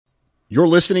You're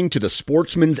listening to the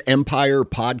Sportsman's Empire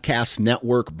Podcast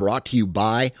Network, brought to you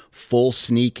by Full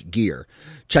Sneak Gear.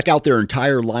 Check out their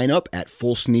entire lineup at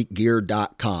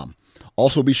fullsneakgear.com.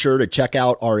 Also be sure to check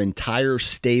out our entire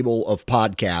stable of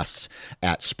podcasts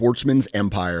at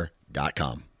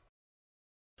sportsmansempire.com.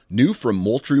 New from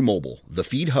Moultrie Mobile, the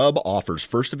Feed Hub offers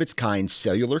first-of-its-kind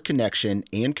cellular connection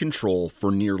and control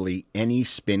for nearly any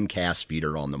spin cast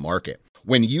feeder on the market.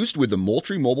 When used with the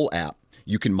Moultrie Mobile app,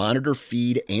 you can monitor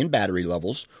feed and battery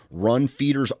levels, run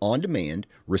feeders on demand,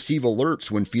 receive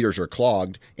alerts when feeders are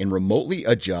clogged, and remotely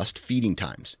adjust feeding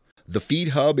times. The Feed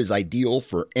Hub is ideal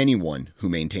for anyone who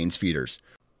maintains feeders.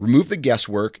 Remove the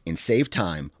guesswork and save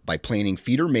time by planning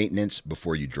feeder maintenance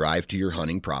before you drive to your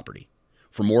hunting property.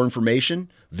 For more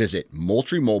information, visit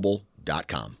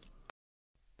MoultrieMobile.com.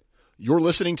 You're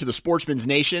listening to the Sportsman's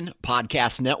Nation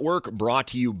Podcast Network, brought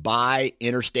to you by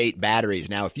Interstate Batteries.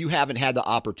 Now, if you haven't had the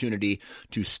opportunity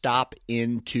to stop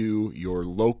into your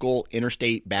local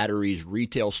Interstate Batteries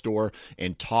retail store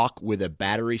and talk with a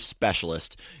battery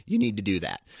specialist, you need to do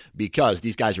that, because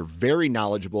these guys are very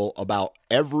knowledgeable about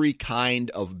every kind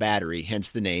of battery,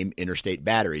 hence the name Interstate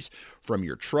Batteries. From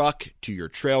your truck to your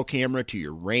trail camera to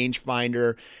your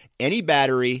rangefinder, any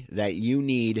battery that you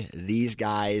need, these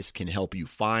guys can help you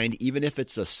find. Even if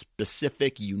it's a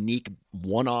specific, unique,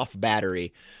 one-off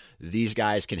battery, these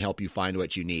guys can help you find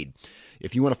what you need.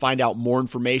 If you want to find out more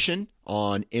information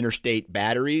on Interstate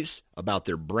Batteries, about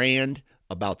their brand,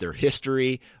 about their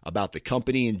history, about the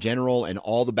company in general, and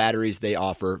all the batteries they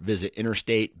offer, visit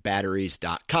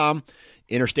interstatebatteries.com.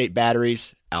 Interstate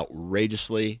Batteries,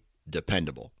 outrageously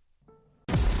dependable.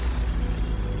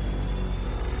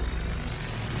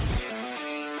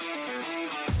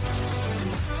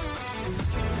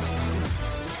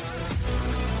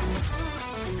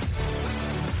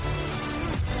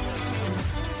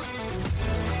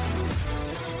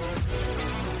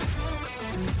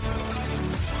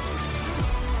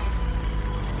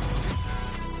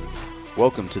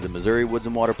 Welcome to the Missouri Woods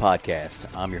and Water Podcast.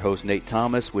 I'm your host, Nate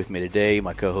Thomas. With me today,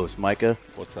 my co-host, Micah.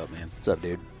 What's up, man? What's up,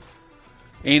 dude?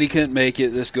 Andy couldn't make it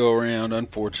this go-around,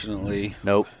 unfortunately.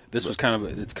 Nope. This was kind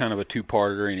of a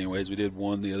two-parter anyways. We did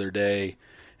one the other day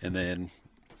and then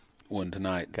one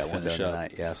tonight. Got one done up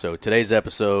tonight, yeah. So today's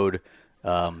episode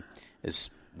is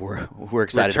we're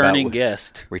excited returning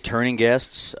about. Returning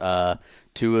guests.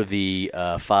 Two of the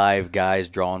 5 guys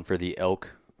drawn for the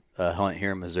elk hunt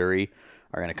here in Missouri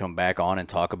are going to come back on and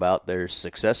talk about their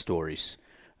success stories.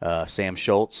 Sam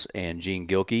Schultz and Gene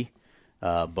Gilkey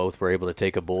both were able to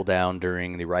take a bull down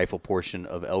during the rifle portion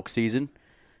of elk season,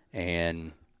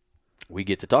 and we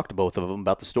get to talk to both of them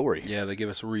about the story. Yeah, they give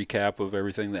us a recap of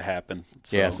everything that happened.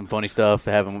 So. Yeah, some funny stuff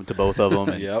happened to both of them.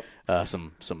 And, yep.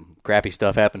 Some crappy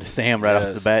stuff happened to Sam right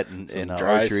off the bat in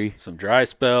archery. Some dry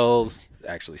spells,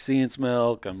 actually seeing some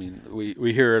elk. I mean,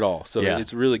 we hear it all. So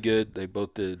It's really good. They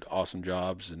both did awesome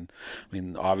jobs, and I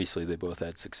mean, obviously they both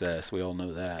had success. We all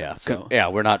know that. Yeah, so. Yeah,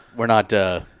 we're not going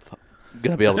to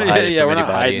be able to hide it from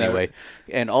anybody anyway.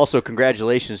 And also,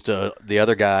 congratulations to the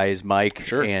other guys, Mike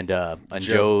and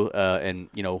Joe, and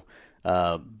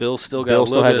Bill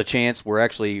still has a chance. We're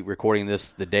actually recording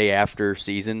this the day after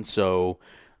season, so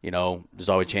there's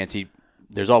always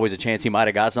a chance he might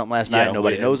have got something last night.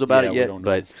 Nobody knows about it yet.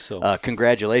 But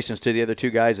congratulations to the other 2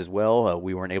 guys as well.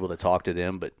 We weren't able to talk to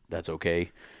them, but that's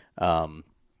okay.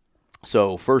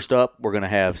 So first up, we're going to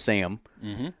have Sam.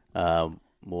 Mm-hmm.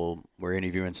 We're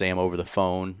interviewing Sam over the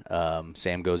phone.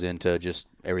 Sam goes into just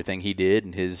everything he did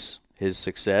and his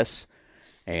success,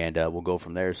 and we'll go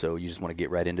from there. So you just want to get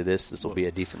right into this. This will be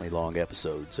a decently long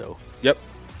episode. So yep,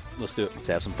 let's do it. Let's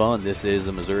have some fun. This is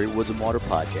the Missouri Woods and Water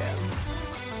Podcast.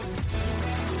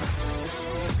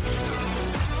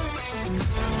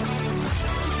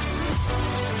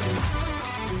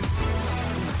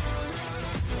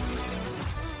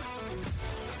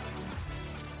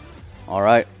 All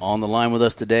right, on the line with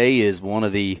us today is one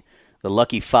of the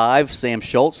lucky 5, Sam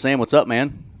Schultz. Sam, what's up,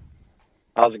 man?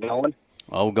 How's it going?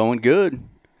 Oh, going good.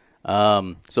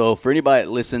 So for anybody that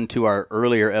listened to our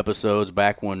earlier episodes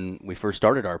back when we first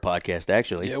started our podcast,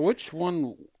 actually. Yeah, which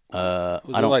one? Was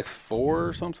it like 4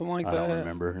 or something like that? I don't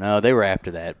remember. No, they were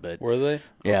after that. But were they?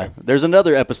 Yeah. Okay. There's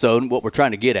another episode. What we're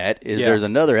trying to get at is there's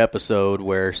another episode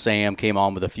where Sam came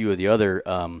on with a few of the other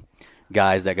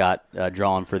guys that got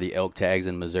drawn for the elk tags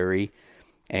in Missouri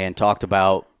and talked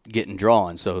about getting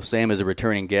drawn. So Sam is a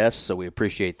returning guest, so we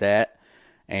appreciate that.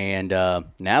 And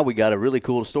now we got a really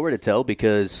cool story to tell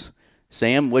because,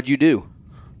 Sam, what'd you do?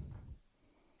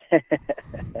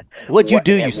 What'd you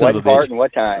do, you son of a bitch? What part and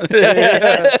what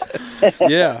time?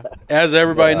 Yeah. As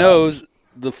everybody knows,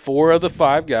 the 4 of the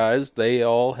 5 guys, they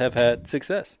all have had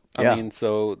success. I mean,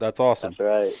 so that's awesome. That's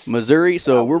right. Missouri,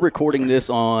 so we're recording this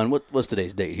on, what's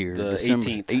today's date here? The December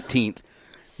 18th. 18th.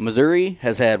 Missouri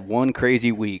has had one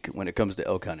crazy week when it comes to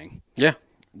elk hunting. Yeah.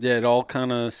 Yeah, it all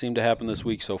kind of seemed to happen this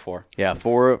week so far. Yeah,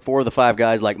 four of the 5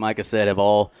 guys, like Micah said, have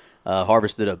all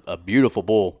harvested a beautiful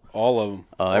bull. All of them.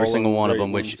 Every single one of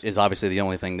them, which is obviously the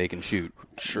only thing they can shoot.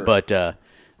 Sure. But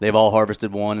they've all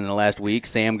harvested one in the last week.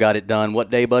 Sam got it done what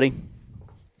day, buddy?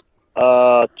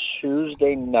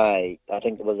 Tuesday night. I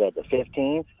think it was at the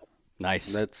 15th.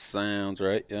 Nice. That sounds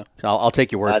right. Yeah. I'll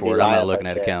take your word for it. I'm not looking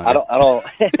at a calendar. I don't.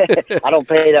 I don't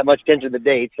pay that much attention to the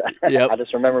dates. Yep. I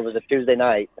just remember it was a Tuesday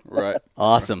night. Right.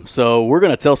 Awesome. So we're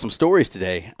going to tell some stories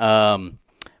today.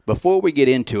 Before we get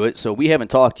into it, so we haven't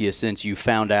talked to you since you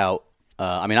found out.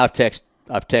 I've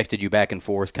texted you back and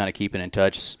forth, kind of keeping in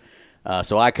touch.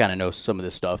 So I kind of know some of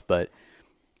this stuff, but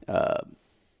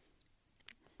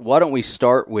why don't we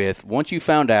start with, once you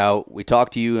found out, we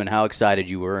talked to you and how excited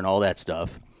you were and all that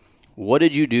stuff. What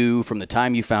did you do from the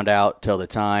time you found out till the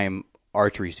time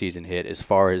archery season hit as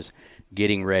far as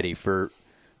getting ready? For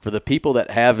the people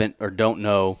that haven't or don't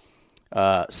know,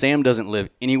 Sam doesn't live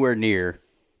anywhere near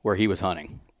where he was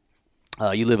hunting.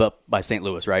 You live up by St.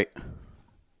 Louis, right?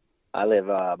 I live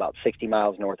about 60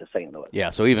 miles north of St. Louis. Yeah,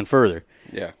 so even further.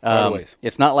 Yeah,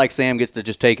 it's not like Sam gets to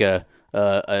just take a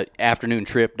afternoon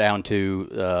trip down to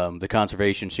the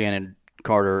conservation, Shannon,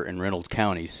 Carter, and Reynolds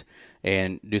counties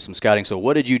and do some scouting. So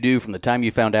what did you do from the time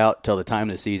you found out till the time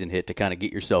the season hit to kind of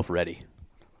get yourself ready?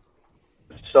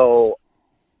 So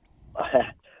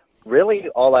really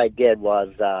all I did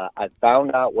was I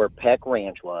found out where Peck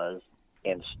Ranch was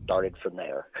and started from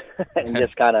there and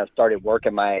just kind of started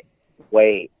working my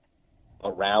way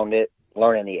around it,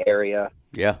 learning the area.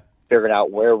 Yeah. Figuring out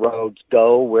where roads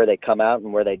go, where they come out,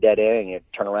 and where they dead end, and you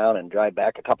turn around and drive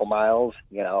back a couple miles.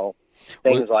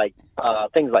 Things like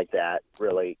that.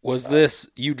 Really. Was this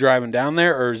you driving down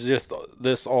there, or is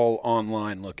this all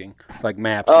online looking, like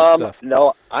maps and stuff?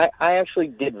 No, I actually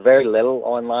did very little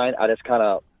online. I just kind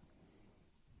of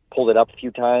pulled it up a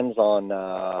few times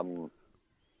on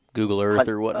Google Earth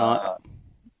or whatnot.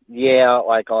 Yeah,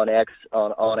 like on X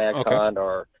Hunt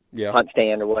or Yeah. Hunt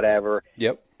Stand or whatever.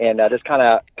 Yep. And just kind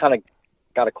of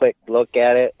got a quick look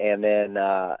at it, and then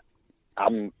I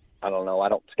don't know, I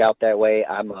don't scout that way.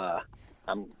 I'm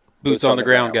boots on the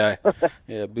ground guy.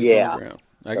 Yeah, boots on the ground.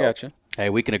 I got you. Hey,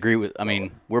 we can agree with. I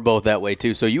mean, we're both that way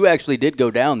too. So you actually did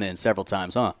go down then several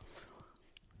times, huh?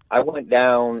 I went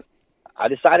down. I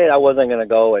decided I wasn't going to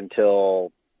go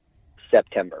until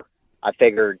September. I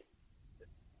figured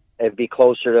it'd be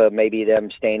closer to maybe them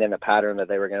staying in the pattern that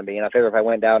they were going to be. And I figured if I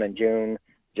went down in June,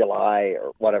 July,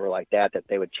 or whatever like that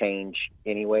they would change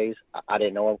anyways. I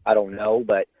didn't know. I don't know,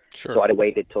 but Sure. So I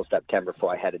waited till September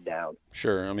before I headed down.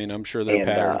 Sure. I mean, I'm sure their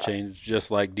pattern changed just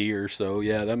like deer. So,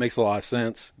 yeah, that makes a lot of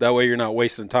sense. That way you're not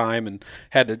wasting time and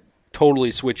had to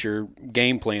totally switch your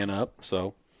game plan up.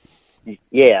 So,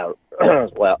 yeah,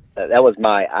 well, that was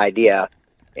my idea,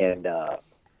 and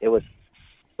it was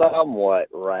somewhat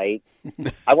right.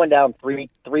 I went down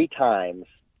three times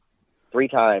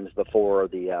before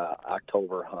the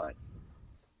October hunt,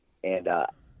 and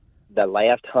the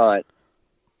last hunt,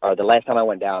 or the last time I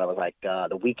went down, it was like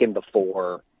the weekend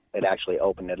before it actually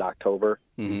opened in October,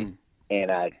 mm-hmm.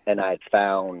 and I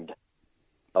found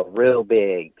a real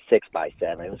big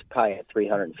 6x7. It was probably a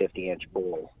 350-inch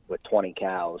bull with 20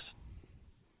 cows,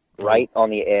 right on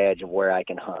the edge of where I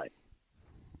can hunt.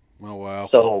 Oh wow!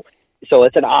 So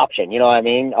it's an option, you know what I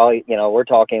mean? We're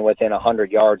talking within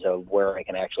 100 yards of where I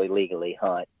can actually legally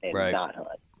hunt and not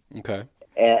hunt. Okay.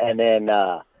 And then.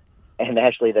 And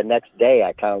actually, the next day,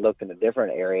 I kind of looked in a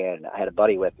different area, and I had a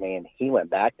buddy with me, and he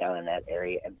went back down in that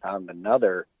area and found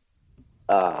another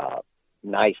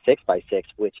nice 6x6,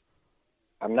 which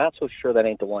I'm not so sure that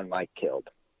ain't the one Mike killed.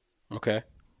 Okay.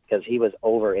 Because he was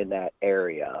over in that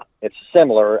area. It's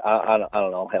similar. I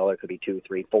don't know. Hell, there could be 2,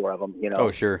 3, 4 of them, Oh,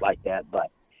 sure. like that.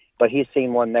 But he's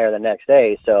seen one there the next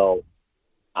day, so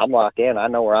I'm locked in. I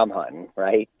know where I'm hunting,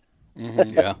 right?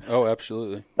 Mm-hmm. Yeah. Oh,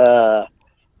 absolutely.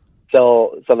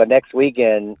 So the next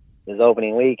weekend is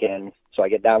opening weekend. So I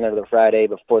get down there the Friday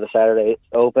before the Saturday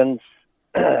opens.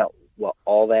 Well,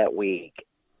 all that week,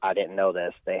 I didn't know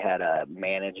this. They had a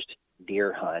managed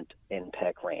deer hunt in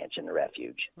Peck Ranch in the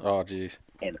refuge. Oh, geez.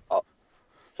 And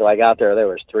so I got there. There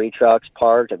was 3 trucks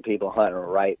parked and people hunting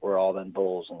right where all them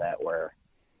bulls and that were.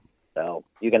 So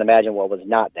you can imagine what was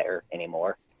not there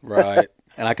anymore. Right.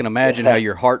 And I can imagine how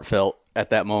your heart felt at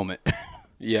that moment.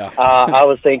 Yeah. I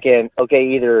was thinking,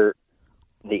 okay, either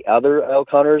the other elk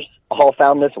hunters all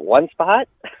found this one spot,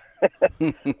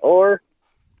 or,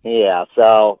 yeah,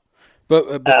 so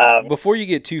But before you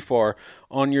get too far,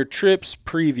 on your trips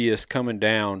previous coming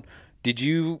down,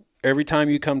 every time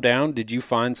you come down, did you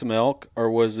find some elk, or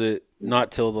was it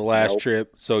not till the last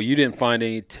trip? So you didn't find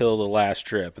any till the last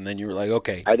trip, and then you were like,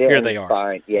 okay, here they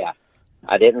are.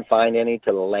 I didn't find any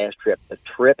till the last trip. The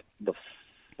trip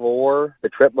before,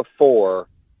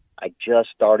 I just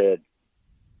started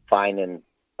finding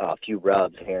a few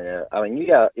rubs here and there. I mean, you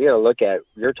got to look at,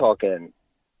 you're talking,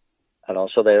 I don't know,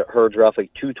 so the herd's roughly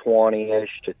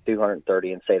 220-ish to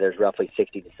 230, and say there's roughly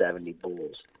 60 to 70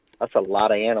 bulls. That's a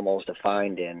lot of animals to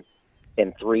find in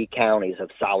 3 counties of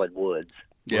solid woods.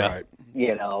 Yeah. Right.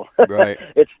 You know, right.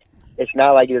 It's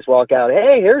not like you just walk out,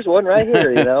 hey, here's one right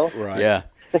here, you know? Right. Yeah.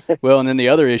 Well, and then the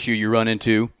other issue you run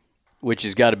into, which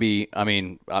has got to be, I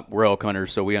mean, we're elk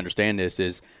hunters, so we understand this,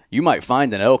 is you might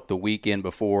find an elk the weekend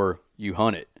before you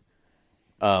hunt it.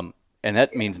 And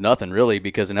that means nothing really,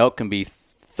 because an elk can be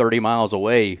 30 miles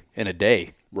away in a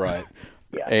day. Right.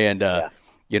 Yeah. And,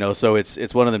 you know, so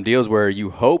it's one of them deals where you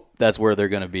hope that's where they're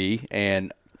going to be.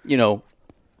 And, you know,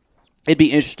 it'd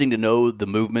be interesting to know the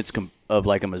movements of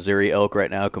like a Missouri elk right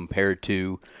now compared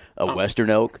to a Western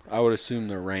elk. I would assume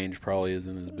their range probably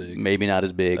isn't as big. Maybe not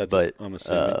as big, but I'm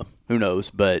assuming. Who knows?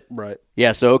 But right.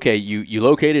 Yeah, so okay, you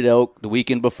located elk the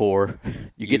weekend before.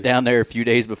 You get down there a few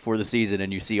days before the season,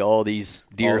 and you see all these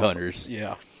deer hunters.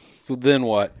 Yeah. So then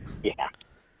what? Yeah.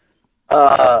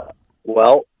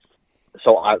 Well,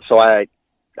 so I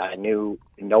knew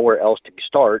nowhere else to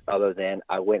start other than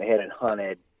I went ahead and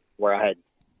hunted where I had,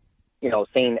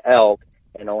 seen elk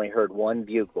and only heard one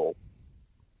bugle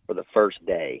for the first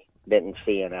day. Didn't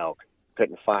see an elk.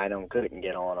 Couldn't find them. Couldn't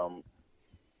get on them.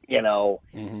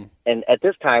 Mm-hmm. And at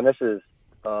this time, this is,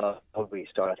 what we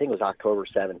started? I think it was October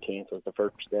 17th was the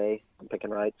first day. I'm picking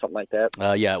right, something like that.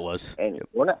 Yeah, it was. And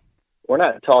we're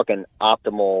not talking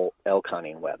optimal elk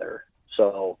hunting weather.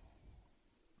 So,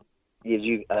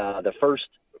 the first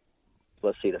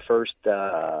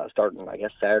starting, I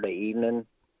guess, Saturday evening,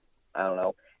 I don't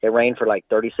know, it rained for like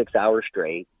 36 hours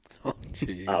straight. Oh,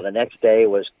 the next day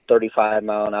was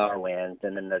 35-mile-an-hour winds,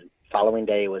 and then the following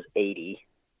day was 80.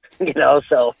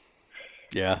 So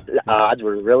yeah, the odds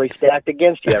were really stacked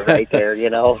against you right there.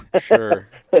 Sure.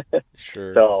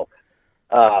 So,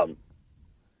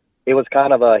 it was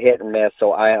kind of a hit and miss.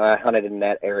 So I hunted in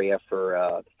that area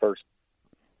for the first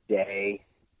day,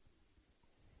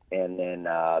 and then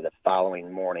the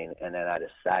following morning, and then I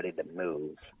decided to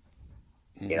move.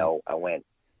 Mm-hmm. I went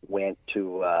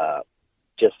to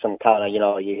just some kind of,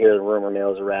 you hear the rumor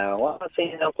mills around. Well, I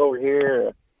seen an elk over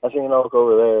here. I seen an elk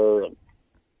over there. And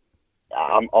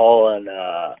I'm all in.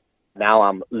 Now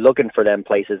I'm looking for them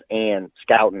places and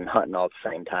scouting, hunting all at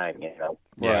the same time.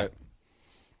 Right.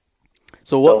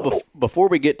 So before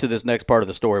we get to this next part of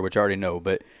the story, which I already know,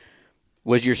 but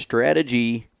was your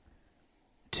strategy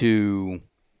to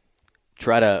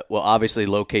try to, obviously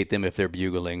locate them if they're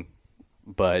bugling,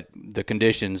 but the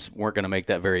conditions weren't going to make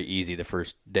that very easy the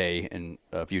first day and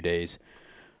a few days.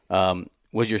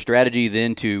 Was your strategy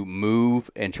then to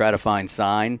move and try to find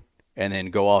sign and then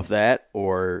go off that?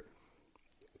 Or,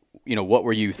 what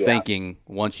were you thinking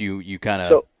once you kind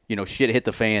of, shit hit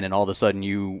the fan and all of a sudden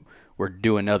you were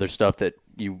doing other stuff that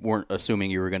you weren't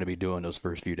assuming you were going to be doing those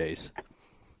first few days?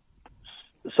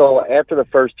 So after the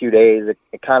first few days,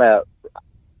 it kind of,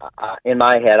 in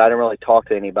my head, I didn't really talk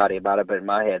to anybody about it, but in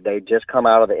my head, they just come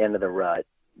out of the end of the rut.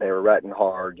 They were rutting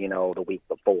hard, the week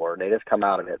before. They just come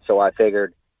out of it. So I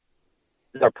figured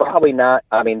they're probably not,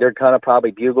 they're going to probably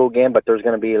bugle again, but there's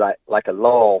going to be like a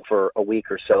lull for a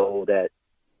week or so that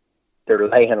they're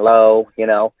laying low,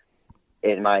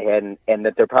 in my head, and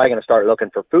that they're probably going to start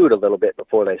looking for food a little bit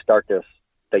before they start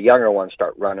the younger ones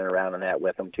start running around and that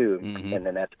with them too, mm-hmm. and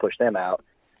then that's to push them out.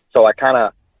 So I kind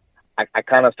of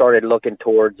started looking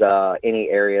towards any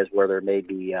areas where there may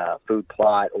be food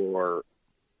plot or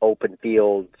open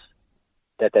fields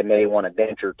that they may want to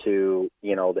venture to,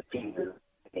 the feeder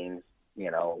things,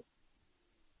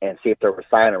 and see if there was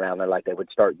sign around there, like they would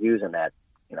start using that,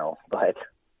 but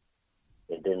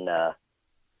it didn't,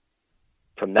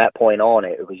 from that point on,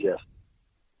 it was just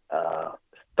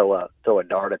throw a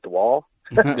dart at the wall.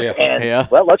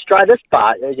 Well, let's try this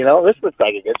spot. This looks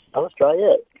like a good spot. Let's try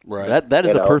it. Right. That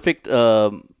is a perfect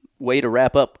way to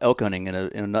wrap up elk hunting in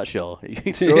a nutshell.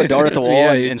 You throw a dart at the wall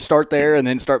and start there, and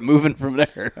then start moving from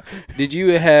there. Did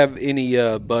you have any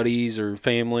buddies or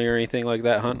family or anything like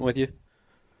that hunting with you?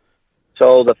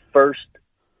 So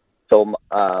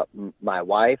my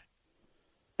wife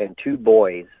and two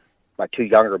boys, my two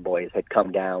younger boys, had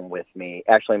come down with me.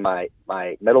 Actually, my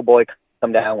middle boy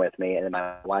come down with me, and then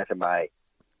my wife and my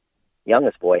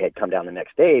youngest boy had come down the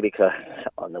next day because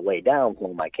on the way down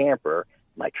from my camper,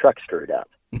 my truck screwed up.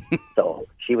 So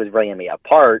she was bringing me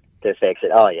apart to fix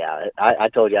it. Oh yeah, I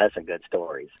told you I had some good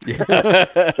stories.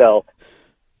 So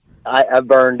I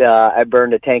burned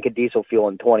a tank of diesel fuel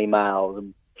in 20 miles,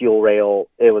 fuel rail.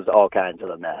 It was all kinds of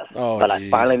a mess. Oh, but geez. I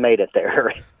finally made it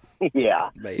there. Yeah,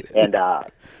 made it. And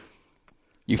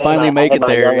you finally make it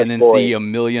there and then see a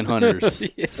million hunters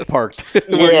sparked.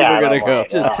 Where you were gonna go?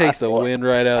 Just takes the wind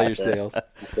right out of your sails.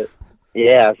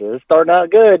 Yeah, so it's starting out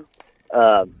good.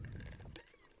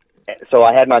 So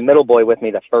I had my middle boy with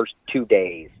me the first 2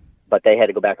 days, but they had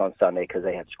to go back on Sunday because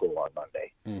they had school on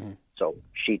Monday. Mm-hmm. So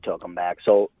she took them back.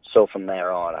 So from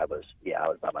there on, I was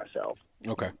by myself.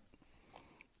 Okay.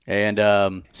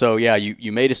 And so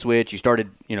you made a switch. You started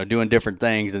doing different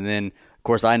things, and then of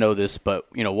course I know this, but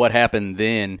what happened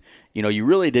then? You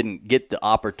really didn't get the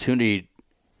opportunity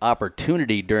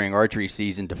during archery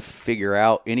season to figure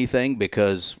out anything,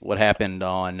 because what happened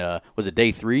on was it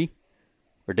day 3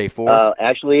 or day 4?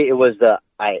 Actually, it was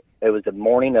the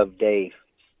morning of day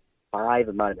 5.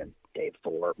 It might have been day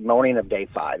 4. Morning of day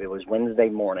 5. It was Wednesday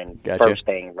morning. Gotcha. First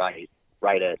thing, right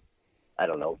at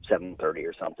 7:30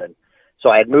 or something. So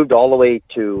I had moved all the way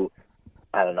to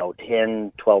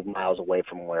 10, 12 miles away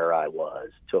from where I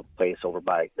was, to a place over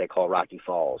they call Rocky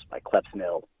Falls, by Kleps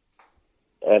Mill.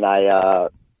 And I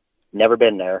never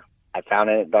been there. I found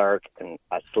it at dark, and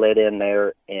I slid in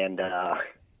there, and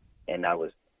I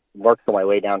was working my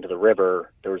way down to the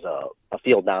river. There was a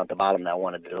field down at the bottom that I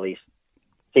wanted to at least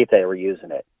see if they were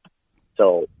using it.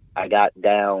 So I got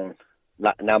down.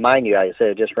 Now, mind you, I said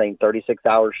it just rained 36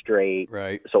 hours straight,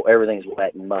 right? So everything's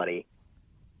wet and muddy.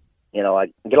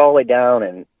 I get all the way down,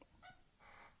 and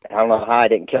I don't know how I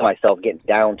didn't kill myself getting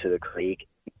down to the creek,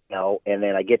 and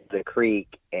then I get to the creek,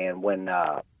 and when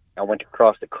I went to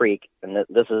cross the creek, and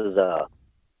this is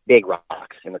big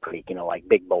rocks in the creek, like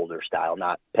big boulder style,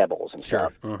 not pebbles and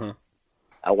stuff. Uh-huh.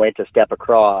 I went to step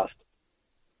across,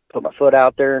 put my foot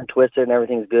out there and twisted, and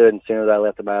everything's good. And as soon as I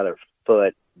left my other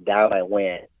foot, down I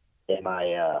went, and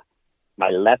my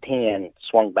left hand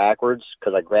swung backwards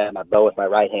because I grabbed my bow with my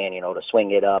right hand, to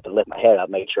swing it up and lift my head up,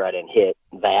 make sure I didn't hit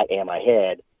that and my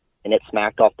head, and it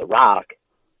smacked off the rock.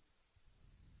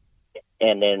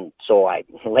 And then, so I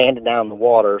landed down in the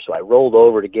water, so I rolled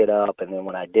over to get up, and then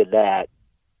when I did that,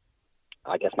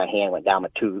 I guess my hand went down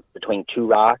between 2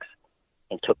 rocks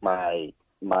and took my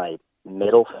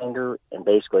middle finger and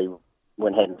basically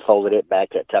went ahead and folded it back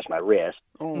to touch my wrist.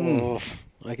 Oh,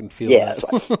 I can feel that.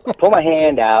 So I pull my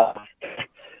hand out.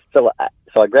 So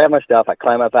I grab my stuff, I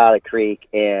climb up out of the creek,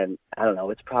 and I don't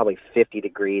know, it's probably 50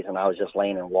 degrees, and I was just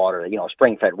laying in water,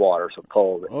 spring-fed water, so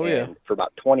cold. Oh, and yeah. For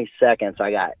about 20 seconds,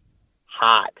 I got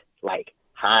hot,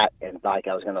 and like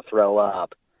I was going to throw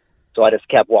up. So I just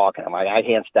kept walking. I'm like, I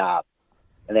can't stop.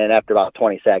 And then after about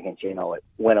 20 seconds, it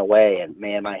went away, and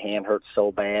man, my hand hurt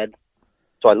so bad.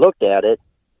 So I looked at it,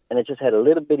 and it just had a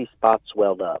little bitty spot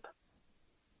swelled up.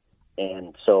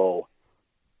 And so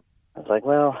I was like,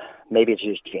 well, maybe it's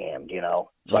just jammed,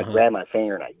 So I grabbed my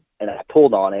finger and I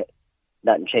pulled on it.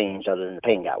 Nothing changed other than the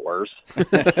pain got worse.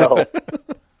 So,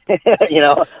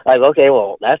 like, okay,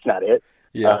 well, that's not it.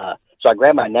 Yeah. So I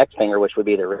grabbed my next finger, which would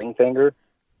be the ring finger,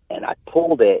 and I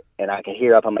pulled it, and I could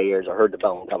hear up in my ears. I heard the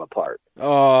bone come apart.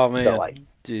 Oh, man.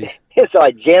 So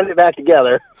I jammed it back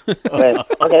together. Went,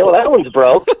 okay, well, that one's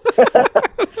broke.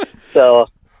 So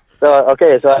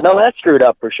I know that's screwed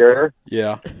up for sure.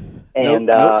 Yeah. And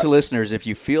note to listeners, if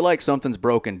you feel like something's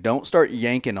broken, don't start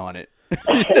yanking on it.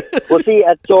 Well, see,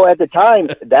 at the time,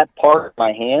 that part of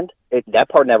my hand, that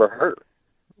part never hurt.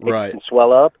 Right. It didn't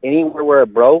swell up. Anywhere where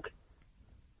it broke,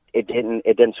 it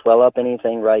didn't swell up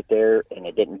anything right there, and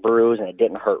it didn't bruise, and it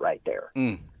didn't hurt right there.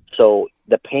 Mm. So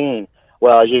the pain,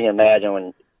 well, as you can imagine,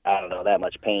 when, I don't know, that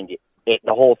much pain,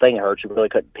 the whole thing hurts. You really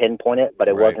couldn't pinpoint it, but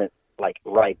it wasn't like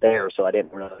right there, so I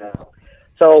didn't really know.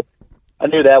 So I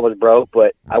knew that was broke,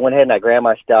 but I went ahead and I grabbed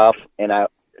my stuff, and I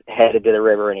headed to the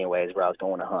river anyways, where I was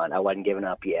going to hunt. I wasn't giving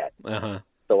up yet. Uh-huh.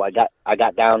 So I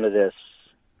got down to this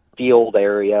field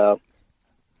area,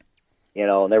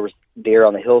 and there was deer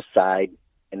on the hillside,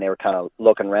 and they were kind of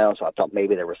looking around, so I thought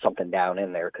maybe there was something down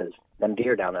in there, because them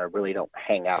deer down there really don't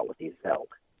hang out with these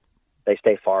elk. They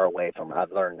stay far away from them.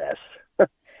 I've learned this.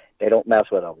 They don't mess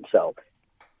with them. So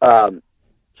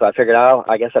I figured,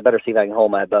 I guess I better see if I can hold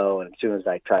my bow, and as soon as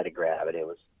I tried to grab it,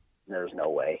 there was no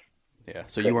way. Yeah,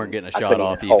 so you weren't getting a shot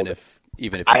off even if you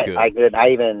could.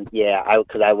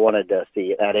 Because I wanted to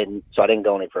see it. I didn't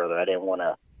go any further. I didn't want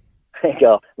to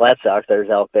go, well, that sucks. There's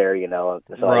elk there, So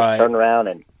I turned around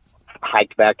and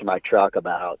hiked back to my truck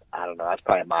about, I don't know, that's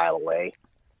probably a mile away,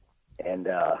 and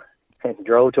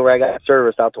drove to where I got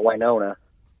service out to Winona.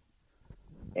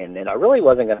 And then I really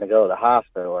wasn't going to go to the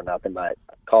hospital or nothing, but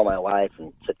called my wife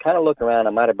and said, kind of look around. I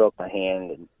might have broke my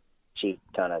hand, and she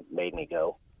kind of made me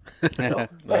go. So,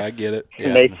 I get it.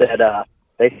 And they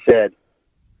said,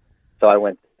 so I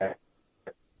went there.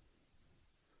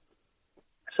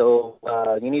 So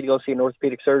you need to go see an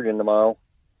orthopedic surgeon tomorrow.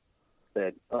 I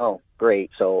said, oh,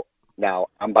 great. So now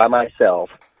I'm by myself.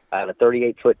 I have a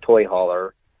 38-foot toy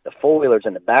hauler. The four-wheeler's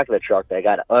in the back of the truck that I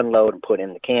got to unload and put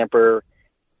in the camper,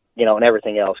 and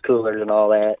everything else, coolers and all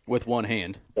that. With one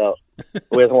hand. So,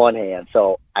 with one hand.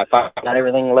 So I got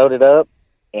everything loaded up,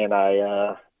 and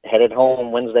I headed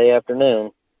home Wednesday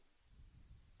afternoon.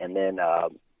 And then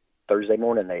Thursday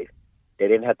morning, they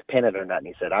didn't have to pin it or nothing.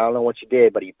 He said, I don't know what you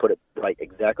did, but you put it right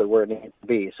exactly where it needs to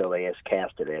be. So they just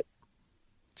casted it.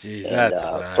 Jeez,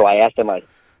 that's so I asked him, I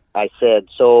said,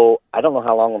 so I don't know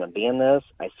how long I'm going to be in this.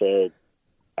 I said,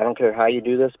 I don't care how you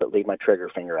do this, but leave my trigger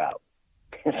finger out.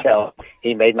 So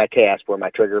he made my cast where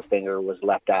my trigger finger was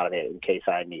left out of it in case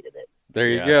I needed it. There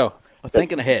you go. Well,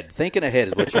 thinking ahead. Thinking ahead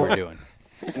is what you were doing.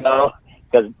 No,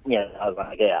 because, I was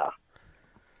like, yeah.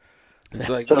 It's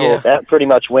like, so that pretty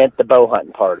much went the bow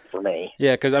hunting part for me.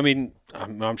 Yeah, because,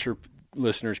 I'm sure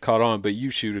listeners caught on, but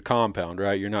you shoot a compound,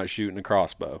 right? You're not shooting a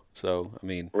crossbow. So,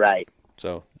 Right.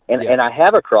 So, and I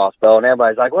have a crossbow, and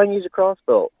everybody's like, why don't you use a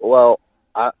crossbow? Well,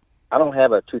 I don't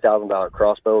have a $2,000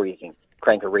 crossbow where you can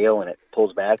crank a reel and it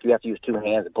pulls back. You have to use two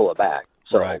hands to pull it back.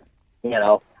 So, right.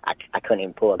 I couldn't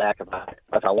even pull it back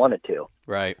if I wanted to.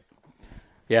 Right.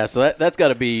 Yeah, so that's got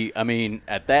to be,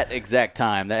 at that exact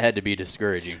time, that had to be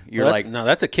discouraging. You're no,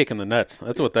 that's a kick in the nuts.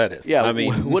 That's what that is. Yeah,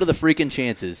 what are the freaking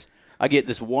chances I get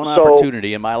this one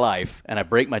opportunity in my life and I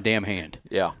break my damn hand?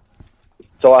 Yeah.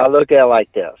 So I look at it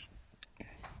like this.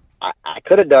 I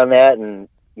could have done that, and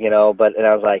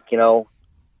I was like,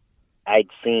 I'd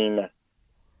seen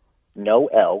no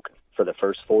elk for the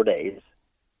first 4 days.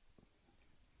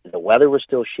 The weather was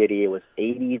still shitty. It was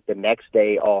 80 the next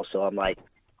day also. I'm like,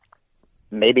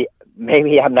 maybe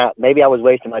I'm not, maybe I was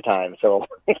wasting my time. So,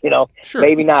 sure.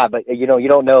 Maybe not, but you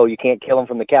don't know, you can't kill them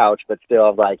from the couch, but still I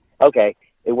was like, okay,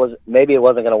 maybe it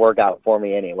wasn't going to work out for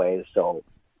me anyways. So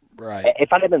right.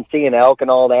 If I'd have been seeing elk and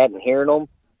all that and hearing them,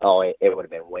 it would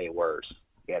have been way worse,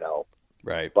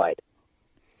 Right. But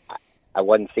I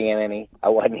wasn't seeing any, I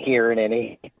wasn't hearing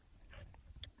any.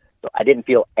 So I didn't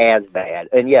feel as bad.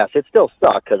 And yes, it still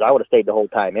sucked because I would have stayed the whole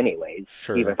time anyways,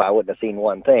 sure. Even if I wouldn't have seen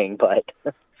one thing,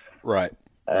 but. Right.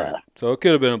 Right. So it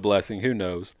could have been a blessing. Who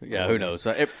knows? Yeah, who knows?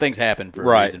 Things happen for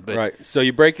a reason. But right. So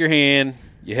you break your hand,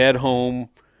 you head home,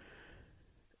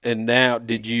 and now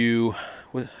did you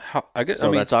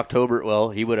that's October.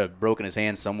 Well, he would have broken his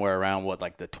hand somewhere around,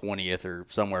 the 20th or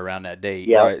somewhere around that date.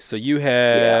 Yeah. Right. So you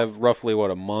have roughly,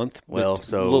 a month? Well,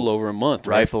 a little over a month,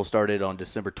 right? Rifle started on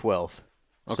December 12th.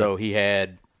 Okay. So he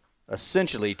had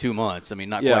essentially 2 months.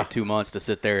 Not quite 2 months to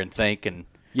sit there and think and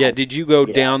 – yeah, did you go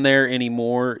down there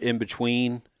anymore in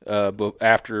between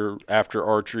after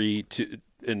archery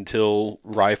until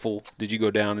rifle? Did you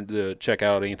go down to check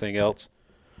out anything else?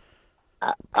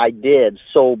 I did.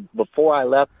 So before I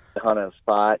left the hunting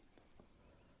spot,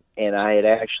 and I had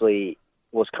actually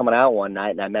was coming out one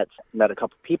night, and I met a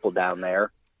couple people down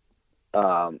there,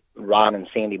 Ron and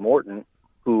Sandy Morton,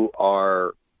 who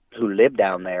live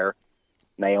down there.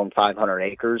 And they own 500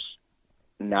 acres,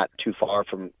 not too far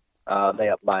from. They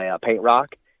up by Paint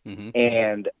Rock, mm-hmm.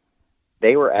 And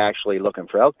they were actually looking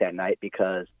for elk that night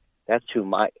because that's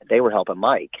who they were helping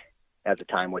Mike at the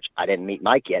time, which I didn't meet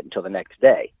Mike yet until the next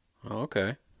day. Oh,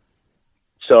 okay.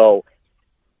 So,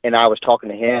 and I was talking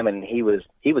to him, and he was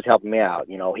helping me out.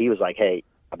 He was like, "Hey,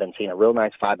 I've been seeing a real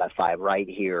nice 5x5 right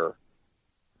here."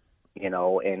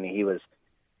 And he was,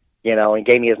 and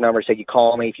gave me his number. Said, "You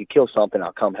call me if you kill something,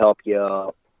 I'll come help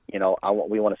you." We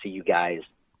want to see you guys.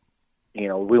 We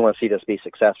want to see this be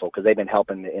successful because they've been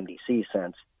helping the MDC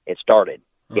since it started,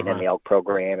 getting in the elk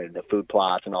program and the food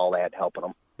plots and all that, helping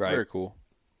them. Right. Very cool.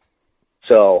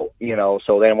 So,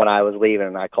 so then when I was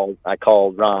leaving, I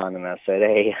called Ron and I said,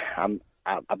 "Hey,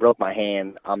 I broke my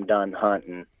hand. I'm done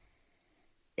hunting."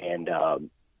 And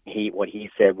what he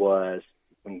said was,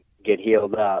 "Get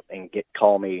healed up and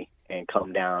call me and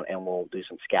come down and we'll do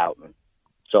some scouting."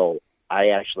 So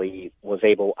I actually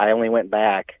I only went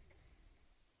back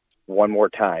one more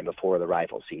time before the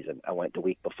rifle season. I went the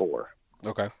week before.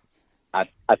 Okay. I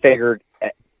figured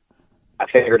at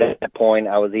that point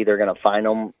I was either going to find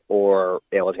them or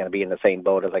it was going to be in the same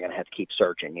boat as I'm going to have to keep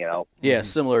searching, Yeah,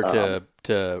 similar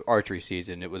to archery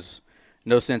season. It was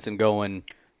no sense in going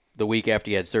the week after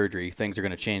you had surgery. Things are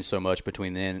going to change so much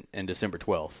between then and December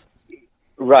 12th.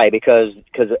 Right, because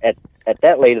at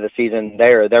that late of the season,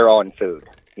 they're on food.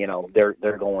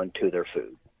 They're going to their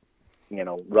food.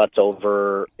 Rut's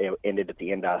over. It ended at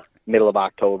the middle of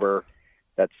October.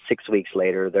 that's 6 weeks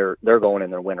later. They're going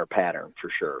in their winter pattern for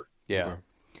sure. Yeah.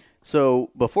 So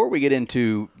before we get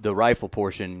into the rifle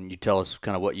portion, you tell us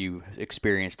kind of what you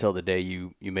experienced till the day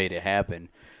you made it happen.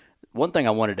 One thing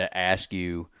I wanted to ask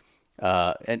you,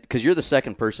 and because you're the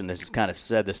second person that's kind of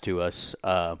said this to us,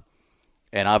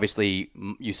 and obviously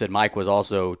you said Mike was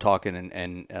also talking,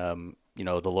 and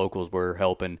the locals were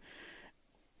helping.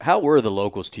 How were the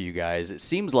locals to you guys? It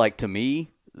seems like to me,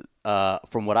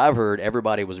 from what I've heard,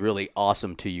 everybody was really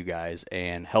awesome to you guys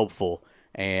and helpful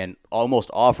and almost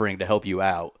offering to help you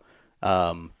out.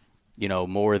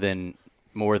 More than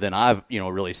I've,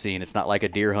 really seen. It's not like a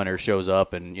deer hunter shows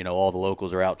up and, all the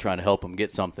locals are out trying to help them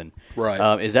get something.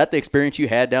 Right. Is that the experience you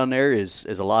had down there? Is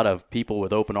a lot of people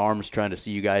with open arms trying to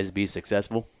see you guys be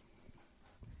successful?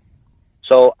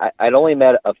 So I'd only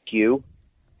met a few,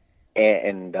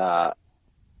 and that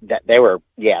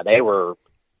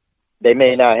they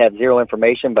may not have zero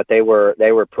information, but they were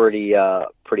pretty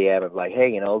avid. Like,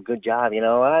 hey, good job.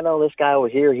 I know this guy over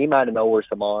here. He might know where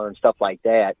some are and stuff like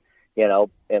that.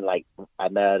 And like I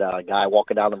met a guy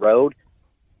walking down the road,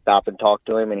 stopped and talked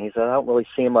to him, and he said, I don't really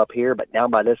see him up here, but down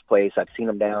by this place, I've seen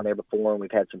him down there before, and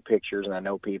we've had some pictures, and I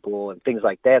know people and things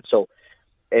like that. So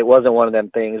it wasn't one of them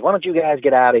things. Why don't you guys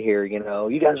get out of here?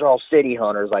 You guys are all city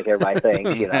hunters, like everybody thinks.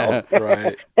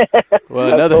 Right.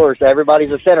 Well, of course,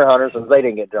 everybody's a center hunter since they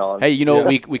didn't get drawn. Hey,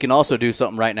 we can also do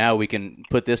something right now. We can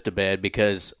put this to bed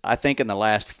because I think in the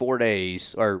last 4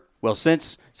 days,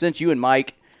 since you and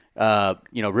Mike,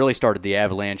 really started the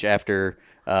avalanche after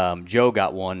Joe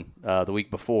got one the week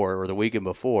before or the weekend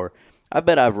before, I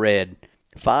bet I've read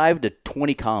 5 to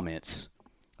 20 comments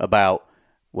about,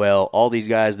 well, all these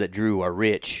guys that drew are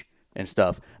rich and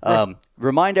stuff.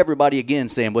 Remind everybody again,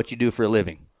 Sam, what you do for a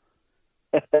living.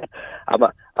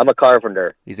 I'm a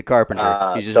carpenter. He's a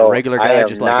carpenter. He's just a regular guy,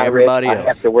 just like everybody else. I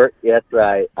have to work. That's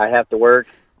right. I have to work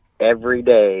every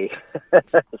day.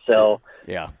 So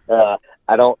yeah.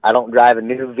 I don't drive a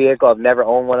new vehicle. I've never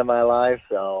owned one in my life.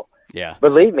 So yeah.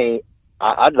 Believe me,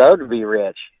 I'd love to be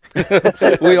rich.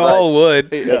 We all would.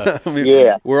 Yeah.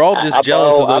 Yeah. We're all just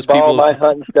jealous of those people. I borrow my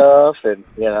hunting stuff, and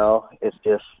it's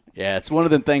just. Yeah, it's one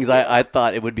of them things I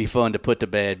thought it would be fun to put to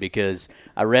bed because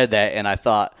I read that and I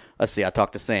thought, let's see, I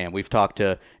talked to Sam, we've talked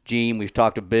to Gene, we've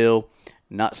talked to Bill.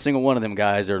 Not a single one of them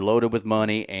guys are loaded with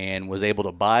money and was able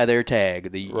to buy their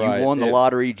tag. You won the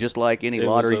lottery just like any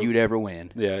lottery you'd ever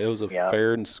win. Yeah, it was a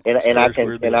fair and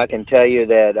I can tell you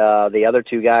that the other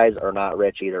two guys are not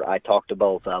rich either. I talked to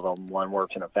both of them. One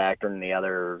works in a factory and the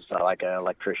other's like an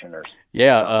electrician.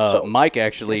 Mike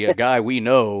actually, a guy we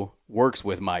know, works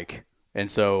with Mike, and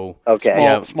so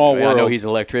small world. I know he's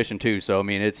an electrician too. So I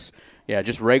mean, it's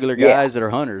just regular guys that are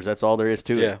hunters. That's all there is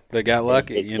to it. Yeah, they got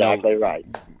lucky. Exactly right.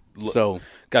 So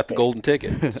got the golden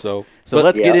ticket. So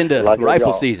let's get into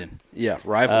rifle season. Yeah,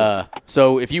 rifle.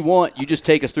 So if you want, you just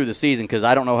take us through the season because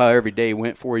I don't know how every day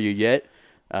went for you yet.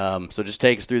 So just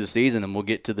take us through the season and we'll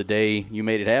get to the day you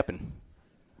made it happen.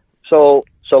 So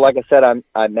like I said,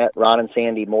 I met Ron and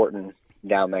Sandy Morton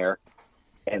down there,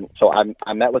 and so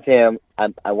I met with him.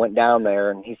 I went down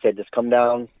there, and he said, just come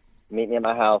down, meet me at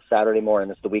my house Saturday morning.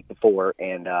 It's the week before,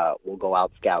 and we'll go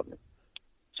out scouting.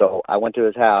 So I went to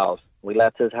his house. We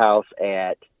left his house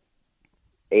at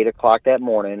 8 o'clock that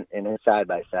morning in his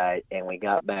side-by-side, and we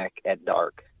got back at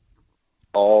dark.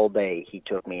 All day he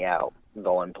took me out,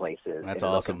 going places. That's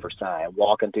and awesome. Looking for sign,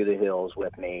 walking through the hills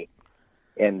with me.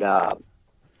 And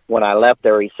when I left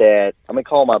there, he said, I'm going to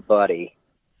call my buddy.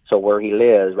 So where he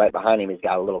lives, right behind him, he's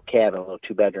got a little cabin, a little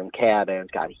 2-bedroom cabin. It's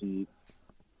got heat,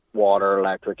 water,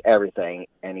 electric, everything.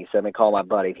 And he said, let me call my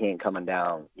buddy. If he ain't coming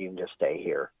down, you can just stay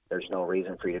here. There's no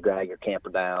reason for you to drag your camper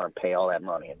down and pay all that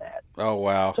money in that. Oh,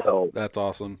 wow. So that's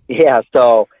awesome. Yeah,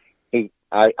 so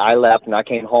I left and I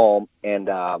came home, and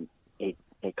he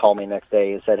called me the next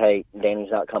day and said, hey,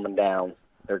 Danny's not coming down.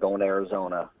 They're going to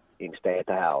Arizona. You can stay at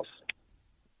the house.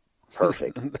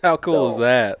 Perfect. How cool is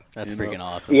that? That's freaking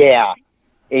awesome. Yeah.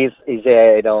 He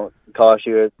said it don't cost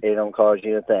you a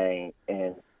thing.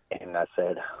 And I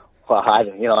said, well, how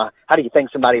do you thank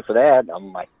somebody for that?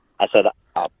 I said,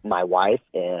 my wife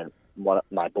and one of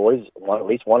my boys, at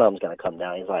least one of them's going to come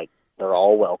down. He's like, they're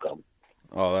all welcome.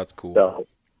 Oh, that's cool.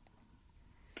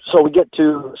 So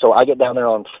I get down there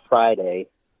on Friday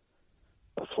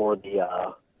before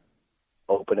the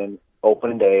opening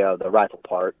day of the rifle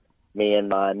part, me and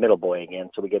my middle boy again.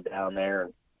 So we get down there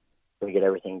and we get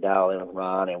everything dialed in with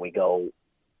Ron, and we go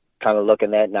kind of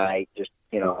looking that night, just,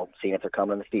 seeing if they're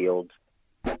coming in the fields.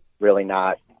 Really we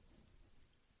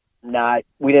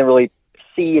didn't really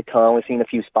see a ton. We've seen a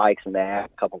few spikes and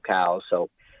that, a couple cows. So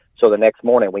the next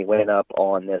morning we went up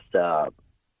on this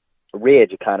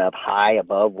ridge kind of high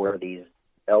above where these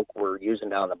elk were using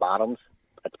down the bottoms.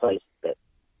 That's the place that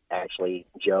actually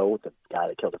Joe, the guy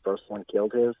that killed the first one,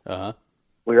 killed his. Uh-huh.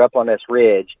 We were up on this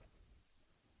ridge,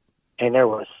 and there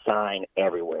was a sign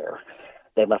everywhere.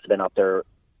 They must have been up there.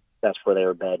 That's where they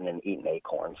were bedding and eating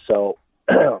acorns. So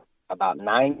about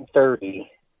 9:30,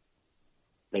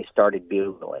 they started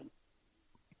bugling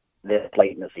this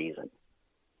late in the season.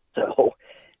 So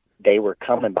they were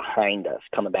coming behind us,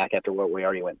 coming back after what we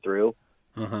already went through.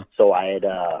 Uh-huh. So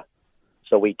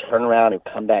so we turned around and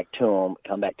come back to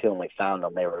them. We found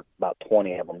them. There were about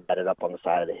 20 of them bedded up on the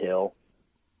side of the hill.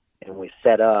 And we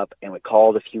set up and we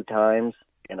called a few times,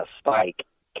 and a spike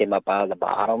came up out of the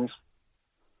bottoms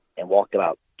and walked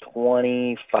about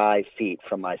 25 feet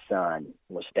from my son and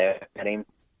was staring at him.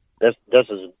 This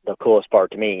is the coolest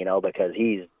part to me, because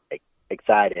he's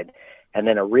excited. And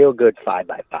then a real good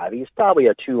 5x5. He's probably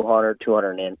a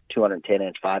 210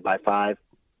 inch 5x5.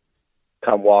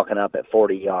 Come walking up at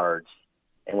 40 yards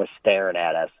and was staring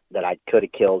at us that I could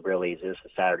have killed real easy. This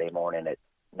is Saturday morning at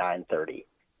 9:30.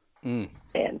 And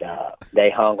they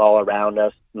hung all around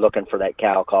us looking for that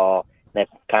cow call. That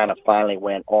kind of finally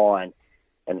went on.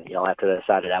 And, after they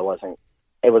decided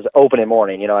it was opening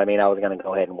morning, I was going to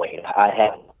go ahead and wait.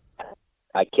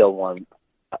 I killed one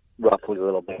roughly a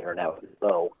little bigger now,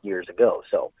 years ago.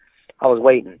 So I was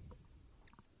waiting.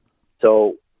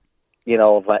 So,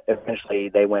 eventually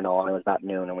they went on. It was about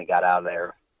noon and we got out of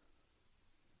there.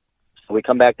 So we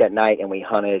come back that night and we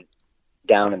hunted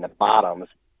down in the bottoms,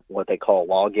 what they call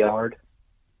log yard.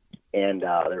 And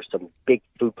there's some big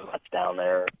food plots down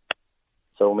there.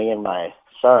 So me and my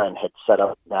son had set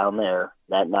up down there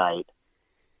that night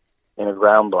in a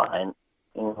ground blind,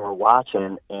 and we were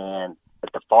watching, and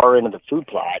at the far end of the food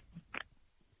plot,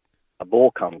 a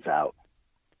bull comes out.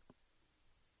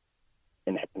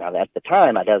 And now at the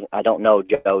time, I don't know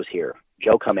Joe's here.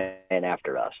 Joe come in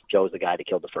after us. Joe's the guy that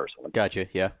killed the first one. Gotcha.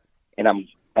 Yeah. And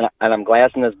I'm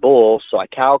glassing this bull, so I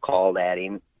cow called at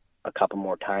him a couple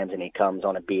more times, and he comes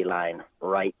on a beeline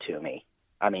right to me.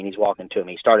 I mean, he's walking to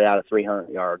me. He started out at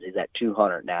 300 yards. He's at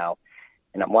 200 now,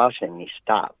 and I'm watching him, and he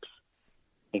stops.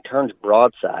 He turns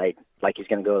broadside like he's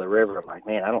going to go to the river. I'm like,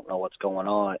 man, I don't know what's going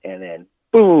on. And then,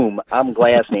 boom, I'm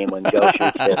glassing him when Joe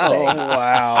shoots this thing. Oh,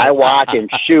 wow. I watch him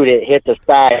shoot it, hit the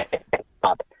side,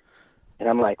 and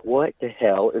I'm like, what the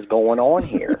hell is going on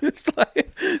here?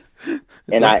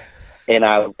 And I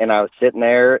was sitting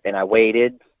there, and I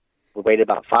waited. We waited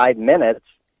about 5 minutes.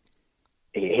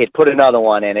 He'd put another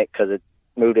one in it because it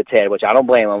moved its head, which I don't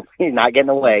blame him. He's not getting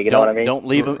away. You know what I mean? Don't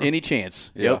leave him any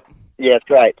chance. Yep. Yeah, that's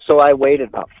right. So I waited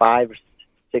about 5 or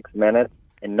 6 minutes,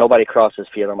 and nobody crossed his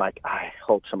field. I'm like, I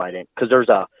hope somebody didn't, because there's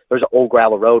an old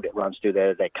gravel road that runs through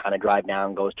there that kind of drive down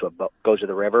and goes to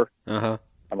the river. Uh-huh.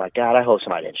 I'm like, God, I hope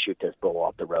somebody didn't shoot this bull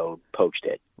off the road, poached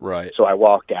it. Right. So I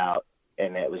walked out,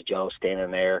 and it was Joe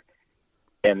standing there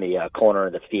in the corner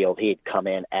of the field. He had come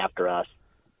in after us.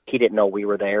 He didn't know we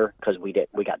were there because we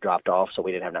got dropped off, so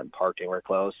we didn't have nothing parked anywhere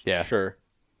close. Yeah, sure.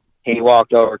 He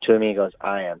walked over to me and goes,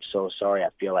 I am so sorry. I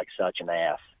feel like such an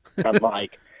ass. I'm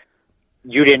like,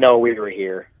 you didn't know we were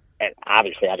here. And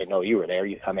obviously I didn't know you were there.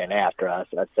 You come in after us.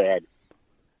 And I said,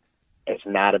 it's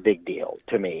not a big deal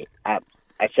to me. I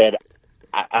said,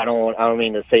 I don't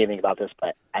mean to say anything about this,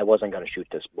 but I wasn't going to shoot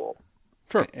this bull.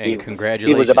 Sure. And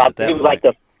congratulations. He was like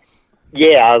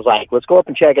I was like, let's go up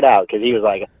and check it out. Cause he was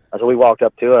like, so we walked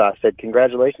up to it. I said,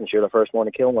 congratulations. You're the first one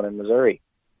to kill one in Missouri.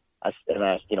 I said,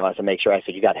 make sure. I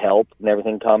said, you got help and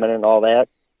everything coming and all that.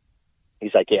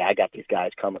 He's like, yeah, I got these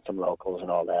guys coming, some locals and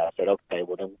all that. I said, okay,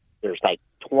 well then there's like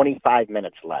 25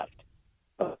 minutes left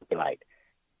of the night.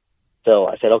 So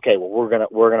I said, okay, well we're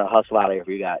gonna hustle out of here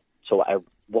for you guys. So I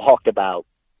walked about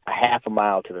a half a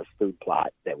mile to this food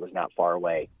plot that was not far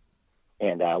away,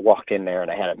 and I walked in there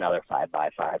and I had another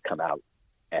 5x5 come out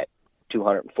at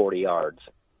 240 yards.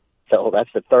 So that's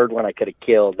the third one I could have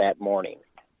killed that morning.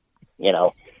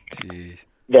 Jeez.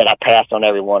 That I passed on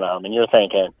every one of them. And you're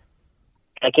thinking,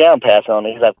 I can't pass on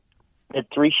these. I did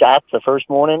 3 shots the first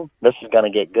morning. This is going to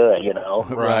get good,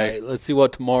 Right. Let's see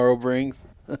what tomorrow brings.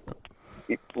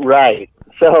 Right.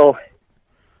 So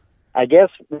I guess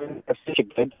it's such a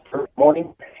good first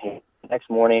morning. Next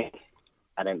morning,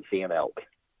 I didn't see an elk.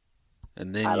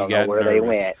 And then I you don't got know where nervous. they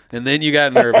went. And then you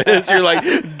got nervous. You're like,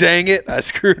 dang it, I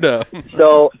screwed up.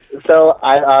 So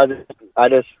I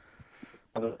just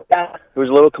there was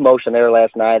a little commotion there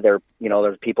last night.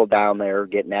 There's people down there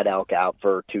getting that elk out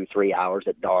for 2-3 hours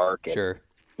at dark. And, sure.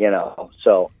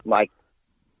 So like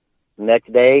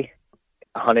next day,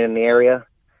 hunting in the area,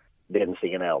 didn't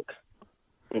see an elk.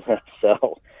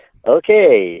 So,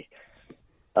 okay.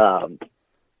 So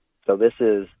this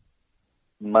is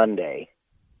Monday.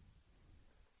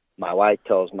 my wife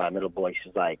tells my middle boy,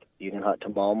 she's like, you can hunt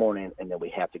tomorrow morning, and then we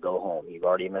have to go home. You've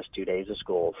already missed 2 days of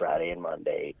school, Friday and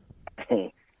Monday.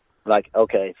 Like,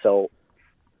 okay, so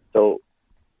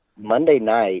Monday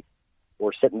night,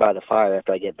 we're sitting by the fire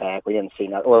after I get back. We didn't see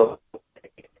nothing. Well,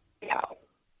 cow.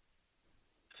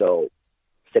 So,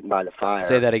 sitting by the fire.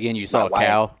 Say that again. You saw a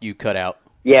cow. You cut out.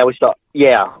 Yeah, we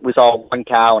saw one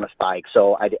cow and a spike.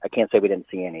 So I can't say we didn't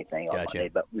see anything on Monday,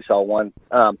 but we saw one.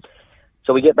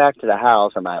 So we get back to the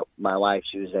house, and my wife,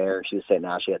 she was there. She was sitting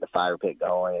out. She had the fire pit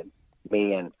going,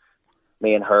 and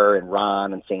me and her and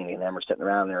Ron and Sandy and them were sitting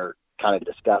around there kind of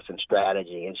discussing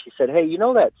strategy. And she said, hey, you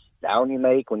know that sound you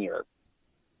make when you're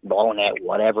blowing that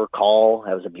whatever call?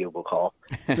 That was a bugle call.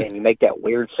 And you make that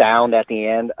weird sound at the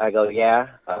end. I go, yeah,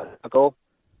 Uncle.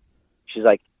 She's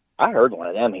like, I heard one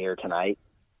of them here tonight.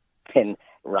 And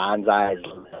Ron's eyes,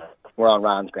 we're on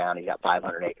Ron's ground. He's got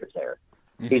 500 acres there.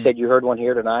 Mm-hmm. He said, you heard one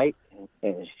here tonight?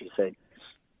 And she said,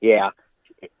 yeah.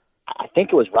 I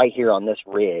think it was right here on this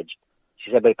ridge.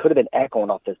 She said, but it could have been echoing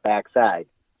off this backside.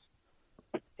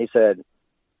 He said,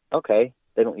 okay,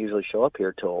 they don't usually show up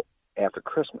here till after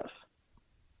Christmas.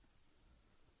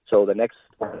 So the next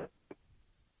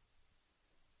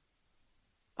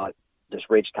this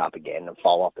ridge top again and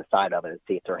fall off the side of it and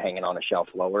see if they're hanging on a shelf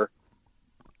lower.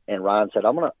 And Ron said,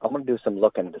 I'm gonna do some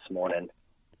looking this morning.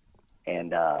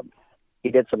 And he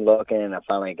did some looking, and I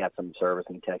finally got some service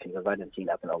and detection because I didn't see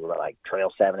nothing over like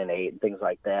trail 7 and 8 and things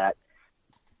like that.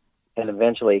 And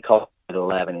eventually he called at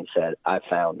 11 and said, I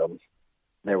found them.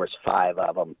 There was 5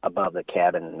 of them above the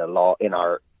cabin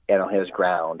in his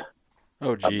ground.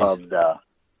 Oh, geez. Above the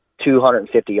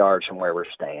 250 yards from where we're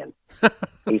staying.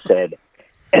 He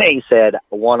said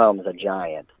one of them's a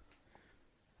giant.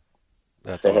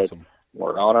 That's awesome.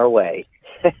 We're on our way.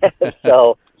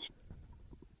 So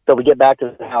we get back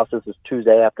to the house. This is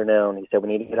Tuesday afternoon. He said we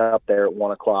need to get up there at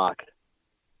 1:00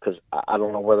 because I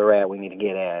don't know where they're at. We need to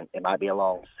get in. It might be a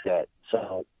long sit.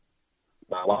 So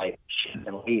my wife, she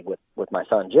can leave with my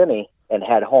son Jimmy and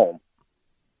head home.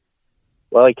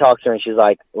 Well, he talks to her and she's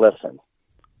like, listen,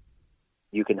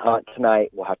 you can hunt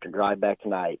tonight. We'll have to drive back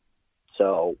tonight.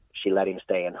 So she let him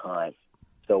stay and hunt.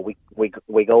 So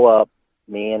we go up,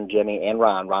 me and Jimmy and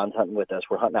Ron. Ron's hunting with us.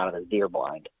 We're hunting out of his deer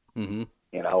blind. Mm-hmm.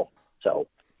 You know, so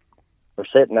we're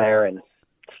sitting there and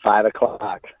it's 5:00.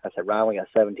 I said, Ron, we got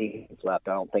 17 minutes left.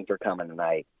 I don't think they're coming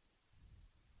tonight.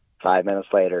 5 minutes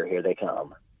later, here they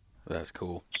come. That's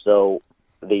cool. So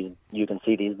you can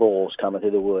see these bulls coming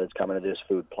through the woods, coming to this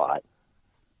food plot.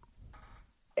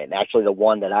 And actually the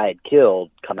one that I had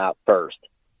killed come out first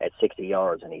at 60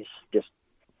 yards, and he's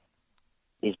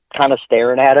kind of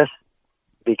staring at us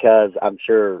because I'm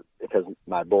sure because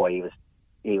my boy,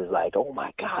 he was like, oh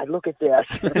my God, look at this,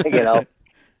 you know?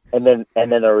 And then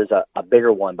there was a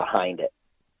bigger one behind it.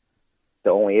 The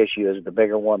only issue is the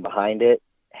bigger one behind it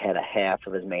had a half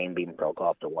of his main beam broke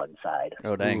off to one side.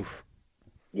 Oh, dang. Oof.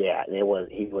 Yeah, he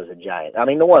was a giant. I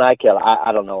mean, the one I killed,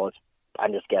 I don't know,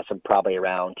 I'm just guessing probably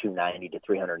around 290 to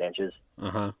 300 inches.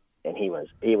 Uh-huh. And he was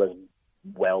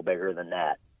well bigger than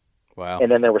that. Wow.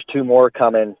 And then there was 2 more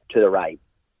coming to the right.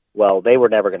 Well, they were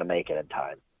never going to make it in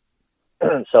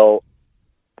time. So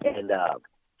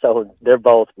they're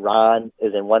both, Ron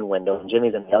is in one window and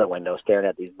Jimmy's in the other window staring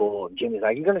at these bulls. And Jimmy's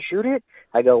like, you going to shoot it?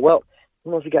 I go, well, I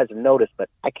don't know if you guys have noticed, but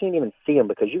I can't even see them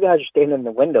because you guys are standing in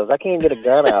the windows. I can't get a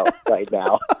gun out right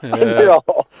now.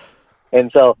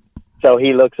 And so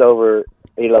he looks over,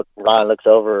 Ron looks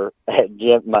over at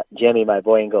Jimmy, my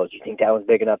boy, and goes, you think that one's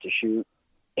big enough to shoot?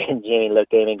 And Jimmy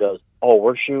looked at me and goes, oh,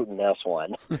 we're shooting this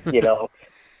one, you know?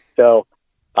 So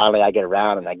finally I get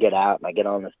around and I get out and I get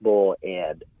on this bull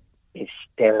and he's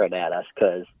staring at us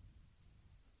because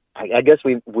I guess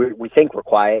we think we're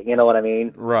quiet, you know what I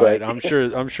mean? Right. But I'm sure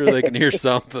they can hear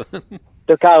something.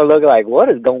 They're kind of looking like, what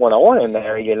is going on in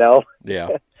there, you know?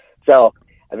 Yeah. So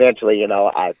eventually, you know,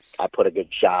 I put a good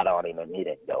shot on him and he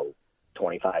didn't go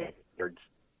 25 yards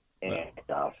and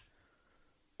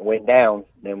went down.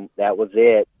 Then that was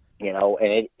it, you know.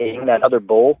 And even that other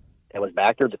bull that was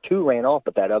back there, the 2 ran off,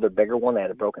 but that other bigger one that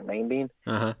had a broken main beam,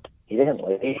 he didn't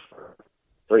leave for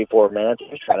 3-4 minutes.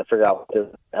 He was trying to figure out what the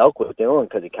elk was doing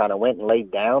because he kind of went and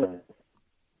laid down and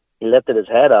he lifted his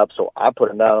head up. So I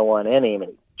put another one in him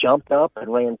and he jumped up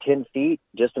and ran 10 feet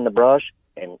just in the brush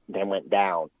and then went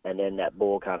down. And then that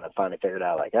bull kind of finally figured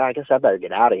out, like, I guess I better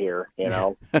get out of here, you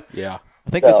know? Yeah. I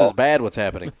think this is bad what's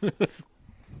happening.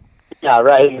 Yeah,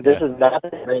 right. This is not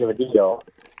that great of a deal.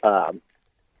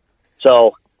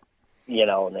 So, you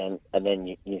know, and then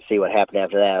you see what happened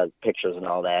after that, pictures and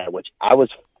all that, which I was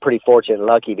pretty fortunate and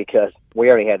lucky because we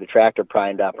already had the tractor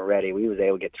primed up and ready. We was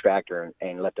able to get the tractor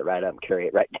and lift it right up and carry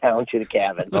it right down to the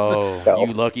cabin. Oh, so,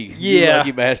 you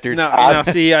lucky bastard! Now,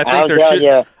 see,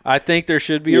 I think there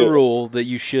should be a rule that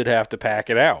you should have to pack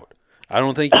it out. I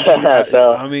don't think you should.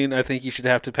 I think you should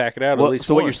have to pack it out at least.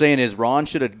 So what you're saying is Ron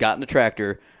should have gotten the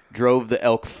tractor, drove the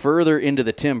elk further into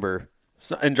the timber,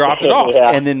 and dropped it off,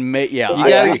 and then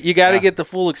you got to get the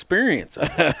full experience.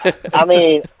 I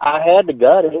mean, I had to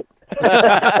gut it.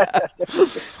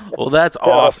 Well, that's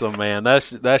awesome, man.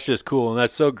 That's just cool, and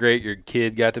that's so great. Your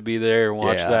kid got to be there and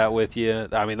watch that with you.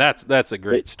 I mean, that's a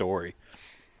great story.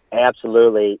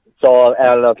 Absolutely. So I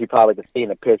don't know if you probably could see in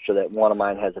the picture that one of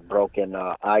mine has a broken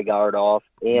eye guard off,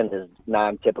 and his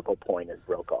non-typical point is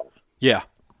broke off. Yeah.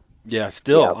 Yeah.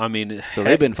 Still, I mean, so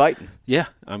they've been fighting. Yeah.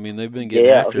 I mean, they've been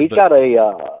getting after it. He's got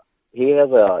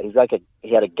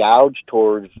he had a gouge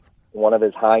towards one of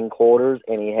his hindquarters,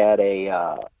 and he had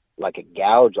a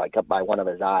gouge up by one of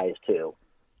his eyes too.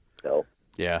 So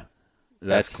yeah,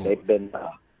 that's cool. They've been.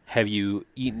 Have you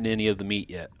eaten any of the meat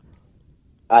yet?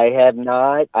 I have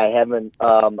not. I haven't.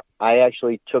 I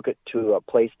actually took it to a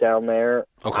place down there.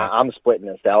 Okay. I'm splitting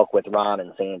this elk with Ron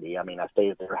and Sandy. I mean, I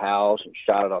stayed at their house and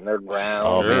shot it on their ground.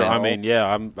 Oh, sure. I mean,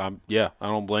 I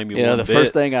don't blame you. The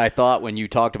first thing I thought when you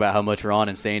talked about how much Ron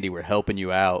and Sandy were helping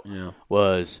you out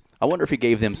was, I wonder if he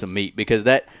gave them some meat, because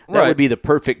that would be the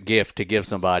perfect gift to give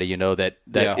somebody, that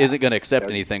isn't going to accept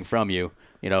anything from you.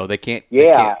 They can't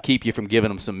keep you from giving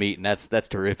them some meat, and that's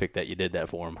terrific that you did that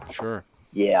for him. Sure.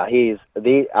 Yeah,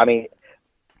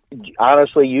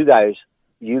 honestly, you guys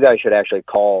should actually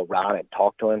call Ron and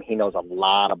talk to him. He knows a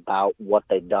lot about what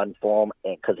they've done for him,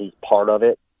 and because he's part of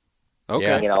it.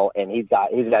 Okay. And he's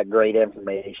got great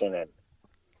information, and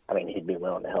I mean, he'd be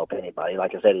willing to help anybody.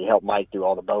 Like I said, he helped Mike through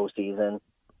all the bow season,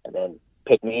 and then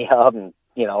picked me up, and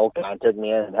kind of took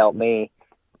me in and helped me.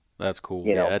 That's cool.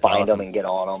 Find awesome. them and get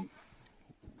on them.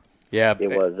 Yeah, it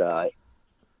was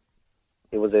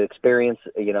an experience.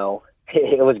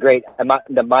 It was great. And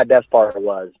my best part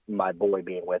was my boy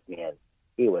being with me, and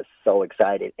he was so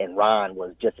excited. And Ron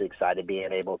was just excited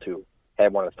being able to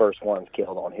have one of the first ones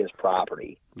killed on his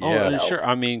property. Yeah, sure.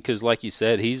 I mean, because like you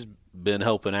said, he's been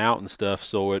helping out and stuff.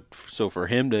 So for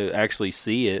him to actually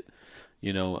see it,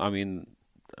 I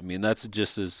mean, that's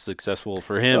just as successful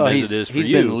for him as it is for you.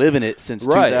 He's been living it since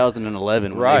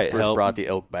 2011 when they first brought the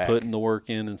elk back. Putting the work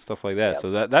in and stuff like that. Yep.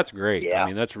 So that's great. Yeah. I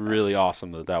mean, that's really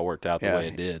awesome that worked out the way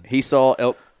it did. He saw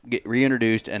elk get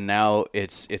reintroduced, and now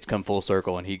it's come full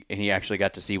circle, and he actually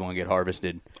got to see one get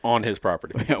harvested. On his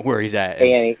property. Where he's at.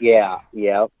 And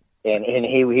And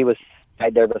he was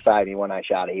right there beside me when I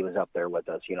shot it. He was up there with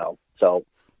us, So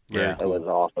it was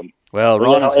awesome. Well,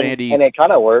 Ron and Sandy. And it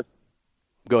kind of worked.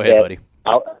 Go ahead, buddy.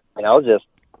 I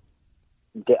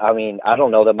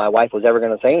don't know that my wife was ever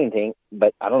going to say anything,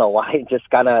 but I don't know why. Just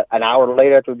kind of an hour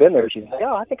later after we've been there, she's like,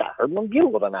 "Oh, I think I heard one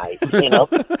bugle tonight."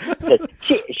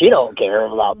 She don't care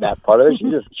about that part of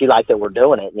it. She likes that we're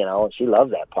doing it, and she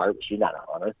loves that part, but she's not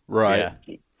a hunter. Right.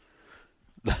 Yeah.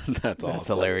 That's awesome. That's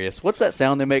hilarious. What's that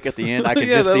sound they make at the end? I could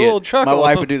just see it. Chuckle. My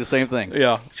wife would do the same thing.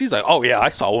 Yeah. She's like, "Oh yeah, I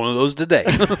saw one of those today."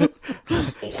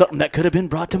 Something that could have been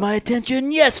brought to my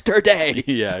attention yesterday.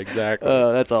 Yeah, exactly.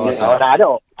 That's awesome. And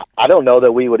I don't know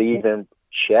that we would even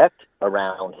checked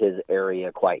around his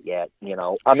area quite yet.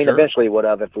 Eventually would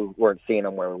have if we weren't seeing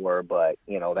them where we were, but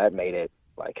that made it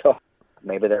like, oh,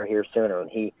 maybe they're here sooner.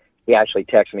 And he actually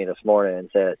texted me this morning and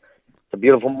said, "It's a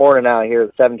beautiful morning out here.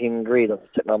 It's 17 degrees. I'm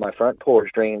sitting on my front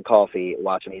porch drinking coffee,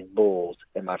 watching these bulls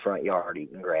in my front yard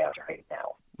eating grass right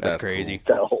now." That's crazy.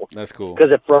 Cool. So, that's cool.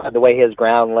 Because the way his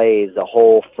ground lays, the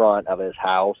whole front of his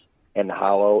house and the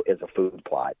hollow is a food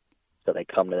plot. So they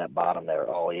come to that bottom there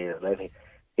all year.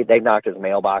 They knocked his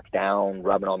mailbox down,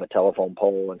 rubbing on the telephone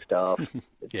pole and stuff.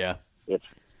 It's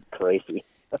crazy.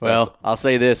 Well, I'll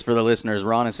say this for the listeners: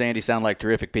 Ron and Sandy sound like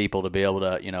terrific people to be able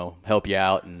to, help you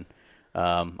out, and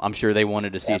I'm sure they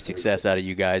wanted to see success out of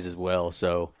you guys as well.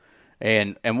 So,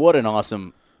 and what an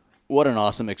awesome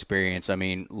experience! I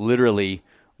mean, literally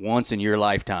once in your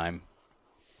lifetime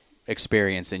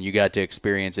experience, and you got to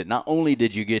experience it. Not only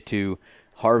did you get to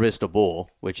harvest a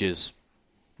bull, which is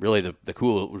really the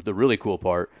really cool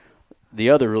part.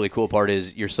 The other really cool part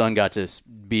is your son got to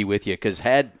be with you, because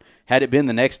had it been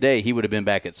the next day, he would have been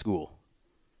back at school.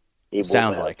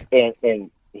 Sounds like.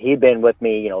 And he'd been with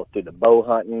me, through the bow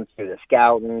hunting, through the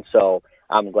scouting. So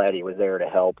I'm glad he was there to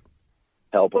help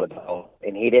with it.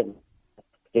 And he didn't.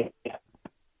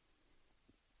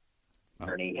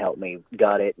 And he helped me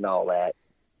gut it and all that.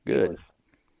 Good.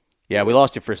 Yeah, we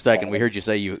lost you for a second. We heard you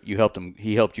say you helped him.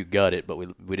 He helped you gut it, but we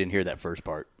didn't hear that first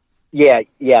part. Yeah,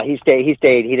 he stayed.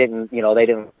 He didn't, they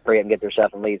didn't hurry up and get their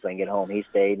stuff and leave so they can get home. He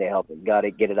stayed. They helped him,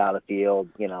 get it out of the field.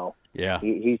 Yeah.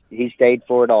 He stayed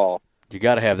for it all. You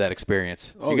got to have that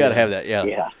experience. You got to have that.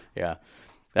 Yeah. Yeah.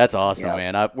 That's awesome,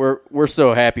 man. We're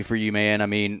so happy for you, man. I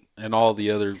mean, and all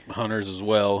the other hunters as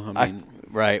well. I mean,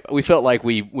 right. We felt like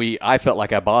I felt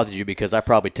like I bothered you because I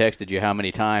probably texted you how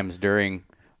many times during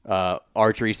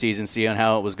archery season, seeing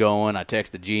how it was going. I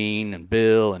texted Gene and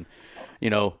Bill and,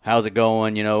 how's it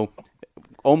going?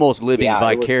 Almost living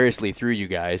vicariously through you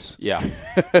guys. Yeah.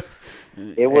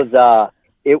 It was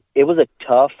it was a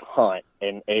tough hunt,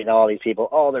 and all these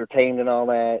people, they're tamed and all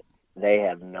that. They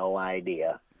have no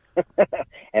idea.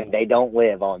 And they don't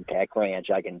live on Tech Ranch,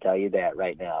 I can tell you that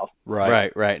right now.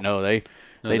 Right. No, they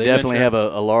definitely have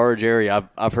a large area.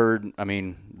 I've heard. I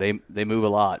mean, they move a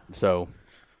lot. So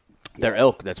they're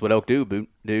elk. That's what elk do,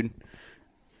 dude.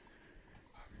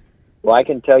 Well, I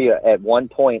can tell you, at one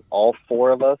point, all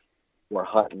four of us were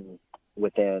hunting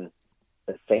within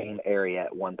the same area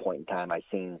at one point in time. I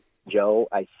seen Joe.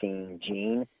 I seen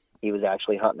Gene. He was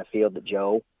actually hunting a field that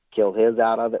Joe killed his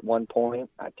out of at one point.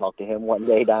 I talked to him one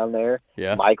day down there.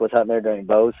 Yeah. Mike was hunting there during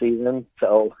bow season.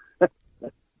 So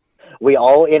we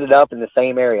all ended up in the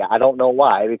same area. I don't know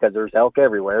why, because there's elk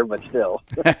everywhere, but still.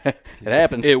 It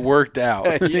happens. It worked out.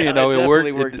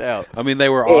 It worked out. I mean, they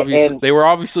were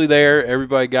obviously there.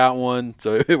 Everybody got one,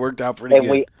 so it worked out pretty good.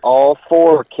 And we all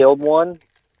four killed one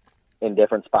in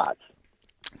different spots.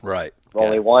 Right.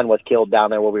 Only one was killed down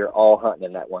there where we were all hunting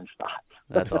in that one spot.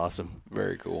 That's awesome.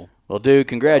 Very cool. Well, dude,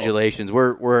 congratulations.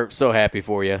 We're so happy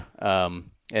for you.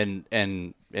 And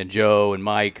Joe and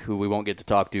Mike, who we won't get to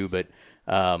talk to, but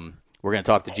we're going to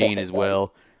talk to Gene as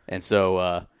well. And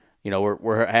so,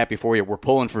 we're happy for you. We're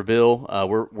pulling for Bill.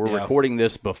 We're recording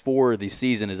this before the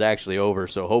season is actually over,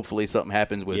 so hopefully something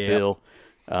happens with Bill.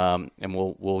 And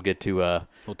we'll get to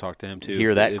we'll talk to him too.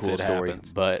 Hear that cool story.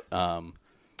 Happens. But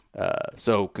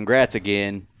so congrats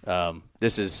again.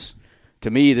 To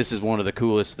me, this is one of the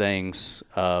coolest things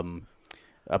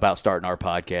about starting our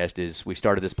podcast. Is we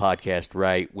started this podcast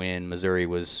right when Missouri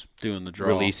was doing the draw,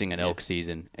 releasing an elk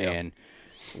season, and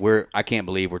I can't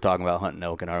believe we're talking about hunting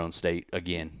elk in our own state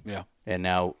again. Yeah, and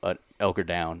now elk are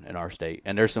down in our state,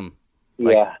 and there's some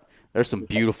there's some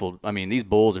beautiful. I mean, these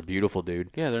bulls are beautiful, dude.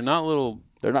 Yeah, they're not little.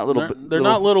 They're not little. They're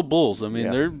not little bulls. I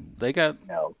mean,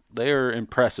 they are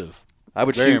impressive. I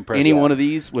would shoot any one of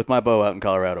these with my bow out in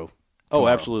Colorado. Oh,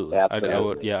 absolutely.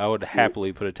 I would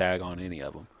happily put a tag on any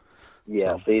of them.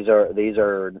 Yes, so. these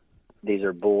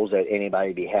are bulls that anybody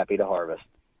would be happy to harvest.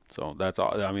 So that's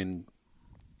all. I mean,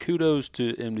 kudos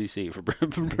to MDC for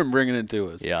bringing it to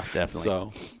us. Yeah,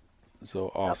 definitely.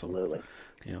 So awesome. Absolutely.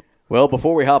 Yeah. Well,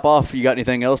 before we hop off, you got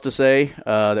anything else to say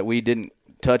that we didn't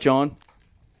touch on?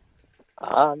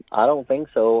 I don't think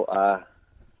so.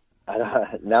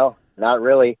 No, not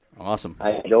really. Awesome.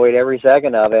 I enjoyed every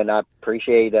second of it, and I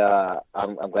appreciate.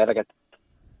 I'm glad I got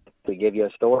to give you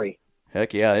a story.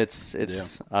 Heck yeah,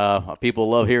 it's people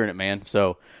love hearing it, man.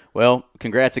 So, well,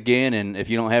 congrats again, and if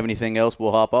you don't have anything else,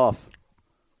 we'll hop off.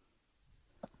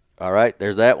 All right,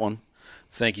 there's that one.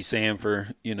 Thank you, Sam, for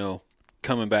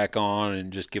coming back on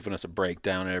and just giving us a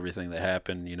breakdown of everything that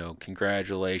happened.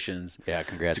 Congratulations. Yeah,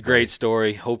 congrats. It's a great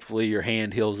story. Hopefully your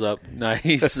hand heals up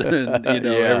nice and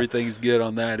everything's good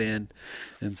on that end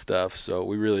and stuff. So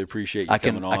we really appreciate you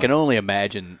coming on. I can only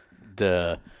imagine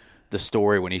the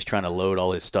story when he's trying to load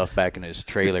all his stuff back in his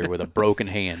trailer with a broken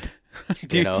hand.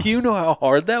 Do you know how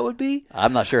hard that would be?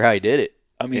 I'm not sure how he did it.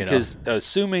 I mean, because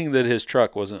assuming that his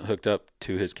truck wasn't hooked up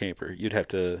to his camper, you'd have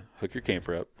to hook your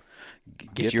camper up.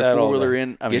 Get your four-wheeler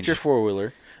in. Get your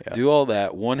four-wheeler. Yeah. Do all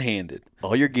that one-handed.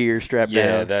 All your gear strapped down.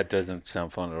 Yeah, that doesn't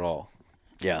sound fun at all.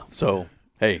 Yeah. So,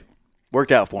 hey,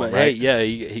 worked out for him, right? Hey, yeah,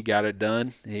 he got it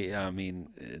done.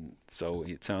 So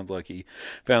it sounds like he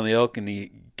found the elk and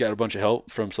he got a bunch of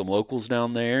help from some locals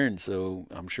down there, and so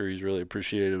I'm sure he's really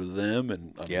appreciative of them,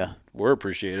 and we're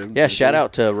appreciative. Yeah, shout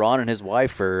out to Ron and his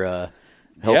wife for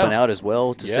helping out as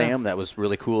well to Sam. That was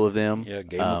really cool of them. Yeah,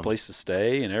 gave him a place to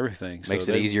stay and everything. Makes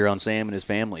it easier on Sam and his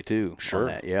family too.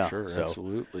 Sure, sure,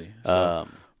 absolutely. So,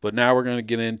 but now we're going to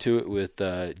get into it with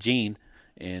Gene,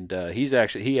 and he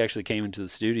actually came into the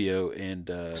studio and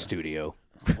studio.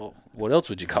 Well, what else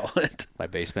would you call it? My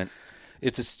basement.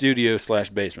 It's a studio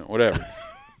 / basement, whatever.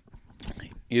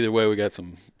 Either way, we got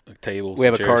some tables. We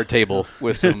have a card table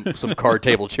with some card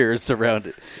table chairs around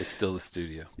it. It's still the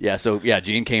studio. Yeah, so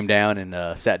Gene came down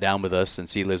and sat down with us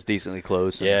since he lives decently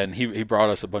close. And he brought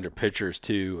us a bunch of pictures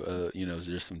too.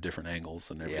 Just some different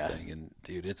angles and everything. And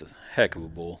dude, it's a heck of a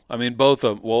bull. I mean,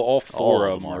 all four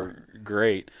of them are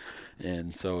great.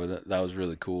 And so that was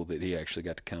really cool that he actually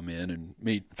got to come in and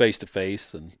meet face to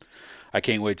face. And I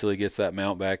can't wait till he gets that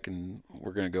mount back, and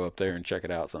we're going to go up there and check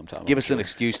it out sometime. Give us an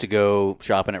excuse to go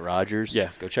shopping at Rogers. Yeah,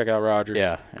 go check out Rogers.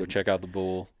 Yeah. Go check out the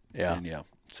bull. Yeah. And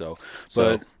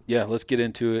but yeah, let's get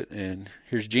into it. And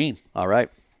here's Gene. All right.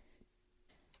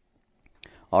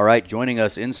 Joining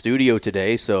us in studio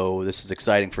today, so this is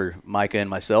exciting for Micah and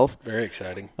myself. Very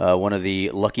exciting. One of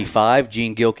the Lucky Five,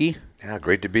 Gene Gilkey. Yeah,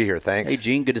 great to be here. Thanks. Hey,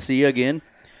 Gene, good to see you again.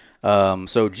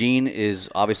 So Gene is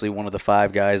obviously one of the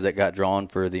 5 guys that got drawn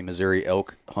for the Missouri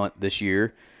elk hunt this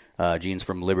year. Gene's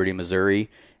from Liberty, Missouri,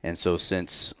 and so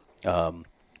since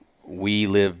we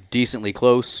live decently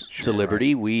close to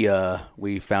Liberty, right,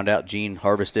 we found out Gene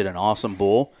harvested an awesome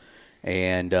bull,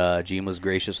 and Gene was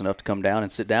gracious enough to come down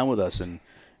and sit down with us and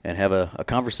have a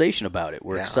conversation about it.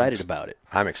 We're excited about it.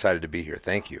 I'm excited to be here.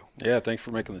 Thank you. Yeah, thanks for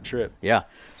making the trip. Yeah.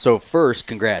 So first,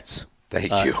 congrats.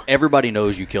 Thank you. Everybody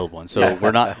knows you killed one, so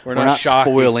we're not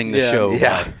spoiling the show.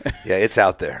 Yeah, it's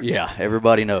out there. Yeah,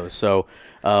 everybody knows. So,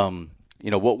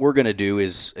 what we're going to do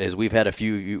is we've had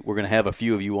we're going to have a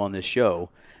few of you on this show,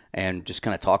 and just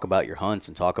kind of talk about your hunts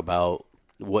and talk about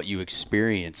what you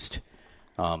experienced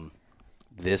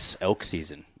this elk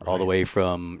season, all the way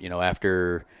from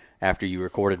after you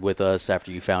recorded with us,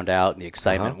 after you found out and the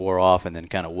excitement wore off, and then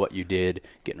kind of what you did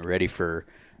getting ready for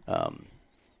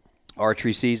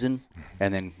archery season,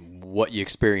 and then what you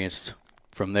experienced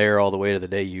from there all the way to the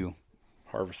day you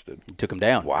took them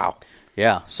down. Wow.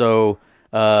 Yeah. So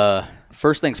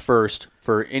first things first,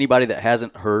 for anybody that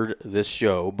hasn't heard this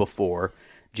show before,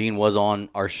 Gene was on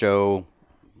our show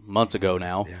months ago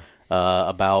now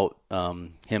about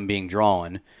him being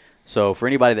drawn. So for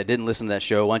anybody that didn't listen to that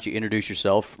show, why don't you introduce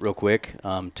yourself real quick,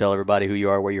 tell everybody who you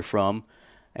are, where you're from,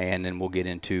 and then we'll get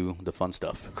into the fun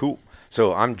stuff. Cool.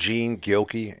 So I'm Gene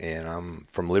Gilkey, and I'm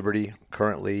from Liberty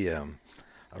currently.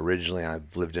 Originally,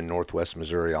 I've lived in Northwest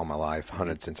Missouri all my life,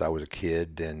 hunted since I was a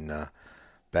kid, and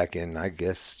back in, I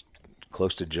guess,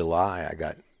 close to July, I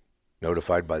got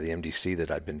notified by the MDC that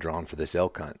I'd been drawn for this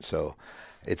elk hunt. So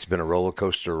it's been a roller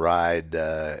coaster ride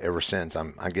ever since.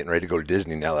 I'm getting ready to go to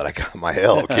Disney now that I got my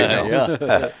elk.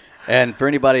 Yeah. And for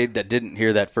anybody that didn't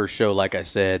hear that first show, like I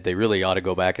said, they really ought to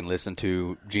go back and listen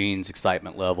to Gene's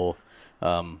excitement level.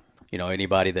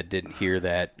 Anybody that didn't hear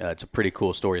that, it's a pretty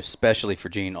cool story, especially for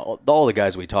Gene. All the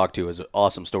guys we talked to, is an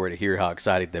awesome story to hear how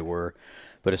excited they were,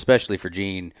 but especially for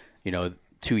Gene.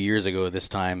 2 years ago this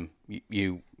time,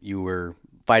 you were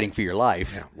fighting for your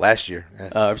life. Yeah, last year.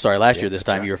 Last year this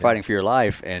time you were fighting for your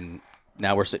life, and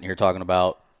now we're sitting here talking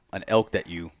about an elk that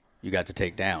you got to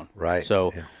take down. Right.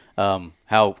 So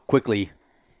how quickly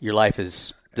your life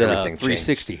is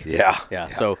 360. Changed. Yeah.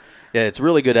 So it's a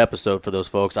really good episode for those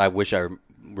folks. I wish I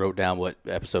wrote down what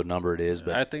episode number it is,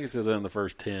 but I think it's within the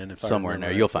first 10. Somewhere in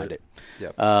there, you'll find it.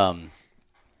 Yep. All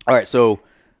right, so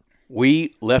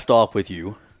we left off with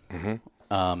you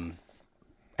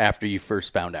after you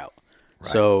first found out.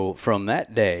 Right. So from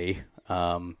that day,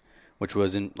 which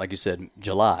was in, like you said,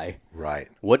 July. Right.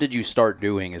 What did you start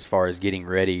doing as far as getting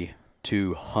ready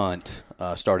to hunt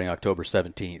starting October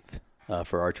 17th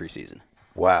for archery season?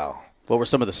 Wow. What were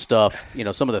some of the stuff,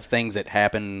 some of the things that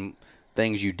happened,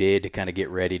 things you did to kind of get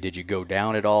ready? Did you go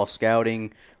down at all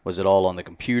scouting? Was it all on the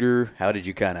computer? How did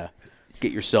you kind of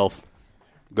get yourself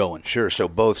going? Sure. So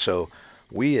both. So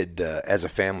we had, as a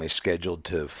family, scheduled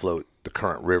to float the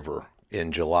Current River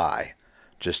in July,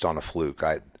 just on a fluke.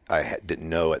 I didn't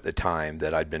know at the time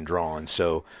that I'd been drawn.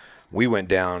 So we went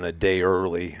down a day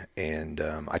early, and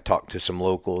I talked to some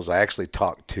locals. I actually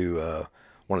talked to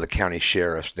one of the county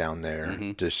sheriffs down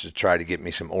there just to try to get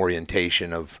me some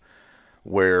orientation of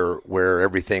where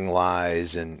everything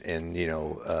lies, and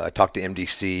I talked to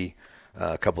MDC,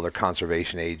 a couple of their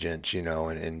conservation agents,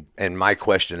 and my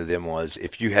question to them was,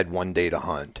 if you had one day to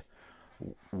hunt,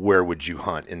 where would you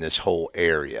hunt in this whole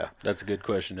area? That's a good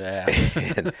question to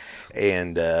ask.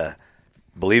 and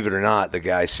believe it or not, the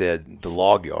guy said the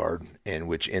log yard, and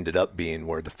which ended up being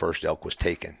where the first elk was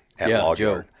taken at log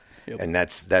yard. Yep. And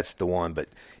that's the one. But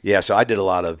yeah, so I did a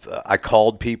lot of I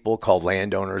called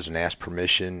landowners and asked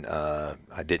permission.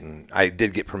 I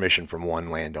did get permission from one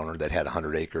landowner that had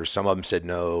 100 acres. Some of them said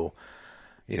no,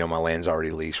 my land's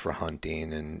already leased for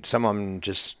hunting, and some of them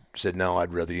just said no,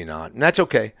 I'd rather you not, and that's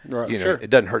okay. Right, sure. It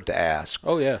doesn't hurt to ask.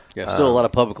 Oh yeah, still a lot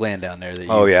of public land down there that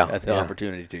you had the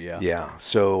opportunity to. Yeah.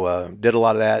 So did a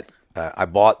lot of that. I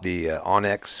bought the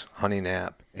Onyx hunting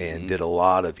app and did a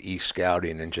lot of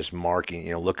e-scouting and just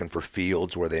marking, looking for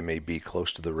fields where they may be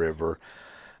close to the river.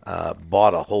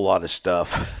 Bought a whole lot of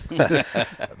stuff.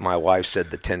 My wife said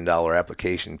the $10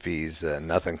 application fees,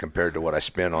 nothing compared to what I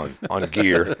spent on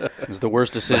gear. It's the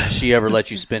worst decision she ever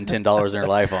let you spend $10 in her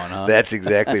life on, huh? That's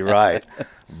exactly right.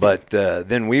 But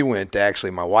then we went,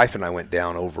 actually, my wife and I went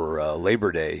down over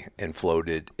Labor Day and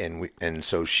floated, and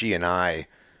so she and I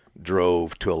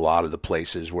drove to a lot of the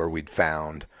places where we'd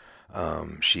found.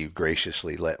 She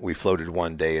graciously we floated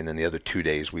one day, and then the other 2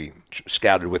 days we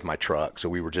scouted with my truck. So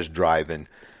we were just driving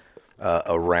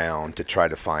around to try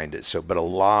to find it. So, but a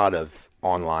lot of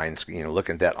online,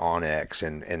 looking at that onX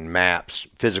and maps,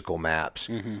 physical maps,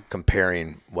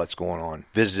 comparing what's going on.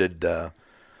 Visited the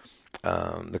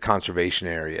conservation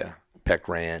area, Peck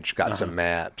Ranch, got some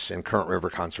maps, and Current River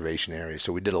Conservation Area.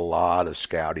 So we did a lot of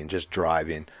scouting, just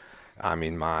driving. I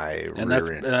mean,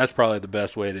 that's probably the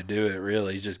best way to do it,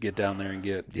 really, is just get down there and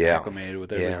get acclimated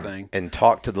with everything. And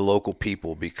talk to the local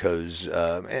people, because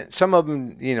and some of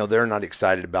them, they're not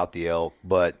excited about the elk,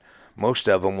 but most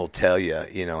of them will tell you,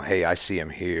 hey, I see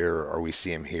him here, or we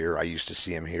see him here. I used to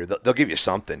see him here. They'll give you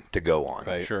something to go on.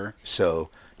 Right. Sure. So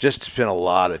just spent a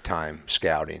lot of time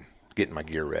scouting, getting my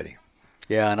gear ready.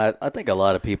 Yeah, and I think a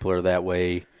lot of people are that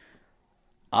way.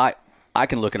 I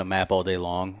can look at a map all day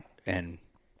long and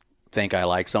think I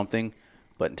like something,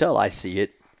 but until I see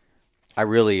it, I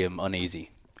really am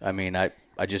uneasy. I mean, I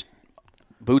just,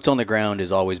 boots on the ground has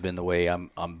always been the way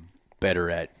I'm better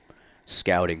at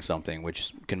scouting something,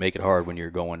 which can make it hard when you're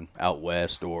going out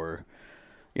west or,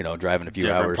 driving a few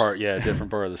hours.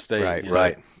 Different part of the state.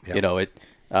 Right. Yep.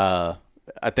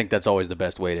 I think that's always the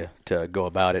best way to go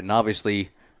about it. And obviously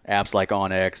apps like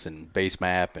onX and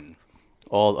Basemap and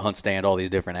all the Hunt Stand, all these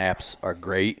different apps are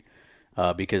great.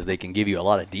 Because they can give you a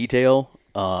lot of detail,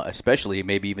 especially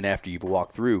maybe even after you've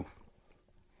walked through.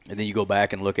 And then you go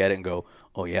back and look at it and go,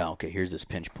 oh, yeah, okay, here's this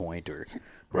pinch point or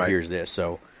here's this.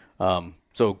 So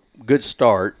good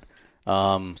start.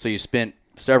 So you spent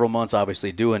several months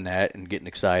obviously doing that and getting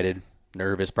excited,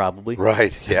 nervous probably.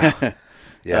 Right, yeah.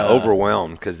 Yeah,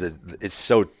 overwhelmed because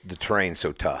the terrain's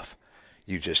so tough.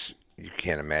 You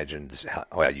can't imagine this.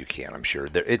 Well, you can, I'm sure.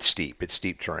 It's steep. It's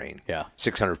steep terrain. Yeah.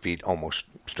 600 feet almost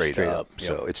straight up. Yep.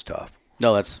 So it's tough.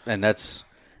 No, and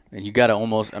you got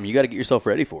to you got to get yourself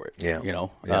ready for it. Yeah.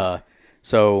 Yeah.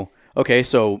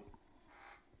 So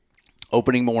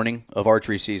opening morning of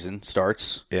archery season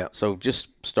starts. Yeah. So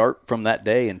just start from that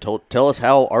day and tell us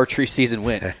how archery season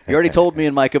went. You already told me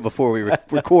and Micah before we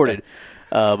recorded,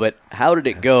 but how did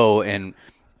it go? And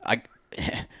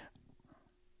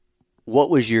what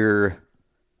was your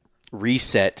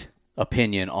reset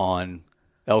opinion on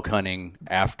elk hunting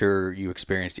after you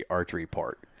experienced the archery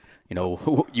part?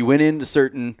 You went in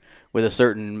with a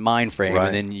certain mind frame, right,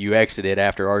 and then you exited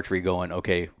after archery going,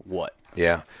 okay, what?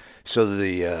 Yeah.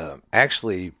 So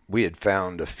actually we had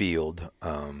found a field.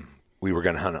 We were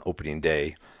going to hunt on opening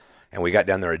day, and we got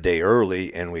down there a day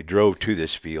early, and we drove to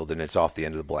this field, and it's off the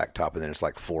end of the blacktop, and then it's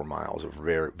like 4 miles of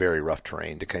very, very rough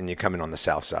terrain. You come in on the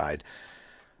south side.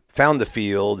 Found the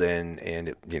field, and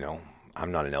it,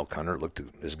 I'm not an elk hunter. It looked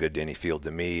as good to any field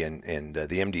to me, and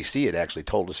the MDC had actually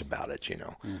told us about it,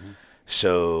 Mm-hmm.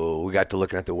 So we got to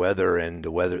looking at the weather, and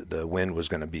the wind was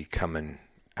going to be coming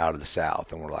out of the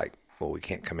south, and we're like, well, we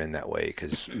can't come in that way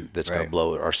because that's going to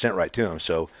blow our scent right to them.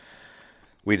 So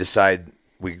we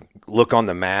look on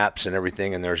the maps and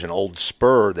everything, and there's an old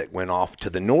spur that went off to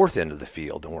the north end of the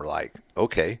field, and we're like,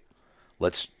 okay,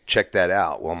 let's check that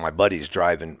out. Well, my buddy's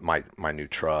driving my new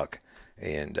truck,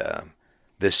 and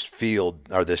this field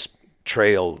or this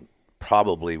trail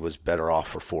probably was better off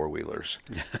for four-wheelers.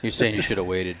 You're saying you should have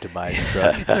waited to buy the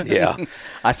truck. Yeah.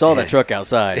 I saw the truck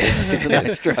outside. It's a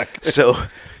nice truck. So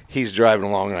he's driving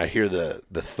along, and I hear the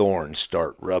thorns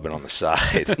start rubbing on the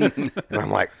side. And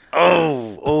I'm like,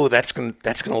 oh, that's gonna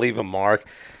leave a mark.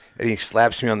 And he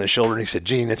slaps me on the shoulder, and he said,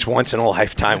 Gene, it's once in a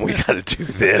lifetime. We got to do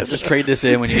this. Just trade this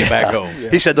in when you get back home.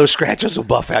 Yeah. He said, those scratches will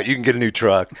buff out. You can get a new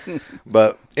truck.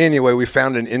 But anyway, we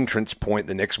found an entrance point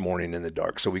the next morning in the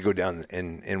dark. So we go down,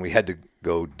 and we had to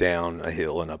go down a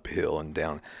hill and up a hill and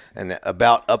down. And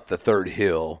about up the third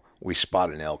hill, we spot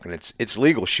an elk. And it's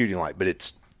legal shooting light, but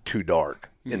it's too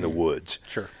dark in the woods.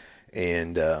 Sure.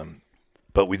 And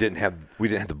but we didn't have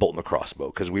the bolt and the crossbow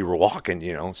because we were walking,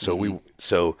 So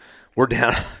so we're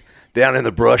down in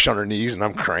the brush on our knees, and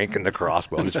I'm cranking the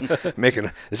crossbow, just making.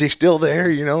 Is he still there?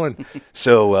 And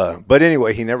so. But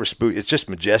anyway, he never spooked. It's just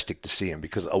majestic to see him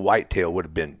because a whitetail would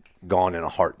have been gone in a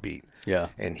heartbeat. Yeah.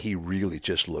 And he really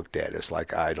just looked at us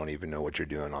like, I don't even know what you're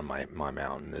doing on my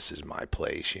mountain. This is my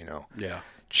place. Yeah.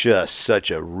 Just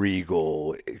such a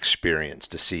regal experience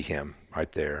to see him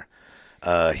right there.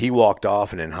 He walked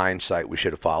off, and in hindsight, we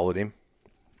should have followed him.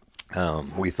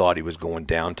 We thought he was going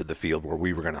down to the field where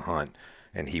we were going to hunt,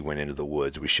 and he went into the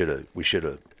woods. We should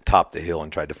have topped the hill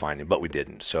and tried to find him, but we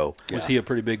didn't. So was he a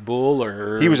pretty big bull,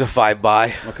 or he was a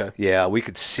 5-by? Okay. Yeah, we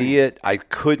could see it. I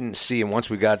couldn't see him once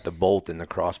we got the bolt in the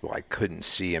crossbow. I couldn't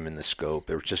see him in the scope.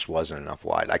 There just wasn't enough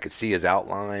light. I could see his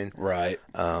outline. Right.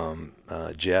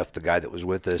 Jeff, the guy that was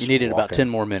with us, you needed about 10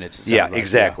 more minutes. Yeah,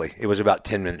 exactly. Yeah. It was about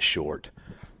 10 minutes short,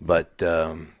 but.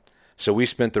 So we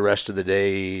spent the rest of the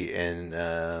day, and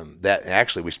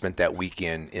we spent that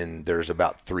weekend there's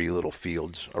about 3 little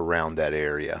fields around that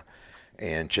area,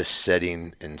 and just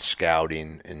setting and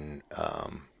scouting, and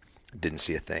didn't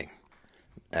see a thing.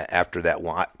 After that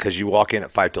one, because you walk in at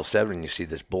 5 till 7 and you see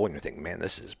this bull, and you're thinking, man,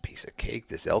 this is a piece of cake.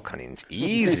 This elk hunting's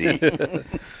easy.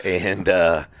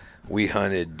 And we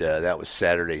hunted, that was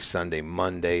Saturday, Sunday,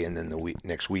 Monday, and then the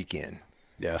next weekend.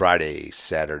 Yeah. Friday,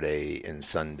 Saturday, and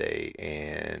Sunday,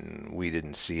 and we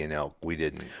didn't see an elk. We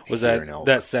didn't hear an elk.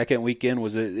 That second weekend,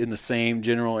 was it in the same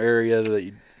general area that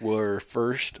you were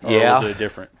first, or was it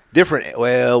different? Different.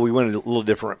 Well, we went a little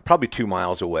different, probably 2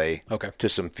 miles away. Okay. To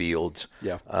some fields.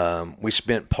 Yeah. We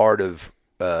spent part of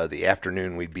the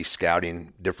afternoon, we'd be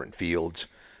scouting different fields,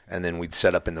 and then we'd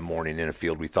set up in the morning in a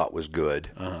field we thought was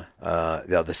good.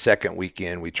 The second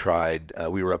weekend we tried,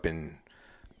 we were up in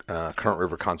Current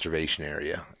River Conservation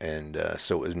Area, and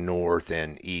so it was north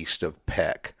and east of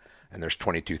Peck, and there's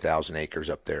 22,000 acres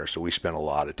up there, so we spent a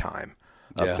lot of time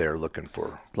up there looking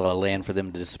for a lot of land for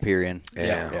them to disappear in.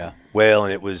 Yeah. Well,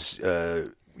 and it was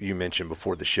you mentioned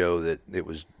before the show that it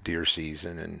was deer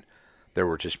season, and there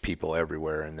were just people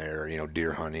everywhere in there,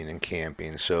 deer hunting and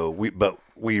camping. So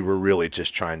we were really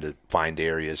just trying to find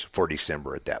areas for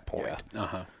December at that point.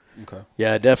 Yeah. Okay.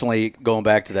 Yeah, definitely going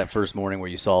back to that first morning where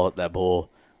you saw that bull.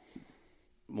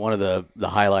 One of the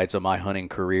highlights of my hunting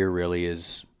career really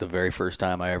is the very first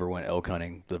time I ever went elk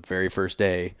hunting. The very first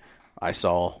day I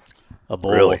saw a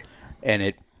bull. Really?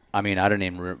 And I don't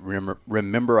even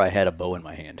remember I had a bow in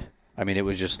my hand. I mean, it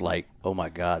was just like, oh my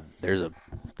God, there's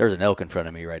an elk in front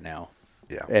of me right now.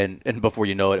 Yeah. And before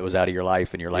you know it, it was out of your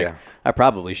life, and you're like, I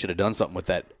probably should have done something with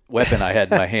that weapon I had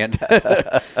in my hand.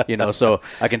 So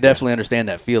I can definitely understand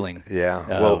that feeling.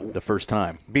 Yeah. The first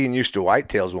time. Being used to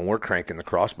whitetails, when we're cranking the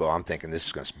crossbow, I'm thinking this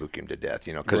is going to spook him to death,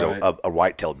 because a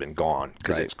whitetail had been gone,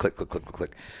 because it's click, click, click, click,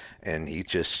 click. And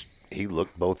he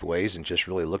looked both ways and just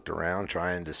really looked around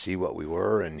trying to see what we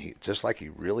were, and he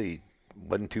really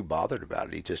wasn't too bothered about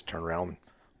it. He just turned around and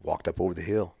walked up over the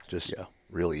hill.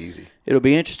 Really easy. It'll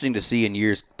be interesting to see in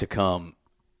years to come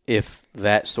if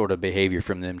that sort of behavior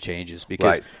from them changes,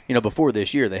 because before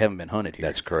this year they haven't been hunted here.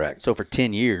 That's correct. So for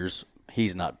 10 years,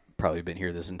 he's not probably been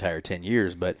here this entire 10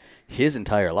 years, but his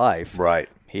entire life,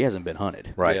 he hasn't been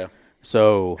hunted. Right. Yeah.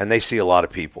 So and they see a lot of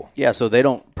people. Yeah, so they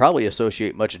don't probably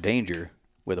associate much danger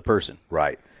with a person.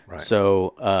 Right.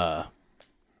 So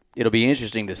it'll be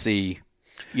interesting to see,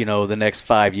 the next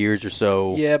 5 years or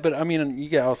so. Yeah, but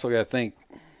you also got to think.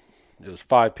 It was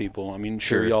 5 people.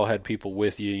 Sure, y'all had people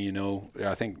with you,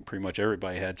 I think pretty much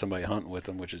everybody had somebody hunting with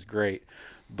them, which is great.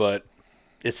 But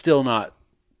it's still not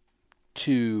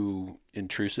too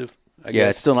intrusive, I guess.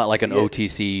 It's still not like an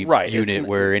OTC unit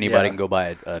where anybody can go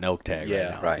buy an elk tag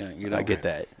right. I get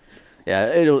that.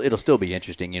 Yeah, it'll still be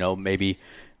interesting, maybe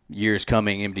years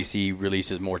coming MDC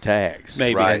releases more tags.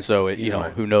 Maybe. Right. And so,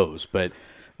 who knows. But,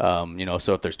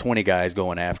 so if there's 20 guys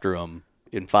going after them,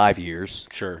 in 5 years,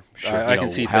 sure. I can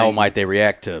see how might they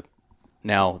react to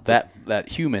now that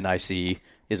human I see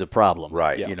is a problem,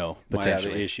 right? Potentially might have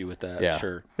an issue with that. Yeah.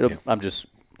 Sure. I'm just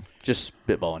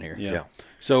spitballing here. Yeah.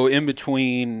 So in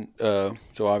between, so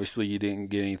obviously you didn't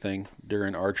get anything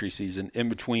during archery season. In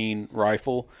between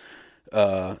rifle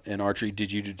and archery,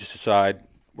 did you decide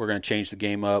we're going to change the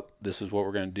game up? This is what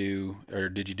we're going to do, or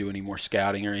did you do any more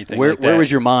scouting or anything? Where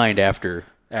was your mind after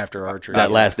archery?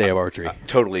 That last day of archery.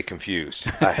 Totally confused.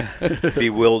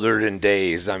 Bewildered and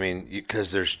dazed.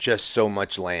 Because there's just so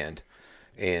much land.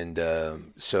 And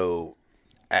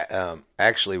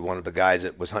actually one of the guys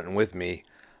that was hunting with me,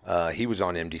 he was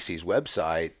on MDC's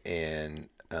website and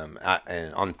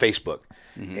on Facebook.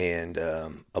 Mm-hmm. And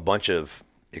a bunch of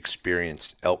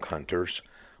experienced elk hunters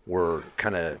were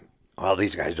kind of,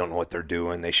 these guys don't know what they're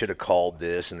doing. They should have called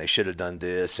this and they should have done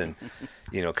this. And,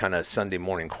 kind of Sunday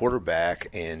morning quarterback.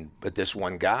 But this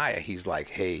one guy, he's like,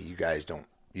 hey, you guys don't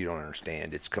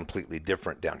understand. It's completely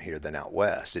different down here than out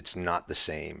west. It's not the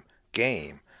same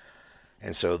game.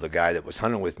 And so the guy that was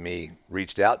hunting with me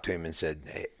reached out to him and said,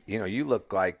 hey, you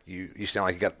look like you sound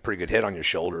like you got a pretty good head on your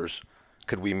shoulders.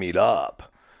 Could we meet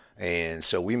up? And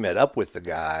so we met up with the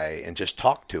guy and just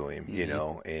talked to him,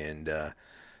 and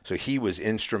so he was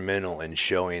instrumental in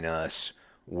showing us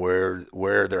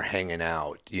where they're hanging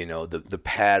out, the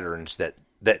patterns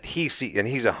that he sees. And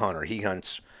he's a hunter. He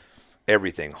hunts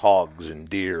everything, hogs and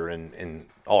deer and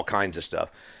all kinds of stuff.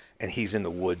 And he's in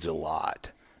the woods a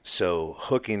lot. So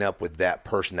hooking up with that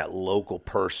person, that local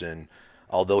person,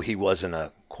 although he wasn't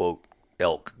a, quote,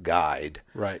 elk guide,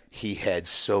 right, he had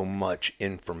so much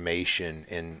information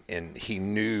and he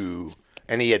knew,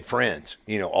 and he had friends,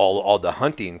 all the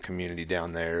hunting community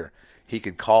down there. He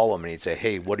could call them and he'd say,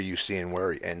 hey, what are you seeing?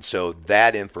 Where? And so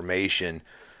that information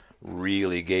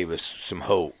really gave us some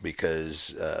hope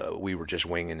because we were just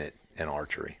winging it in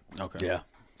archery. Okay. Yeah.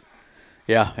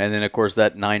 Yeah. And then, of course,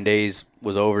 that 9 days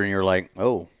was over and you're like,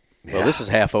 oh, well, this is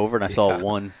half over. And I saw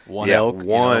one elk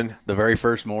the very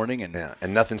first morning.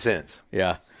 And nothing since.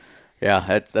 Yeah.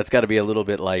 Yeah. That's got to be a little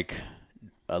bit like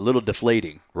a little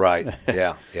deflating. Right.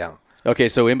 Yeah. Yeah. Okay,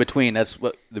 so in between, that's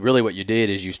what you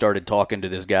did is you started talking to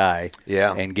this guy,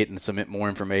 and getting some more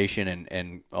information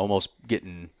and almost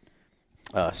getting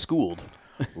schooled,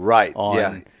 right?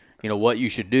 On what you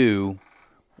should do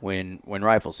when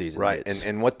rifle season hits.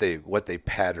 And what they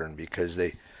pattern, because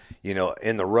they,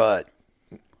 in the rut,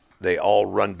 they all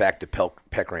run back to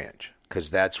Peck Ranch because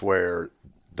that's where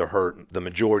the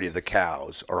majority of the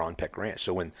cows are on Peck Ranch.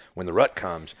 So when the rut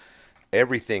comes,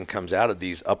 everything comes out of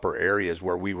these upper areas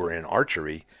where we were in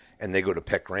archery, and they go to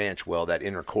Peck Ranch. Well, that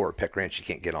inner core of Peck Ranch you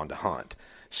can't get on to hunt.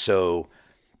 So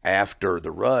after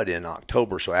the rut in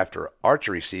October, so after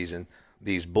archery season,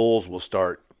 these bulls will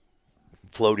start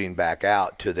floating back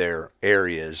out to their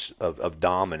areas of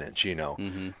dominance,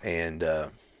 Mm-hmm.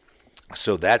 And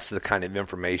so that's the kind of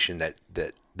information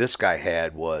that this guy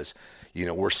had was,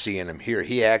 we're seeing him here.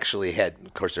 He actually had,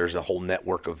 of course, there's a whole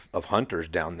network of hunters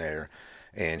down there,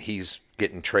 and he's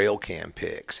getting trail cam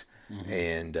pics. Mm-hmm.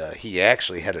 And he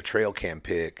actually had a trail cam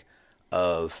pic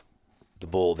of the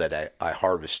bull that I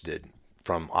harvested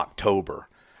from October.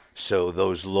 So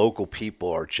those local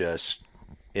people are just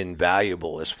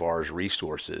invaluable as far as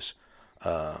resources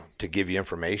to give you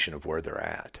information of where they're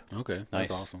at. Okay,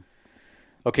 that's awesome.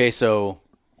 Okay, so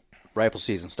rifle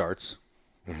season starts.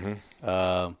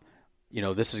 Mm-hmm.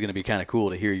 This is going to be kind of cool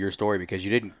to hear your story because you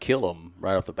didn't kill him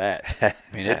right off the bat. I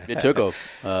mean, it took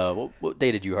what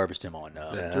day did you harvest him on?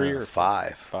 3 or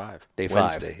 5. 5. Day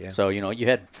Wednesday, 5. Yeah. So, you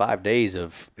had 5 days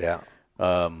of. Yeah.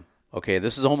 Okay,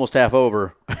 this is almost half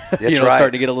over. That's right.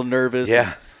 Starting to get a little nervous.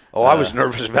 Yeah. I was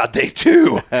nervous about day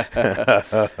 2.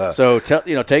 So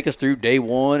take us through day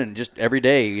 1 and just every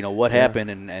day. What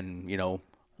happened and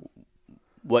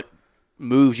what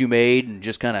moves you made and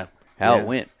just kind of how it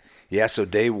went. Yeah, so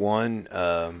day 1,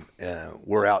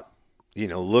 we're out,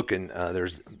 looking.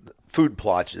 There's food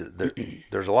plots.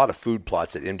 There's a lot of food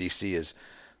plots that MDC is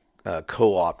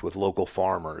co-opt with local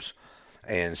farmers,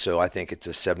 and so I think it's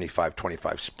a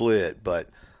 75-25 split. But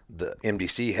the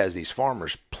MDC has these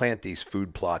farmers plant these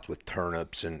food plots with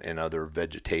turnips and other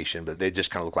vegetation, but they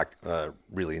just kind of look like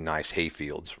really nice hay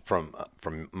fields from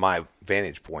my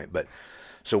vantage point. But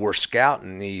so we're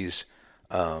scouting these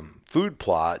food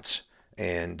plots.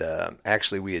 And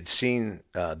actually, we had seen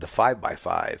the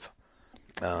 5x5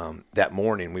 that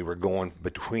morning. We were going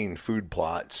between food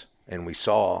plots, and we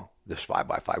saw this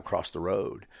 5x5 cross the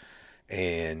road.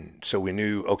 And so we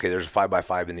knew, okay, there's a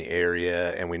 5x5 in the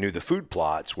area, and we knew the food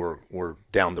plots were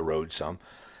down the road some.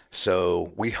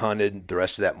 So we hunted the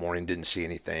rest of that morning, didn't see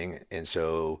anything. And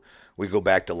so we go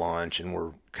back to lunch, and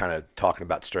we're kind of talking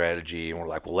about strategy. And we're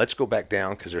like, well, let's go back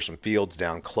down because there's some fields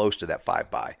down close to that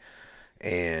 5x.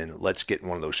 And let's get in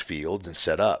one of those fields and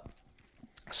set up.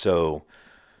 So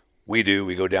we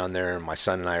go down there, and my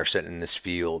son and I are sitting in this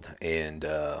field, and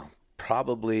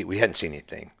probably we hadn't seen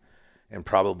anything. And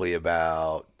probably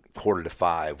about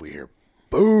 4:45, we hear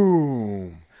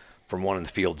boom from one of the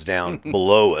fields down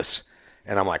below us.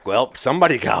 And I'm like, well,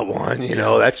 somebody got one,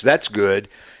 that's good.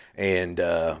 And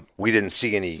we didn't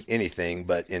see anything,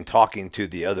 but in talking to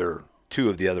the two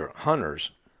of the other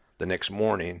hunters the next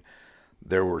morning,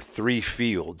 there were 3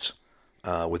 fields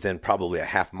within probably a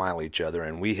half mile each other,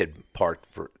 and we had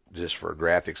parked for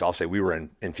graphics. I'll say we were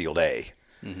in field A.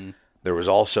 Mm-hmm. There was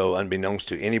also, unbeknownst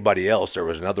to anybody else, there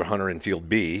was another hunter in field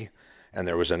B, and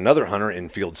there was another hunter in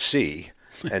field C,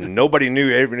 and nobody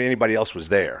knew anybody else was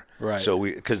there. Right. So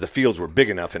because the fields were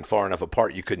big enough and far enough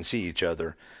apart, you couldn't see each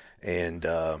other. And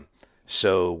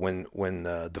so when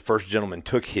the first gentleman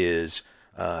took his,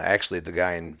 actually the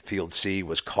guy in field C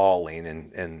was calling,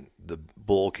 and the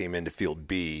bull came into field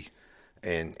B,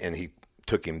 and he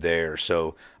took him there.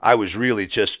 So I was really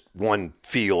just one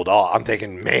field off. I'm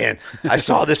thinking, man, I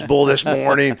saw this bull this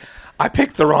morning. I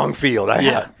picked the wrong field.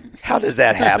 How does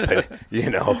that happen?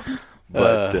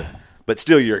 But but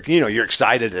still, you're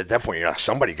excited at that point. You're like,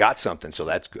 somebody got something, so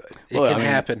that's good. It can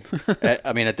happen.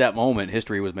 At that moment,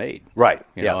 history was made. Right.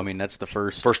 You know, that's the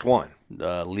first one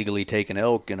legally taken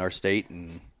elk in our state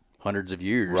in hundreds of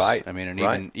years. Right.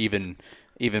 And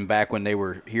even back when they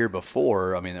were here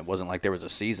before, it wasn't like there was a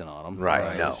season on them.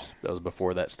 Right. No, that was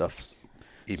before that stuff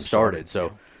even started.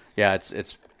 So,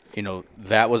 it's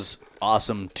that was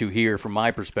awesome to hear from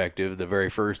my perspective, the very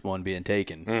first one being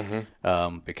taken,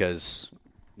 because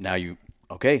now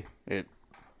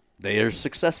they are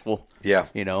successful. Yeah.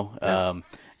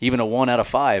 Even a 1 out of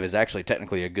 5 is actually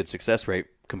technically a good success rate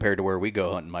compared to where we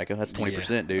go hunting, Micah. That's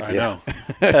 20%, dude. I know.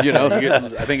 I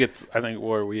think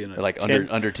where are we in like 10,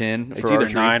 under 10 it's for either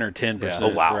archery? 9 or 10% Oh,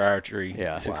 wow. for archery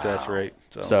success rate.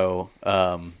 So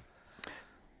that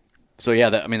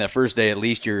first day at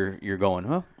least you're going,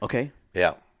 huh? Okay.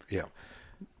 Yeah.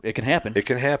 It can happen. It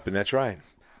can happen. That's right.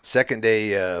 Second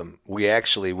day, we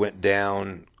actually went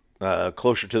down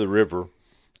closer to the river,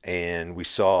 and we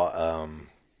saw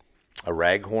a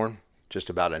raghorn,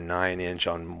 just about a 9-inch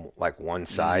on like one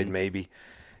side maybe,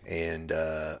 and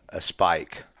a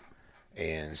spike.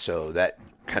 And so that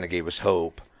kind of gave us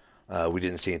hope. We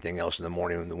didn't see anything else in the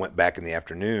morning. We went back in the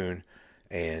afternoon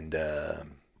and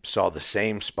saw the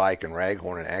same spike and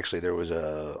raghorn, and actually there was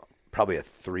probably a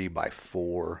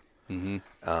 3x4.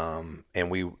 And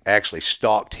we actually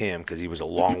stalked him because he was a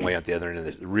long way at the other end of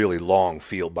this really long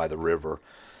field by the river.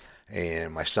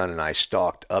 And my son and I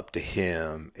stalked up to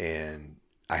him, and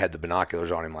I had the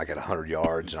binoculars on him like at 100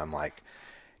 yards, and I'm like,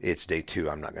 it's day 2.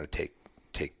 I'm not going to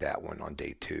take that one on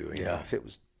day 2. You know, if it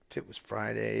was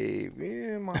Friday,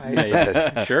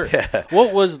 sure. Yeah.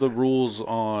 What was the rules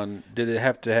on? Did it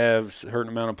have to have a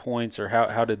certain amount of points, or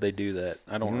how did they do that?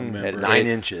 I don't remember. At 9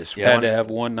 inches, you had to have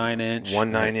one 9-inch,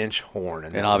 9-inch horn,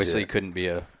 and obviously couldn't be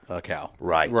a cow.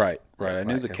 Right. I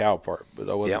knew the cow part, but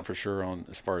I wasn't for sure on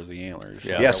as far as the antlers.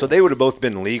 Yeah. So they would have both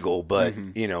been legal, but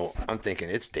I'm thinking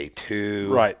it's day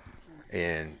 2, right?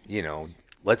 And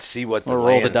let's see what we'll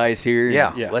roll the dice here.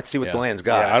 Yeah. Let's see what the land's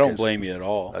got. Yeah, I don't blame you at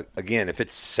all. Again, if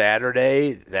it's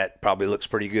Saturday, that probably looks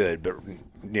pretty good. But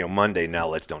Monday, now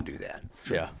let's don't do that.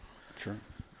 Yeah, sure.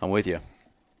 I'm with you.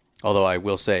 Although I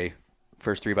will say,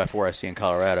 first 3x4 I see in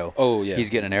Colorado. Oh yeah, he's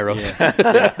getting an arrow.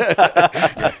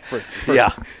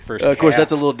 First of course,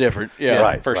 that's a little different. Yeah,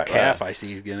 right. First calf I see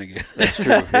he's gonna get. That's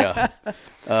true. Yeah.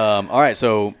 All right,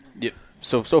 so.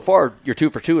 So far you're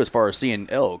 2 for 2 as far as seeing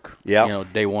elk. Yeah.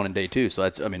 Day 1 and day 2. So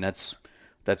that's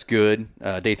good.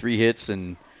 Day 3 hits,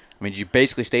 and you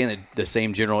basically stay in the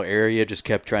same general area, just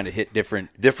kept trying to hit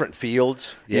different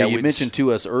fields. Yeah. You mentioned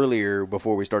to us earlier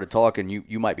before we started talking,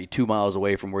 you might be 2 miles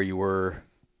away from where you were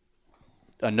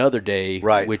another day,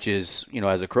 right? Which is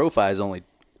as a crow flies only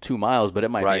 2 miles, but it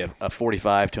might be a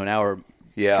 45 to an hour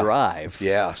drive.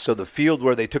 Yeah. So the field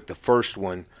where they took the first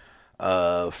one.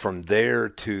 From there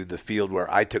to the field where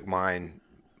I took mine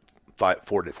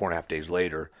 4.5 days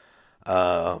later,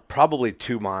 probably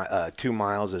 2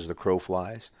 miles as the crow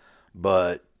flies,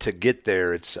 but to get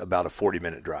there it's about a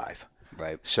 40-minute drive.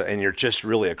 Right. So and you're just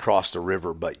really across the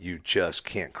river, but you just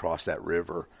can't cross that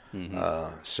river.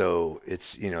 So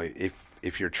it's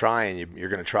if you're trying, you're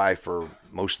going to try for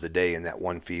most of the day in that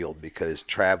one field because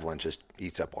traveling just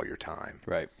eats up all your time.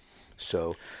 Right.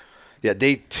 So. Yeah,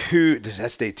 day 2,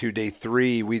 that's day 2. Day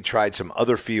 3, we tried some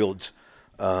other fields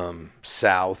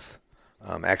south,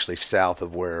 actually south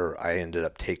of where I ended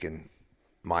up taking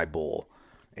my bull.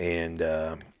 And,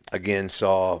 again,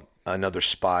 saw another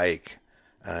spike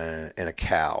and a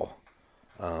cow,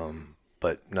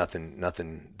 but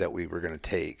nothing that we were going to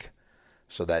take.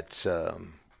 So that's,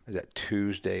 is that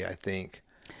Tuesday, I think?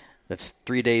 That's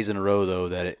 3 days in a row, though,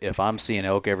 that if I'm seeing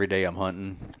elk every day I'm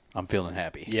hunting, I'm feeling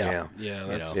happy. Yeah.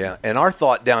 And our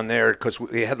thought down there, because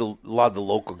we had a lot of the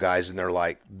local guys, and they're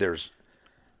like, there's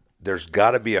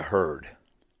got to be a herd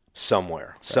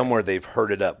somewhere. Right. Somewhere they've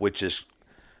herded up, which is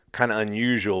kind of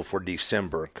unusual for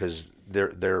December because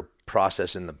their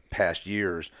process in the past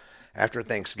years, after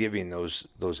Thanksgiving,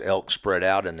 those elk spread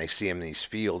out and they see them in these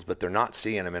fields, but they're not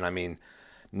seeing them. And,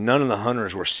 none of the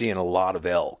hunters were seeing a lot of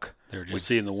elk. They were just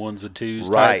seeing the 1s and 2s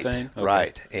type thing? Okay.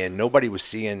 Right. And nobody was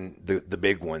seeing the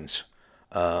big ones.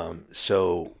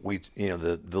 So we,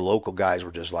 the local guys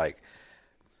were just like,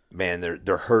 man,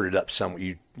 they're herded up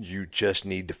somewhere. You just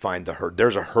need to find the herd.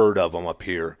 There's a herd of them up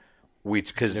here.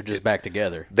 Because they're just back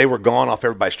together. They were gone off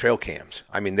everybody's trail cams.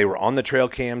 They were on the trail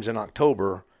cams in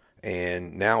October,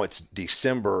 and now it's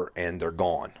December, and they're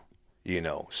gone.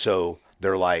 So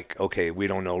they're like, okay, we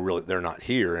don't know really. They're not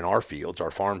here in our fields,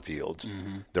 our farm fields.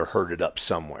 They're herded up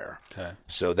somewhere. Okay.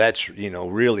 So that's,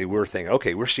 really we're thinking,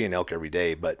 okay, we're seeing elk every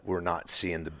day, but we're not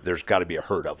seeing there's got to be a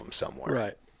herd of them somewhere.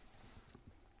 Right.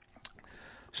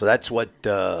 So that's what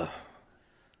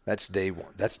that's day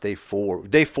one. That's day 4.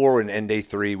 Day 4 and day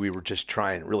 3, we were just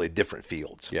trying really different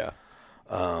fields. Yeah.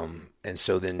 And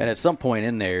so then, and at some point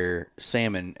in there,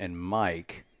 Sam and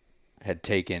Mike had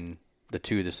taken the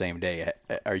 2 the same day.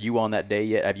 Are you on that day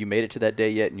yet? Have you made it to that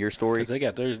day yet in your story? Because they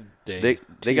got theirs day.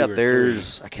 They got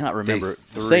theirs. 3. I cannot remember.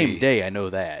 The same day. I know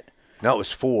that. No, it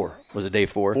was 4. Was it day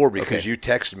 4? 4 because you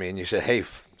texted me and you said, "Hey,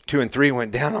 2 and 3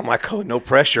 went down." I'm like, "Oh, no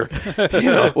pressure."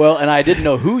 Well, and I didn't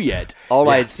know who yet. All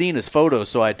I had seen is photos,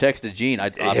 so I texted Gene. I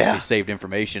obviously saved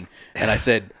information, and I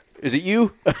said, "Is it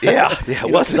you?" Yeah,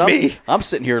 it wasn't me. I'm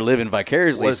sitting here living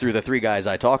vicariously through the 3 guys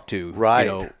I talked to,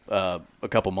 a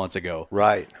couple months ago.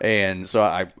 Right. And so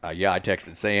I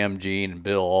texted Sam, Gene, and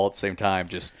Bill all at the same time.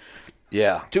 Just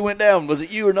 2 went down. Was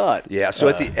it you or not? Yeah. So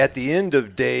at the end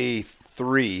of day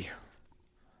 3,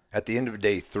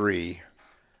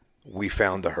 we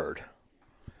found the herd.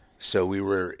 So we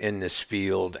were in this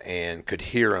field and could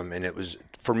hear them, and it was,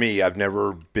 for me, I've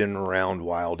never been around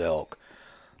wild elk.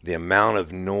 The amount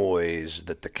of noise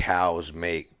that the cows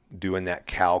make doing that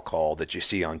cow call that you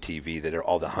see on TV that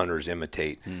all the hunters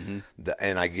imitate. Mm-hmm.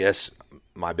 And I guess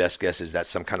my best guess is that's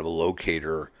some kind of a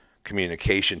locator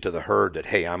communication to the herd that,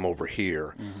 hey, I'm over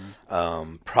here.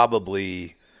 Mm-hmm.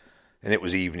 Probably, and it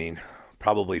was evening,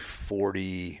 probably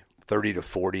 30 to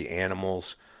 40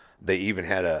 animals. They even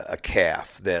had a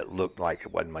calf that looked like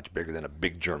it wasn't much bigger than a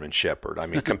big German Shepherd. I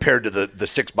mean, compared to the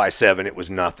 6x7, it was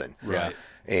nothing. Right.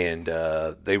 And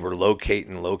they were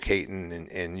locating,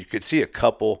 and you could see a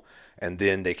couple, and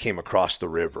then they came across the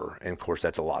river. And, of course,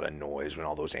 that's a lot of noise when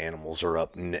all those animals are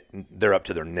up. They're up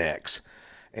to their necks.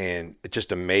 And it's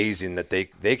just amazing that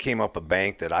they came up a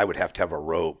bank that I would have to have a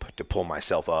rope to pull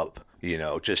myself up,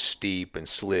 just steep and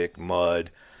slick, mud.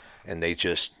 And they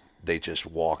just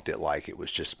walked it like it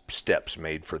was just steps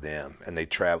made for them. And they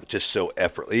traveled just so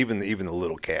effortlessly, even the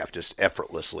little calf, just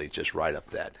effortlessly, just right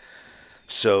up that.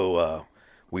 So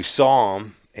we saw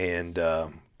them,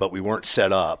 but we weren't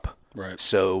set up. Right.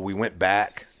 So we went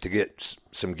back to get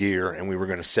some gear, and we were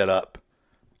going to set up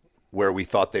where we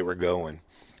thought they were going.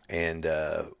 And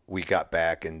we got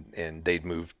back, and they'd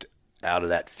moved out of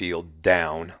that field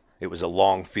down. It was a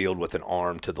long field with an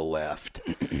arm to the left.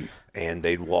 And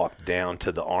they'd walked down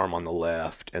to the arm on the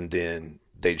left, and then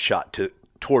they'd shot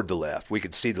toward the left. We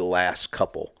could see the last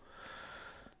couple.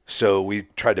 So we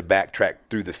tried to backtrack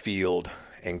through the field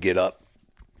and get up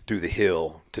through the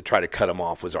hill to try to cut them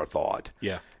off was our thought.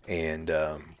 Yeah. And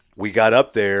we got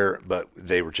up there, but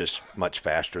they were just much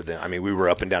faster we were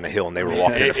up and down a hill, and they were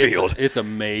walking the field. It's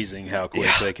amazing how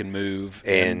quick they can move,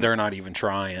 and they're not even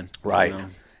trying. Right.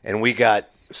 And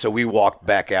so we walked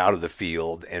back out of the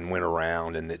field and went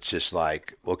around, and it's just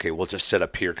like, okay, we'll just set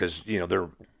up here because,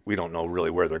 we don't know really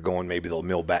where they're going. Maybe they'll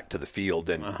mill back to the field,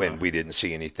 and when we didn't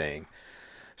see anything.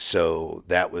 So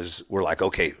we're like,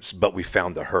 okay, but we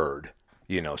found the herd,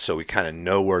 so we kind of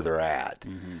know where they're at.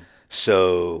 Mm-hmm.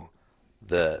 So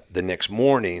the next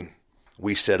morning,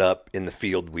 we set up in the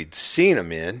field we'd seen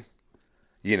them in,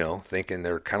 thinking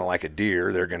they're kind of like a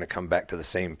deer. They're going to come back to the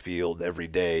same field every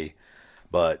day,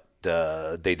 but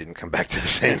they didn't come back to the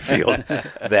same field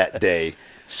that day.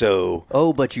 So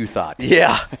but you thought.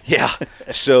 Yeah.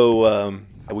 So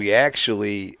we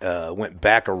actually went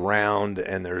back around,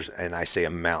 and I say a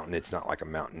mountain. It's not like a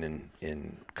mountain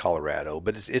in Colorado,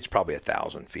 but it's probably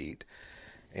 1,000 feet.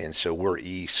 And so we're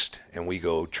east, and we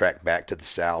go track back to the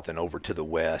south and over to the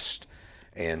west,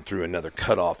 and through another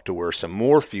cutoff to where some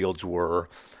more fields were.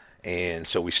 And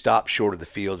so we stop short of the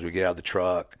fields. We get out of the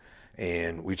truck,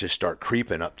 and we just start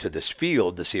creeping up to this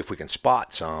field to see if we can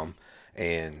spot some.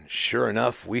 And sure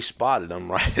enough, we spotted them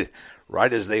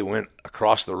right as they went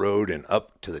across the road and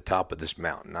up to the top of this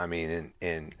mountain. I mean,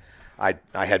 and I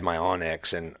had my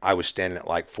Onyx, and I was standing at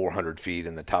like 400 feet,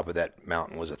 and the top of that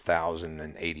mountain was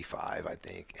 1,085, I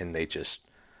think. And it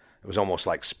was almost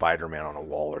like Spider-Man on a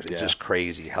wall. It's just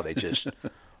crazy how they just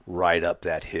ride up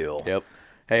that hill. Yep.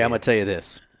 Hey, I'm going to tell you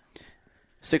this.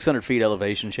 600 feet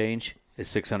elevation change is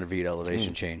 600 feet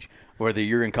elevation change, whether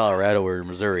you're in Colorado or in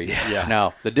Missouri. Yeah.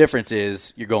 Now, the difference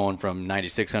is you're going from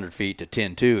 9,600 feet to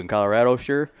 10.2 in Colorado,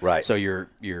 sure. Right. So you're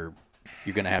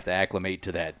going to have to acclimate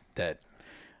to that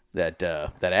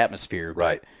atmosphere.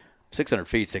 Right. 600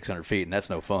 feet, and that's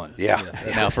no fun. Yeah.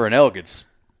 Now, for an elk, it's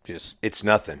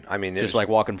nothing. I mean, just like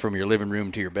walking from your living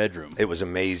room to your bedroom. It was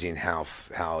amazing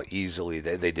how easily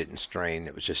they didn't strain.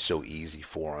 It was just so easy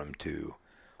for them to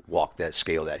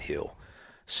scale that hill.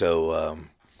 So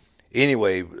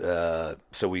anyway,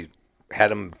 so we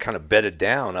had them kind of bedded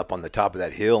down up on the top of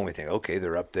that hill, and we think, okay,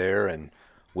 they're up there, and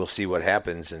we'll see what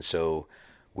happens. And so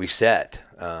we sat.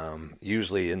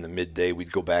 Usually in the midday,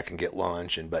 we'd go back and get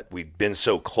lunch, but we'd been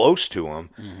so close to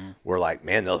them, we're like,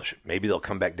 man, maybe they'll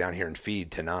come back down here and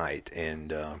feed tonight.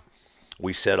 And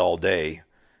we sat all day,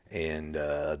 and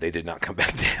they did not come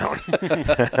back down.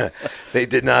 They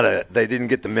did not. They didn't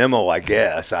get the memo, I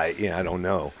guess. I don't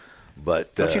know.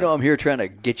 But don't you know I'm here trying to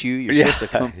get you? You're supposed to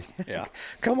come. Yeah,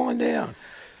 come on down.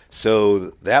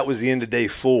 So that was the end of day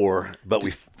 4, but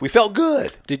we felt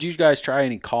good. Did you guys try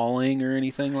any calling or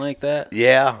anything like that?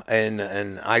 Yeah,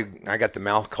 and I got the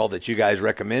mouth call that you guys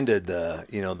recommended. The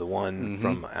one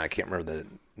from, I can't remember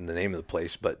the name of the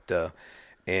place, but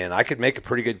and I could make a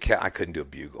pretty good I couldn't do a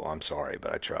bugle. I'm sorry,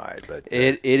 but I tried. But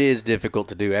it is difficult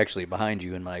to do. Actually, behind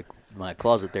you in my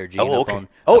closet there, Gene. Oh, okay.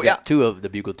 I've got 2 of the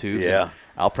bugle tubes. Yeah.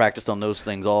 I'll practice on those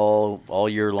things all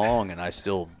year long, and I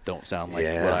still don't sound like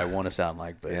what I want to sound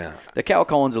like. But the cow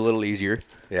calling's a little easier.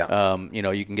 Yeah.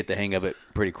 You can get the hang of it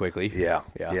pretty quickly. Yeah.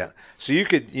 So you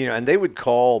could, and they would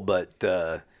call, but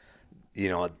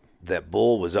that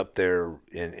bull was up there,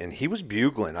 and he was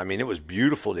bugling. I mean, it was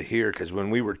beautiful to hear, because when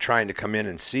we were trying to come in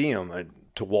and see him,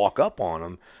 to walk up on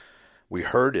him, we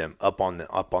heard him up on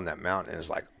that mountain, and it's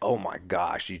like, oh my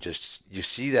gosh, you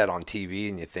see that on TV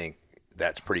and you think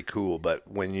that's pretty cool, but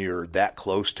when you're that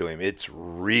close to him, it's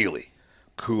really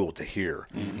cool to hear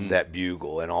that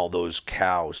bugle and all those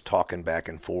cows talking back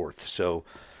and forth. So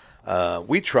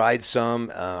we tried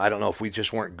some. I don't know if we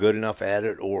just weren't good enough at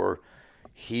it, or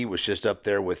he was just up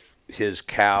there with his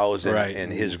cows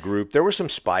and his group. There were some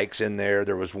spikes in there.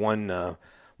 There was one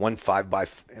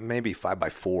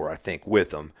 5x4, I think,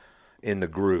 with them in the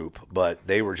group, but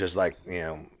they were just like,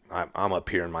 I'm up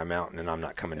here in my mountain, and I'm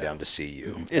not coming down to see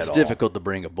you. It's difficult to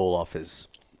bring a bull off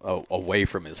away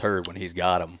from his herd when he's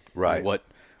got him. Right.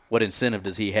 What incentive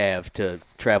does he have to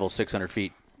travel 600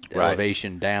 feet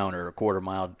elevation down or a quarter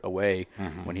mile away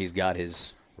when he's got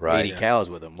his 80 cows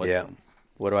with him?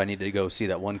 What do I need to go see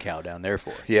that one cow down there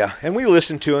for? Yeah, and we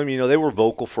listened to them. They were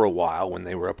vocal for a while when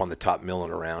they were up on the top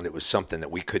milling around. It was something that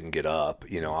we couldn't get up.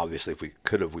 Obviously, if we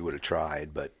could have, we would have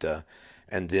tried. But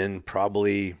and then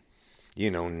probably,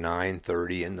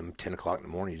 9:30 and then 10 o'clock in the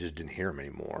morning, you just didn't hear them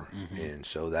anymore. And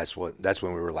so that's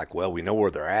when we were like, well, we know where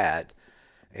they're at,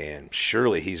 and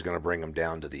surely he's going to bring them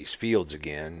down to these fields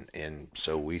again. And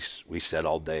so we sat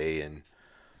all day, and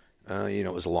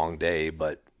it was a long day,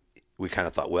 but we kind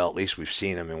of thought, well, at least we've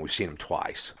seen them, and we've seen them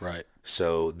twice. Right.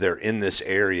 So they're in this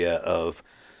area of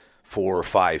 4 or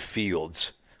 5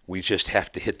 fields. We just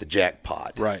have to hit the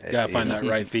jackpot. Right. Got to find that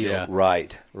right field. Yeah.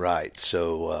 Right.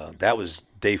 So that was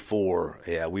day 4.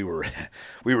 Yeah, we were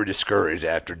discouraged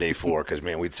after day 4 because,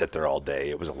 man, we'd sit there all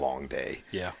day. It was a long day.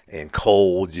 Yeah. And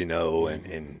cold,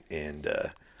 and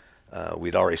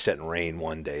we'd already sat in rain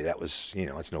one day. That was,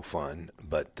 it's no fun.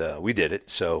 But we did it.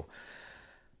 So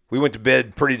we went to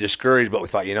bed pretty discouraged, but we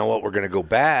thought, you know what, we're going to go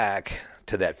back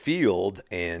to that field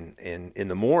and in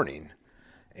the morning.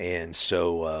 And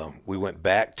so we went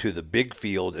back to the big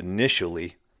field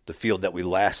initially, the field that we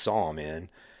last saw him in,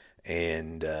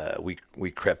 and we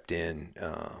crept in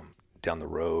down the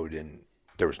road, and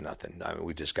there was nothing. I mean,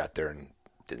 we just got there and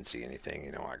didn't see anything.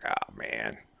 Like, oh,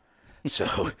 man.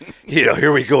 So,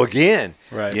 here we go again.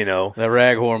 Right. That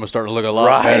raghorn was starting to look a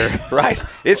lot better. Right.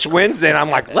 It's Wednesday, and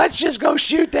I'm like, let's just go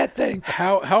shoot that thing.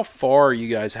 How far are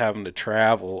you guys having to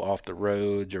travel off the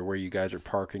roads or where you guys are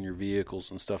parking your vehicles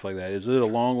and stuff like that? Is it a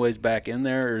long ways back in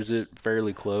there, or is it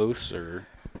fairly close? Or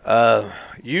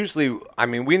usually, I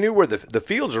mean, we knew where the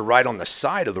fields are right on the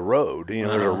side of the road.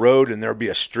 There's a road, and there'll be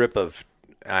a strip of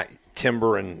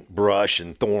timber and brush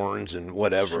and thorns and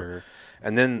whatever. Sure.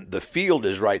 And then the field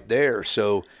is right there,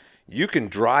 so you can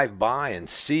drive by and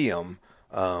see them.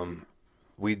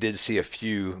 We did see a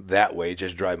few that way,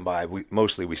 just driving by.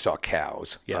 Mostly we saw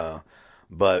cows. Yeah.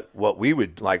 But what we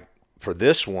would like for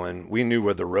this one, we knew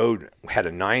where the road had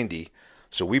a 90,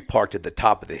 so we parked at the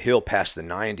top of the hill past the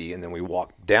 90, and then we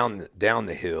walked down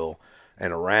the hill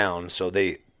and around. So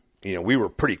we were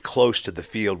pretty close to the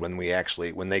field when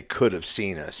they could have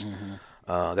seen us.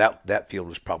 That field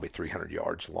was probably 300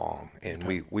 yards long, and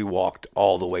we walked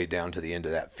all the way down to the end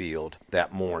of that field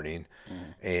that morning,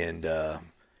 and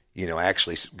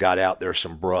actually got out. There's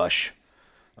some brush,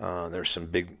 there's some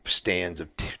big stands of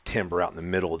timber out in the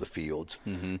middle of the fields,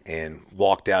 and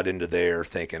walked out into there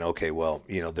thinking, okay, well,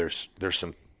 there's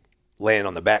some land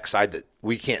on the backside that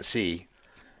we can't see,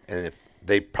 and if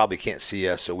they probably can't see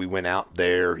us, so we went out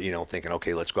there, thinking,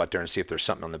 okay, let's go out there and see if there's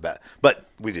something on the back, but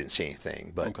we didn't see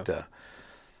anything, but. Okay.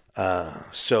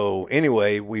 So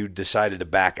anyway, we decided to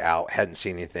back out. Hadn't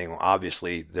seen anything. Well,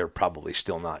 obviously, they're probably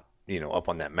still not, up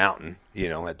on that mountain,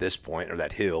 at this point, or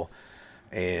that hill.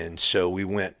 And so we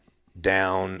went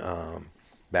down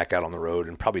back out on the road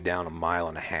and probably down 1.5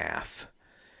 miles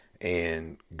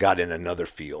and got in another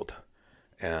field,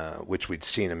 which we'd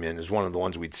seen him in. It was one of the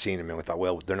ones we'd seen him in. We thought,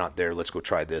 well, they're not there. Let's go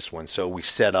try this one. So we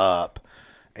set up,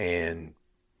 and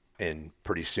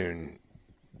pretty soon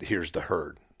here's the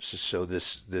herd. So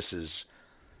this is,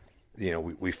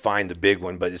 we find the big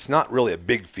one, but it's not really a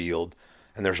big field,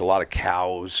 and there's a lot of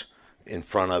cows in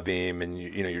front of him, and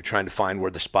you're trying to find where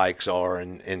the spikes are,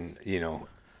 and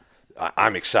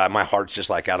I'm excited. My heart's just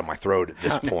like out of my throat at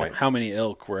this point. How many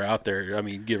elk were out there? I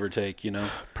mean, give or take,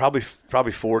 Probably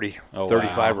 40,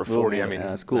 35 or 40. Ooh, I mean,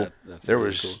 that's cool. That's there really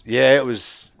was, cool. it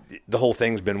was, the whole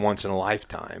thing's been once in a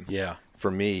lifetime. Yeah. For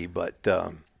me, but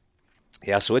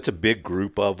so it's a big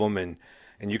group of them, and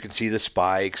you can see the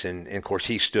spikes, and of course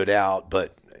he stood out,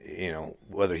 but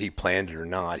whether he planned it or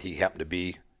not, he happened to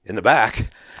be in the back,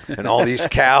 and all these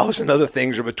cows and other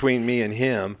things are between me and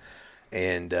him.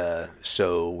 And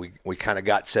so we kind of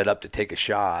got set up to take a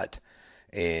shot,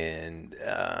 and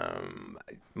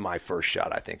my first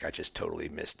shot, I think I just totally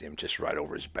missed him, just right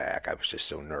over his back. I was just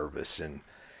so nervous, and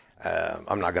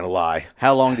I'm not going to lie.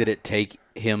 How long did it take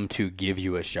him to give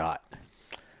you a shot?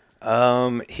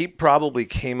 He probably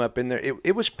came up in there.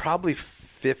 It was probably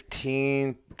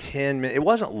 10 minutes. It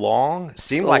wasn't long. It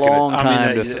seemed like a long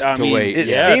time to wait. It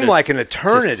seemed like an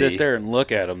eternity. To sit there and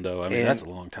look at him, though. I mean, that's a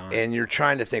long time. And you're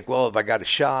trying to think, well, if I got a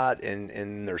shot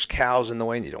and there's cows in the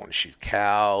way, and you don't want to shoot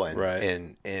cow, and right.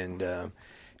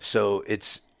 So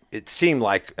it seemed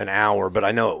like an hour, but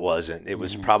I know it wasn't. It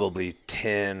was probably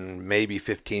 10, maybe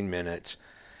 15 minutes,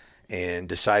 and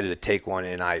decided to take one,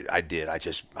 and I did. I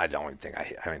don't think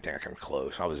I came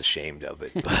close. I was ashamed of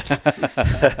it,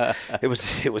 but it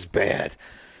was bad.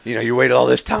 You wait all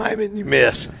this time and you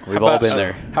miss. We've all been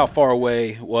there. How far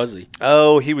away was he?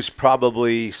 Oh, he was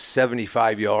probably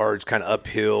 75 yards, kind of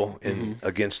uphill and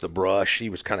against the brush. He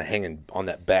was kind of hanging on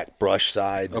that back brush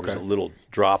side. There was a little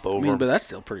drop over. But that's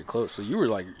still pretty close. So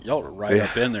y'all were right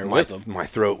up in there with him. My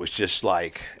throat was just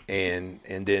like, and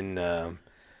then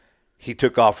he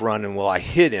took off running. Well, I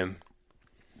hit him,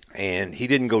 and he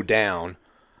didn't go down,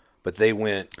 but they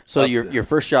went. So your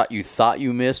first shot, you thought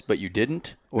you missed, but you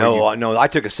didn't? No, I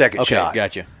took a second shot. Okay,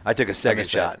 gotcha. I took a second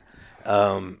shot.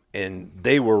 And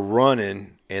they were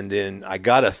running, and then I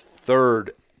got a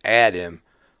third at him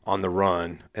on the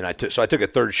run, and I took a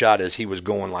third shot as he was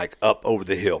going like up over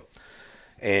the hill.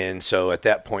 And so at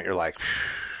that point, you're like,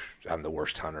 I'm the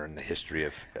worst hunter in the history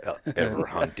of ever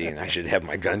hunting. I should have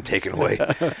my gun taken away,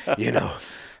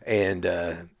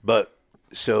 And but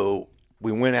so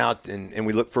we went out and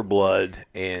we looked for blood,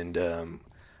 and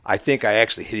I think I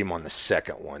actually hit him on the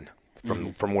second one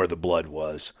from where the blood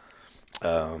was.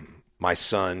 My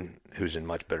son, who's in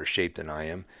much better shape than I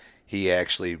am, he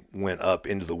actually went up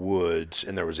into the woods,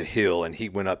 and there was a hill, and he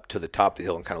went up to the top of the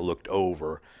hill and kind of looked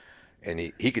over, and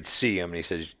he could see him, and he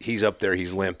says, he's up there,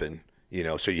 he's limping,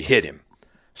 so you hit him.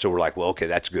 So we're like, well, okay,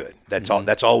 that's good. That's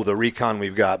all the recon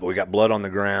we've got, but we got blood on the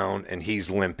ground, and he's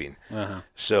limping.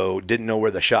 So didn't know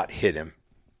where the shot hit him.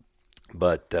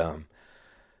 But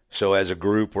so as a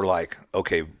group, we're like,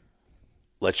 okay,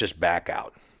 let's just back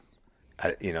out.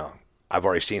 I've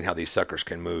already seen how these suckers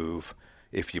can move.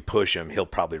 If you push him, he'll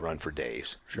probably run for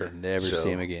days. Sure, never see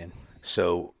him again.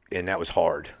 So, and that was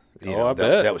hard. I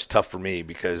bet. That was tough for me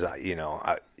because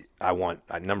I want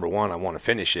number one, I want to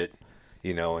finish it,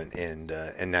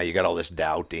 and now you got all this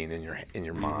doubting in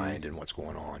your mind and what's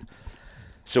going on.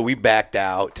 So we backed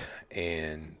out,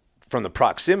 and from the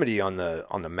proximity on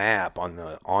the map on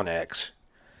the onX,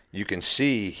 you can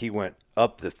see he went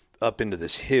up into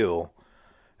this hill,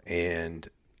 and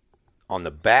on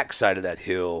the back side of that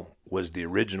hill was the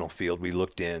original field we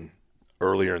looked in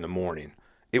earlier in the morning.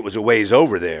 It was a ways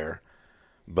over there,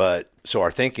 but so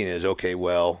our thinking is, okay,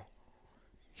 well,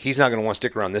 he's not going to want to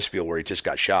stick around this field where he just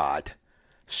got shot.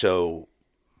 So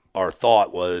our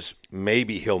thought was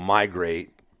maybe he'll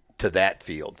migrate to that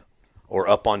field or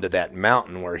up onto that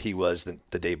mountain where he was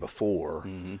the day before,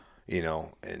 and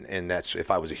that's,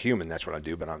 if I was a human, that's what I'd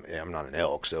do, but I'm not an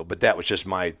elk. So, but that was just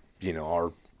my,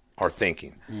 our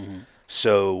thinking.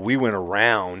 So we went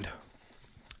around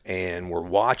and we're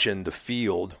watching the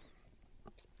field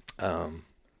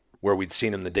where we'd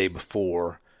seen him the day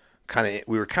before.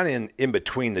 We were kind of in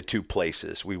between the two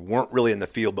places. We weren't really in the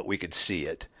field, but we could see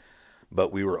it.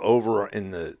 But we were over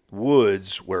in the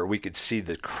woods where we could see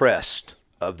the crest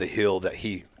of the hill that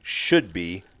he should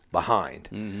be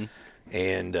behind.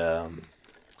 And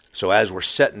so as we're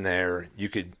sitting there, you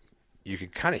could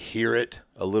kind of hear it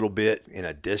a little bit in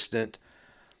a distant,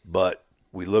 but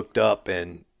we looked up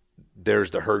and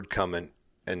there's the herd coming,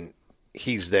 and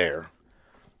he's there.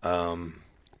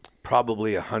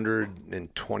 probably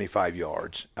 125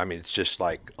 yards. I mean, it's just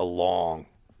like a long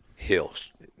hill.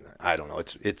 I don't know.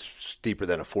 It's steeper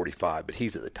than a 45, but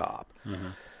he's at the top. Mm-hmm.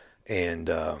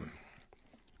 And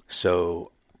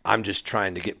so I'm just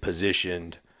trying to get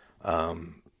positioned.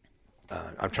 I'm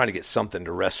trying to get something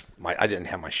to rest I didn't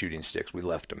have my shooting sticks. We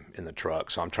left them in the truck.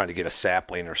 So I'm trying to get a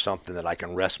sapling or something that I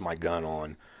can rest my gun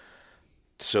on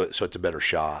so it's a better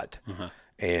shot. Mm-hmm.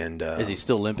 And is he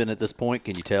still limping at this point?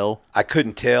 Can you tell? I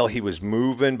couldn't tell. He was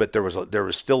moving, but there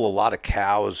was still a lot of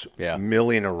cows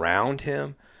milling around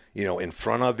him, in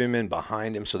front of him and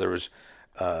behind him. So there was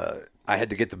I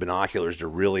had to get the binoculars to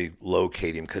really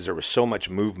locate him because there was so much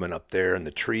movement up there in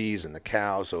the trees and the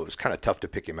cows. So it was kind of tough to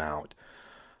pick him out.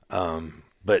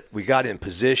 But we got in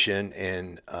position,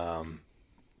 and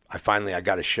I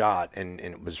got a shot, and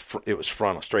it was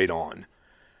frontal, straight on,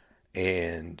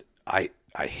 and I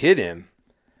hit him.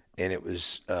 And it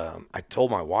was, I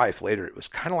told my wife later, it was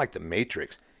kind of like the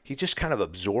Matrix. He just kind of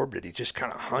absorbed it. He just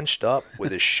kind of hunched up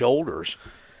with his shoulders,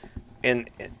 and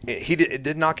it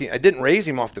didn't raise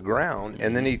him off the ground.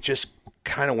 And then he just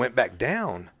kind of went back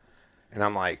down. And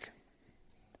I'm like,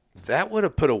 that would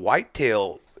have put a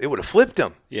whitetail. It would have flipped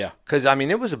him. Yeah. Because I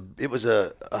mean, it was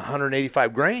a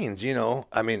 185 grains.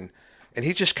 I mean, and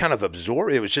he just kind of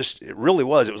absorbed. It really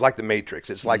was. It was like the Matrix.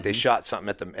 It's like they shot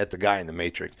something at the guy in the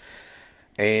Matrix.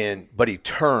 But he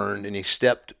turned and he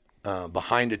stepped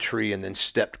behind a tree and then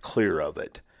stepped clear of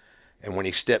it. And when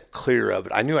he stepped clear of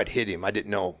it, I knew I'd hit him. I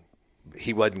didn't know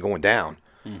he wasn't going down.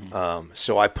 Mm-hmm.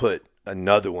 So I put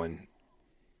another one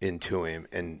into him,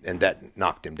 and that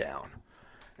knocked him down.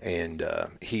 And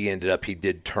he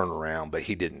did turn around, but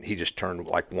he didn't. He just turned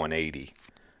like 180,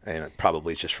 and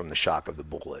probably just from the shock of the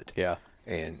bullet. Yeah.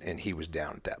 And he was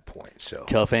down at that point. So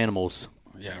tough animals.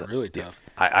 Yeah, really tough.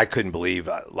 I couldn't believe,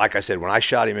 like I said, when I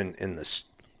shot him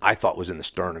I thought was in the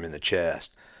sternum, in the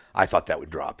chest, I thought that would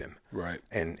drop him. Right.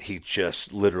 And he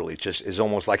just literally is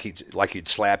almost like you'd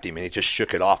slapped him, and he just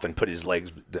shook it off and put his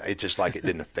legs. It's just like it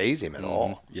didn't faze him at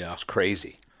all. Yeah, it's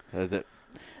crazy.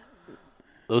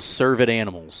 Those cervid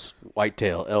animals,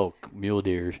 whitetail, elk, mule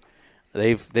deer,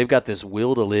 they've got this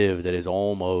will to live that is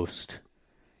almost.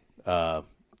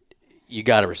 You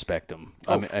got to respect them.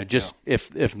 I mean,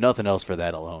 if nothing else for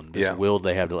that alone, this will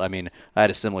they have to. I mean, I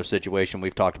had a similar situation.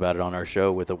 We've talked about it on our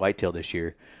show with a whitetail this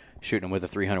year, shooting him with a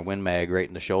 300 Win Mag right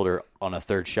in the shoulder on a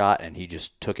third shot, and he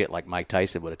just took it like Mike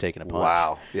Tyson would have taken a punch.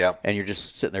 Wow. Yeah. And you're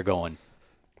just sitting there going,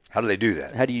 how do they do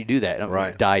that? How do you do that?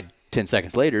 Right. Died 10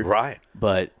 seconds later. Right.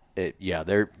 But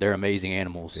they're amazing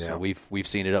animals. Yeah. So we've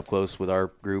seen it up close with our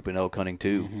group in elk hunting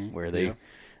too, where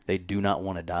they do not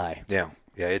want to die. Yeah.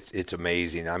 Yeah, it's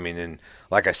amazing. I mean, and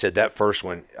like I said, that first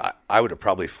one, I would have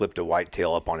probably flipped a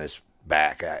whitetail up on his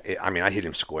back. I hit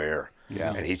him square,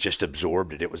 and he just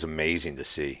absorbed it. It was amazing to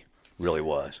see. Really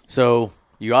was. So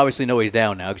you obviously know he's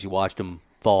down now because you watched him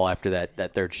fall after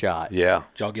that third shot. Yeah.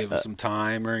 Did y'all give him some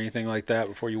time or anything like that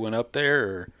before you went up there?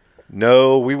 Or?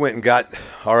 No, we went and got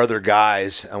our other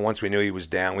guys, and once we knew he was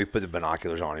down, we put the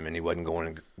binoculars on him, and he wasn't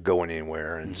going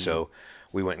anywhere, and so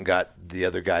we went and got the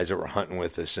other guys that were hunting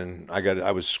with us, and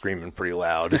I was screaming pretty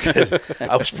loud because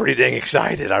I was pretty dang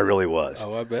excited. I really was.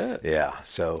 Oh, I bet. Yeah.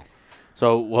 So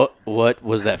what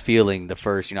was that feeling? The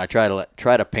first, I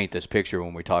try to paint this picture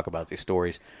when we talk about these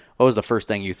stories. What was the first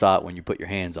thing you thought when you put your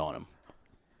hands on him?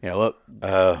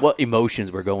 What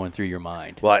emotions were going through your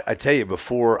mind? Well, I tell you,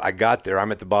 before I got there,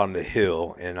 I'm at the bottom of the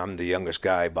hill, and I'm the youngest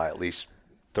guy by at least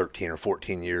 13 or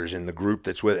 14 years in the group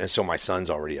that's with, and so my son's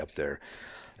already up there.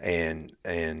 And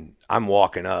I'm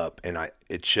walking up, and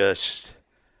it's just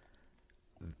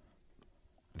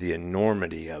the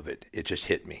enormity of it. It just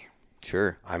hit me.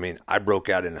 Sure. I mean, I broke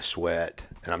out in a sweat,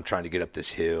 and I'm trying to get up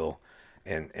this hill,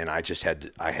 and I just had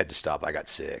to stop. I got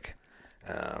sick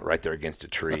right there against a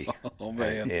tree. Oh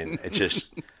man! And it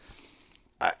just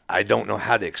I don't know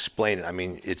how to explain it. I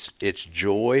mean, it's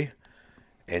joy.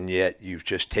 And yet you've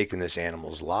just taken this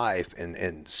animal's life,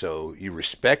 and so you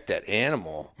respect that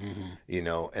animal,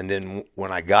 And then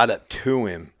when I got up to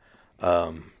him,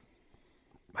 in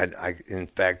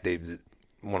fact,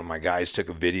 one of my guys took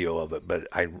a video of it, but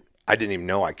I didn't even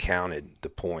know I counted the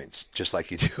points, just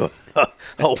like you do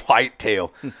a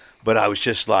whitetail. But I was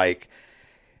just like,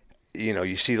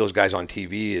 you see those guys on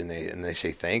TV and they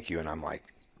say thank you, and I'm like,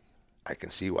 I can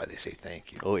see why they say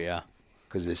thank you. Oh yeah.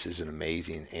 Because this is an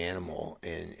amazing animal,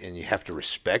 and you have to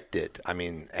respect it. I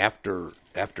mean, after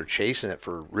chasing it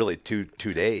for really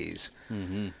two days,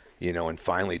 and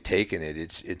finally taking it,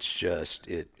 it's just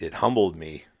it humbled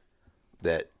me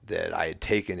that I had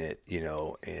taken it,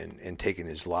 and taken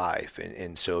his life,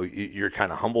 and so you're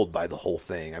kind of humbled by the whole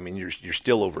thing. I mean, you're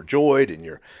still overjoyed, and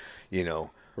you're,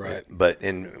 Right. But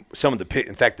in some of the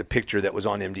picture that was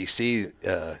on MDC,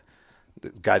 the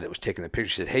guy that was taking the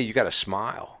picture said, "Hey, you got to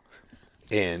smile."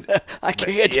 And I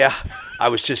can't. Yeah, I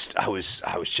was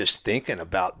just thinking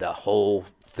about the whole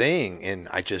thing, and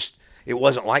it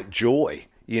wasn't like joy.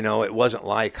 It wasn't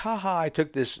like, haha, I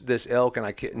took this elk and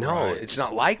I can't. No, right. It's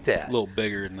not like that. A little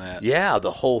bigger than that. Yeah,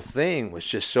 the whole thing was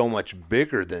just so much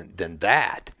bigger than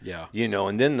that. Yeah.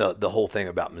 And then the whole thing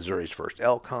about Missouri's first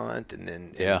elk hunt, and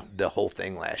then the whole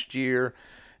thing last year,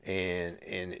 and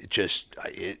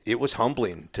it was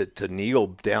humbling to kneel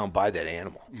down by that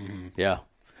animal. Mm-hmm. Yeah.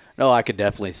 No, I could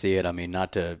definitely see it. I mean,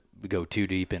 not to go too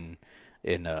deep in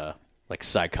like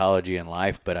psychology and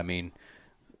life, but I mean,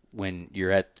 when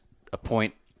you're at a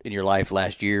point in your life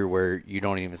last year where you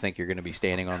don't even think you're going to be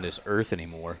standing on this earth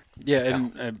anymore. Yeah,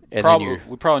 and we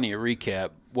probably need to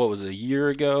recap. What was it, a year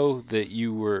ago that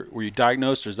you were you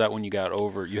diagnosed, or is that when you got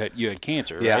over? You had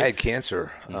cancer, right? Yeah, I had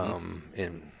cancer,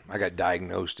 and I got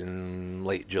diagnosed in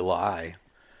late July.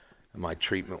 My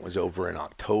treatment was over in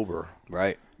October.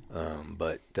 Right.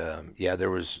 There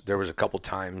was a couple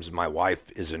times. My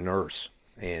wife is a nurse,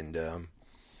 and there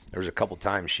was a couple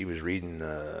times she was reading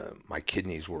my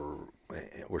kidneys were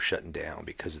shutting down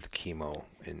because of the chemo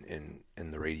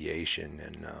and the radiation,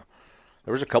 and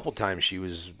there was a couple times she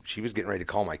was getting ready to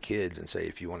call my kids and say,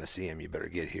 if you want to see him, you better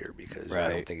get here because I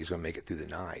don't think he's going to make it through the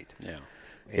night.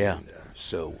 Yeah.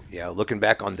 And looking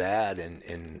back on that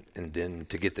and then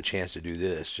to get the chance to do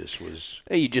this just was.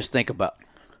 Hey, you just think about,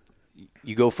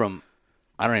 you go from,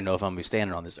 I don't even know if I'm going to be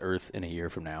standing on this earth in a year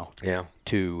from now. Yeah.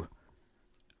 To,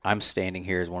 I'm standing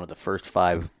here as one of the first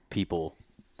 5 people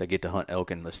that get to hunt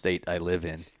elk in the state I live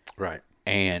in. Right.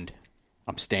 And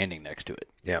I'm standing next to it.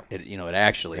 Yeah. It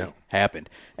actually happened.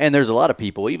 And there's a lot of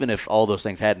people, even if all those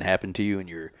things hadn't happened to you and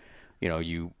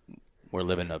you were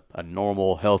living a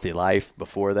normal, healthy life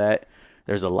before that,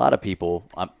 there's a lot of people,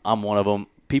 I'm one of them,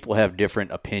 people have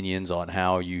different opinions on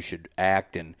how you should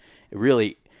act, and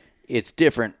it's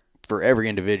different for every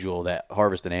individual that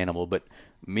harvests an animal, but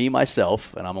me,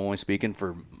 myself, and I'm only speaking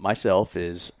for myself,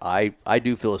 is I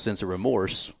do feel a sense of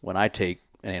remorse when I take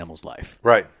an animal's life.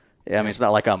 Right. I mean, it's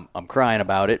not like I'm crying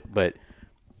about it, but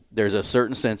there's a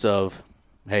certain sense of,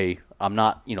 hey, I'm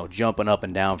not, jumping up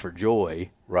and down for joy.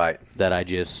 Right. That I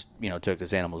just, took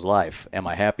this animal's life. Am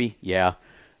I happy? Yeah.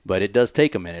 But it does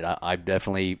take a minute. I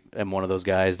definitely am one of those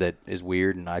guys that is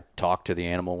weird, and I talk to the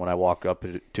animal when I walk up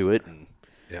to it and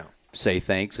say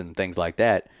thanks and things like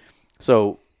that.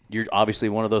 So you're obviously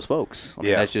one of those folks. I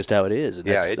mean, that's just how it is. And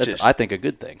that's I think, a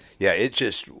good thing. Yeah, it's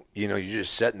just, you're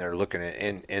just sitting there looking at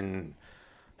it, and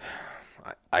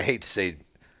I hate to say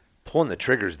pulling the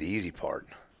trigger is the easy part.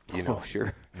 Oh,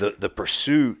 sure. The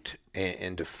pursuit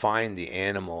and to find the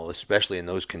animal, especially in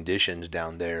those conditions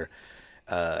down there,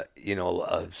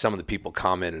 some of the people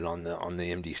commented on the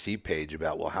MDC page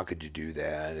about, well, how could you do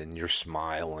that? And you're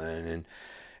smiling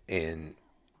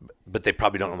but they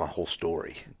probably don't know my whole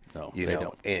story. No, they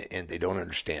don't. And they don't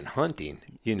understand hunting.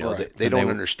 Right. They don't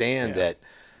understand that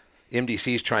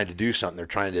MDC is trying to do something. They're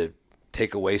trying to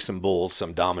take away some bulls,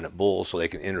 some dominant bulls, so they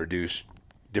can introduce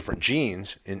different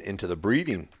genes into the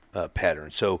breeding pattern.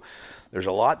 So there's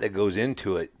a lot that goes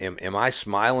into it. Am I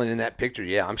smiling in that picture?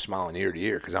 Yeah, I'm smiling ear to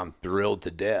ear because I'm thrilled to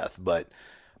death. But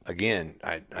again,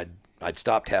 I'd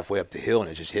stopped halfway up the hill and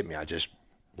it just hit me. I just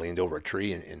leaned over a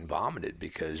tree and vomited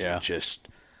because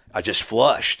I just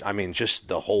flushed. I mean, just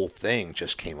the whole thing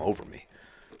just came over me.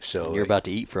 So and you're about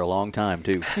to eat for a long time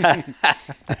too.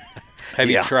 Have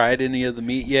you tried any of the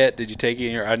meat yet? Did you take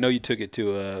it? I know you took it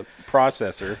to a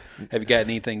processor. Have you gotten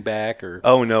anything back? Or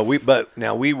oh no, we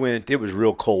went. It was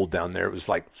real cold down there. It was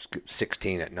like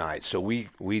 16 at night. So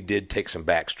we did take some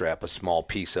backstrap, a small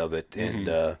piece of it,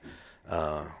 and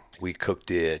we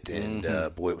cooked it.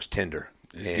 And boy, it was tender.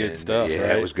 It's good stuff. Yeah,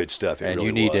 right? It was good stuff. It and really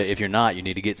you need was. to, if you're not, you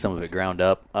need to get some of it ground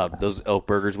up. Those elk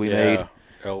burgers we made.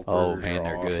 Elk oh burgers man, are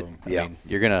they're awesome. good. I mean,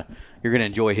 you're gonna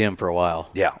enjoy him for a while.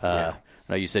 Yeah. I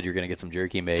know you said you're gonna get some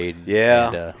jerky made.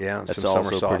 Yeah. That's some also summer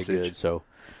pretty sausage. good. So,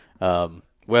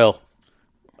 well,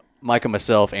 Mike and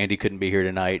myself, Andy couldn't be here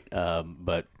tonight,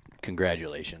 but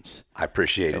congratulations. I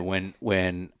appreciate it.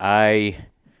 When I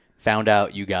found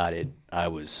out you got it, I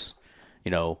was,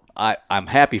 I'm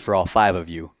happy for all 5 of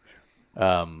you.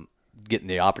 Getting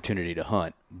the opportunity to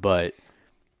hunt, but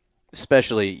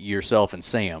especially yourself and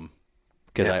Sam,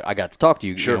 because I got to talk to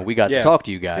you. Sure. We got to talk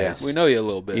to you guys. Yeah. We know you a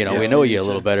little bit. We know you a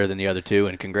little better than the other 2,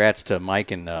 and congrats to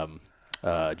Mike and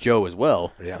Joe as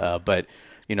well. Yeah. But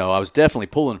I was definitely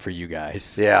pulling for you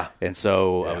guys. Yeah. And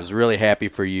so I was really happy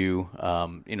for you.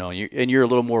 You're a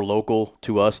little more local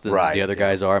to us than the other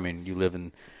guys are. I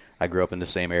mean, I grew up in the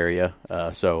same area,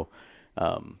 so.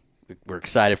 we're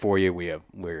excited for you.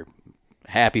 We're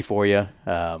happy for you.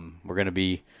 I'm going to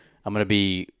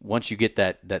be once you get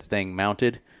that thing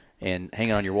mounted and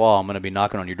hanging on your wall, I'm going to be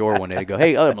knocking on your door one day to go,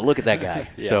 hey, look at that guy.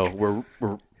 Yeah. So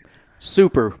we're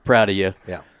super proud of you.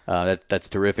 Yeah. That's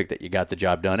terrific that you got the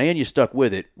job done, and you stuck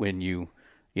with it when you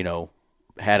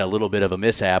had a little bit of a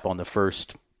mishap on the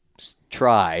first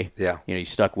try. Yeah. You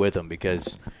stuck with them,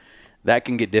 because that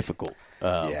can get difficult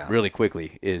really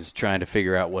quickly, is trying to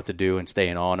figure out what to do and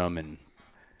staying on them, and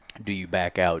do you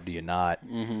back out, do you not?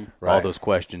 Mm-hmm. Right. All those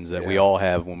questions that we all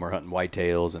have when we're hunting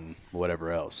whitetails and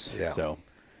whatever else. Yeah. So,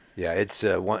 yeah, it's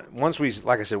once we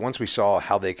saw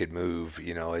how they could move,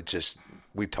 it just,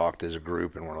 we talked as a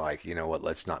group and we're like, you know what,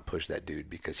 let's not push that dude,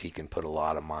 because he can put a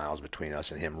lot of miles between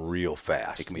us and him real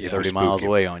fast. He can be 30 miles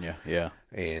away on you. Yeah.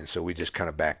 And so we just kind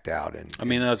of backed out. And I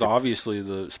mean, that was obviously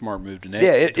the smart move to make.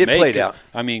 Yeah, it played out.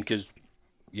 I mean, because,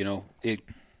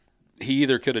 he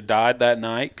either could have died that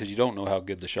night, because you don't know how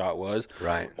good the shot was.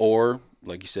 Right. Or,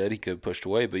 like you said, he could have pushed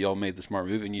away, but y'all made the smart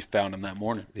move and you found him that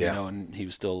morning. Yeah. And he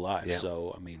was still alive. Yeah.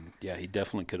 So, I mean, yeah, he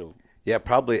definitely could have. Yeah,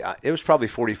 probably. It was probably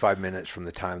 45 minutes from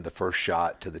the time of the first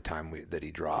shot to the time that he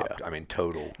dropped. Yeah. I mean,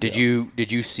 total. Did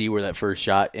you see where that first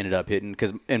shot ended up hitting?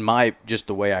 Because just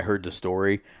the way I heard the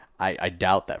story, I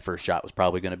doubt that first shot was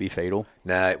probably going to be fatal.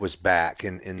 Nah, it was back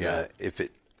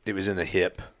it was in the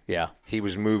hip. Yeah, he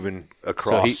was moving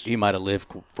across. So he might have lived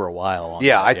for a while.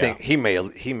 I think he may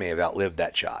have outlived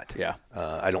that shot. Yeah,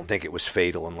 I don't think it was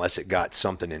fatal unless it got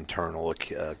something internal, a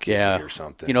kidney or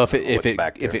something. If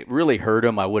it really hurt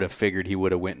him, I would have figured he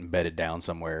would have went and bedded down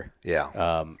somewhere.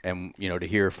 Yeah. And to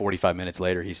hear 45 minutes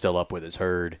later he's still up with his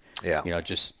herd. Yeah.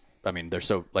 They're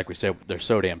so, like we said, they're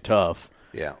so damn tough.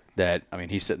 Yeah. That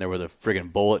he's sitting there with a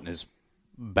friggin' bullet in his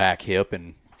back hip,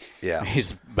 and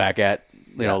he's back at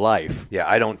life. Yeah,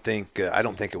 I don't think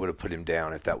it would have put him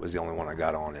down if that was the only one I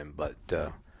got on him. But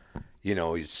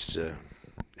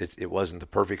it wasn't the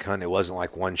perfect hunt. It wasn't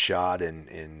like one shot,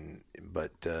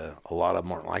 but a lot of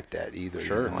them aren't like that either.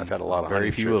 Sure, I've had a lot of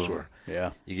very few of them.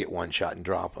 Where you get one shot and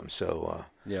drop them. So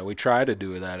we try to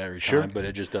do that every time, but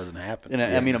it just doesn't happen. And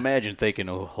I mean, imagine thinking,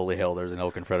 "Oh, holy hell! There's an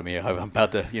elk in front of me. I'm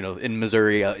about to, in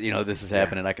Missouri. This is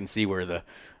happening. I can see where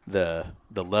the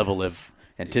level of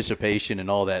anticipation and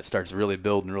all that starts really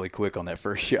building really quick on that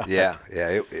first shot. Yeah.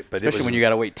 But especially when you got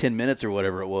to wait 10 minutes or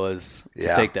whatever it was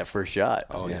to take that first shot.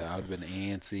 Oh yeah, I would have been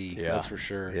antsy. Yeah. That's for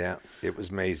sure. Yeah, it was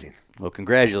amazing. Well,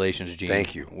 congratulations, Gene.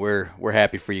 Thank you. We're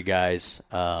happy for you guys,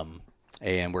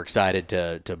 and we're excited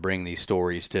to bring these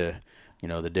stories to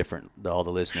all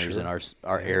the listeners in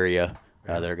our area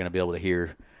that are going to be able to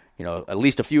hear at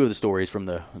least a few of the stories from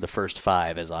the first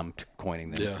 5, as I'm coining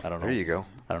them. Yeah. I don't know. There you go.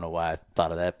 I don't know why I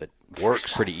thought of that, but works.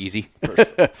 It's pretty easy.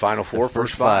 Final 4,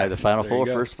 first 5. The final 4,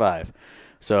 first 5.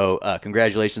 So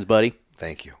congratulations, buddy.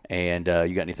 Thank you. And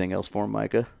you got anything else for him,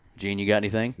 Micah? Gene, you got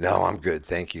anything? No, I'm good.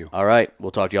 Thank you. All right.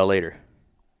 We'll talk to y'all later.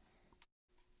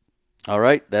 All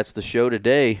right. That's the show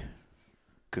today.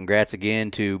 Congrats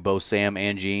again to both Sam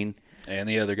and Gene. And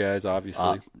the other guys,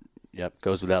 obviously. Yep,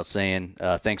 goes without saying.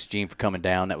 Thanks, Gene, for coming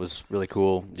down. That was really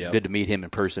cool. Yep. Good to meet him in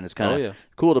person. It's kind of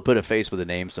cool to put a face with a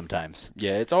name sometimes.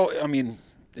 Yeah,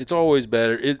 it's always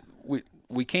better.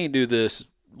 We can't do this,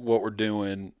 what we're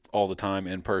doing, all the time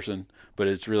in person, but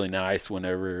it's really nice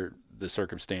whenever the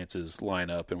circumstances line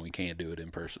up and we can't do it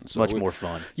in person. So much more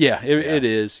fun. Yeah, it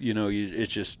is. It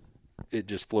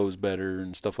just flows better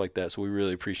and stuff like that. So we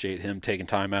really appreciate him taking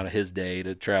time out of his day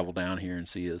to travel down here and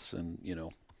see us and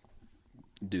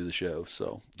do the show.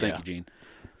 So thank you, Gene.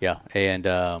 Yeah,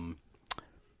 and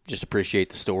just appreciate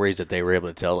the stories that they were able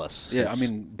to tell us. Yeah,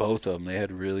 both of them, they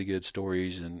had really good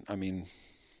stories, and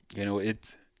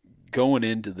it's going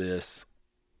into this,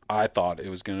 I thought it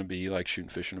was going to be like shooting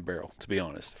fish in a barrel, to be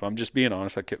honest. If I'm just being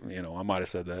honest, I might have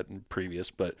said that in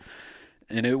previous,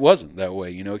 and it wasn't that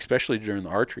way, especially during the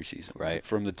archery season. Right.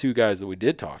 From the 2 guys that we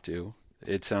did talk to,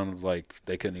 it sounded like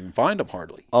they couldn't even find them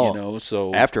hardly.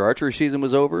 So after archery season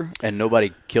was over and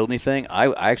nobody killed anything,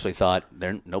 I actually thought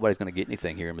nobody's going to get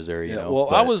anything here in Missouri.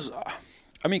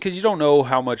 because you don't know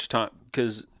how much time,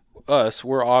 because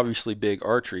we're obviously big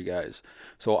archery guys.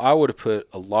 So I would have put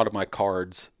a lot of my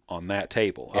cards on that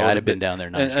table. Yeah, I'd have been down there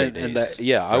 9 straight days.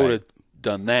 I would have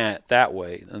done that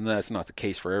way, and that's not the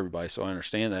case for everybody. So I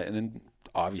understand that. And then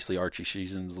obviously archery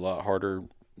season's a lot harder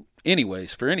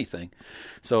anyways for anything.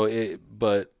 So I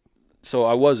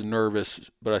was nervous,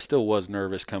 but I still was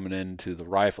nervous coming into the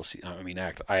rifle season.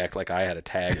 I act like I had a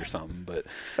tag or something, but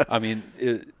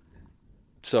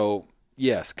so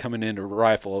yes, coming into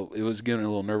rifle, it was getting a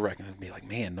little nerve-wracking. I'd be like,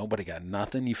 man, nobody got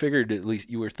nothing. You figured at least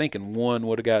you were thinking one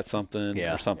would have got something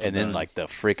or something. And then, like, the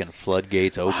freaking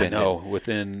floodgates open. I know,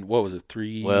 within, what was it,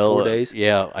 4 days?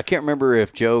 Yeah, I can't remember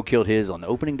if Joe killed his on the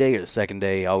opening day or the second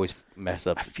day. I always mess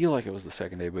up. I feel like it was the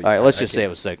second day. But all right, let's just say it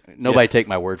was second. Nobody take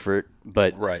my word for it.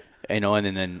 But, right. And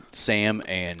then Sam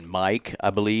and Mike, I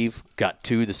believe, got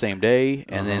 2 the same day.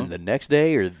 And then the next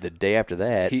day or the day after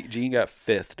that. Gene got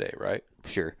 5th day, right?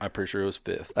 Sure. I'm pretty sure it was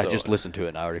 5th. I just listened to it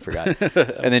and I already forgot.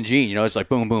 And then Gene, it's like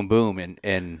boom, boom, boom.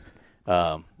 And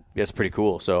it's pretty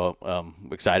cool. So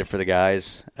excited for the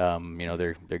guys.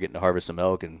 They're getting to harvest some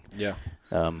elk. And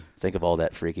think of all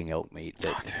that freaking elk meat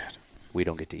that we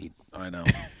don't get to eat. I know.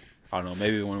 I don't know.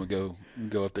 Maybe when we go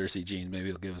up there to see Gene, maybe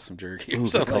he'll give us some jerky or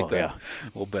something like that. Yeah.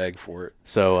 We'll beg for it.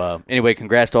 So anyway,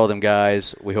 congrats to all them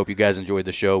guys. We hope you guys enjoyed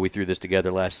the show. We threw this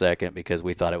together last second because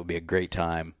we thought it would be a great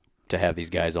time to have these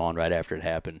guys on right after it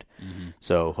happened. Mm-hmm.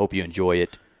 So hope you enjoy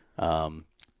it.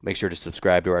 Make sure to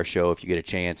subscribe to our show if you get a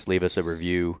chance. Leave us a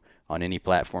review on any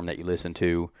platform that you listen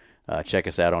to. Check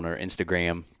us out on our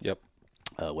Instagram. Yep.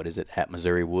 What is it? At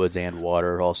Missouri Woods and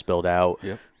Water, all spelled out.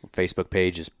 Yep. Facebook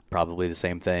page is probably the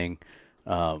same thing.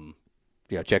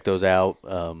 Check those out.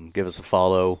 Give us a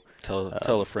follow. Tell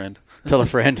a friend. Tell a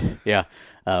friend. Yeah.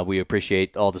 We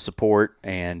appreciate all the support.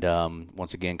 And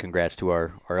once again, congrats to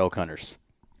our elk hunters.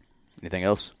 Anything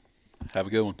else? Have a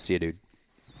good one. See you, dude.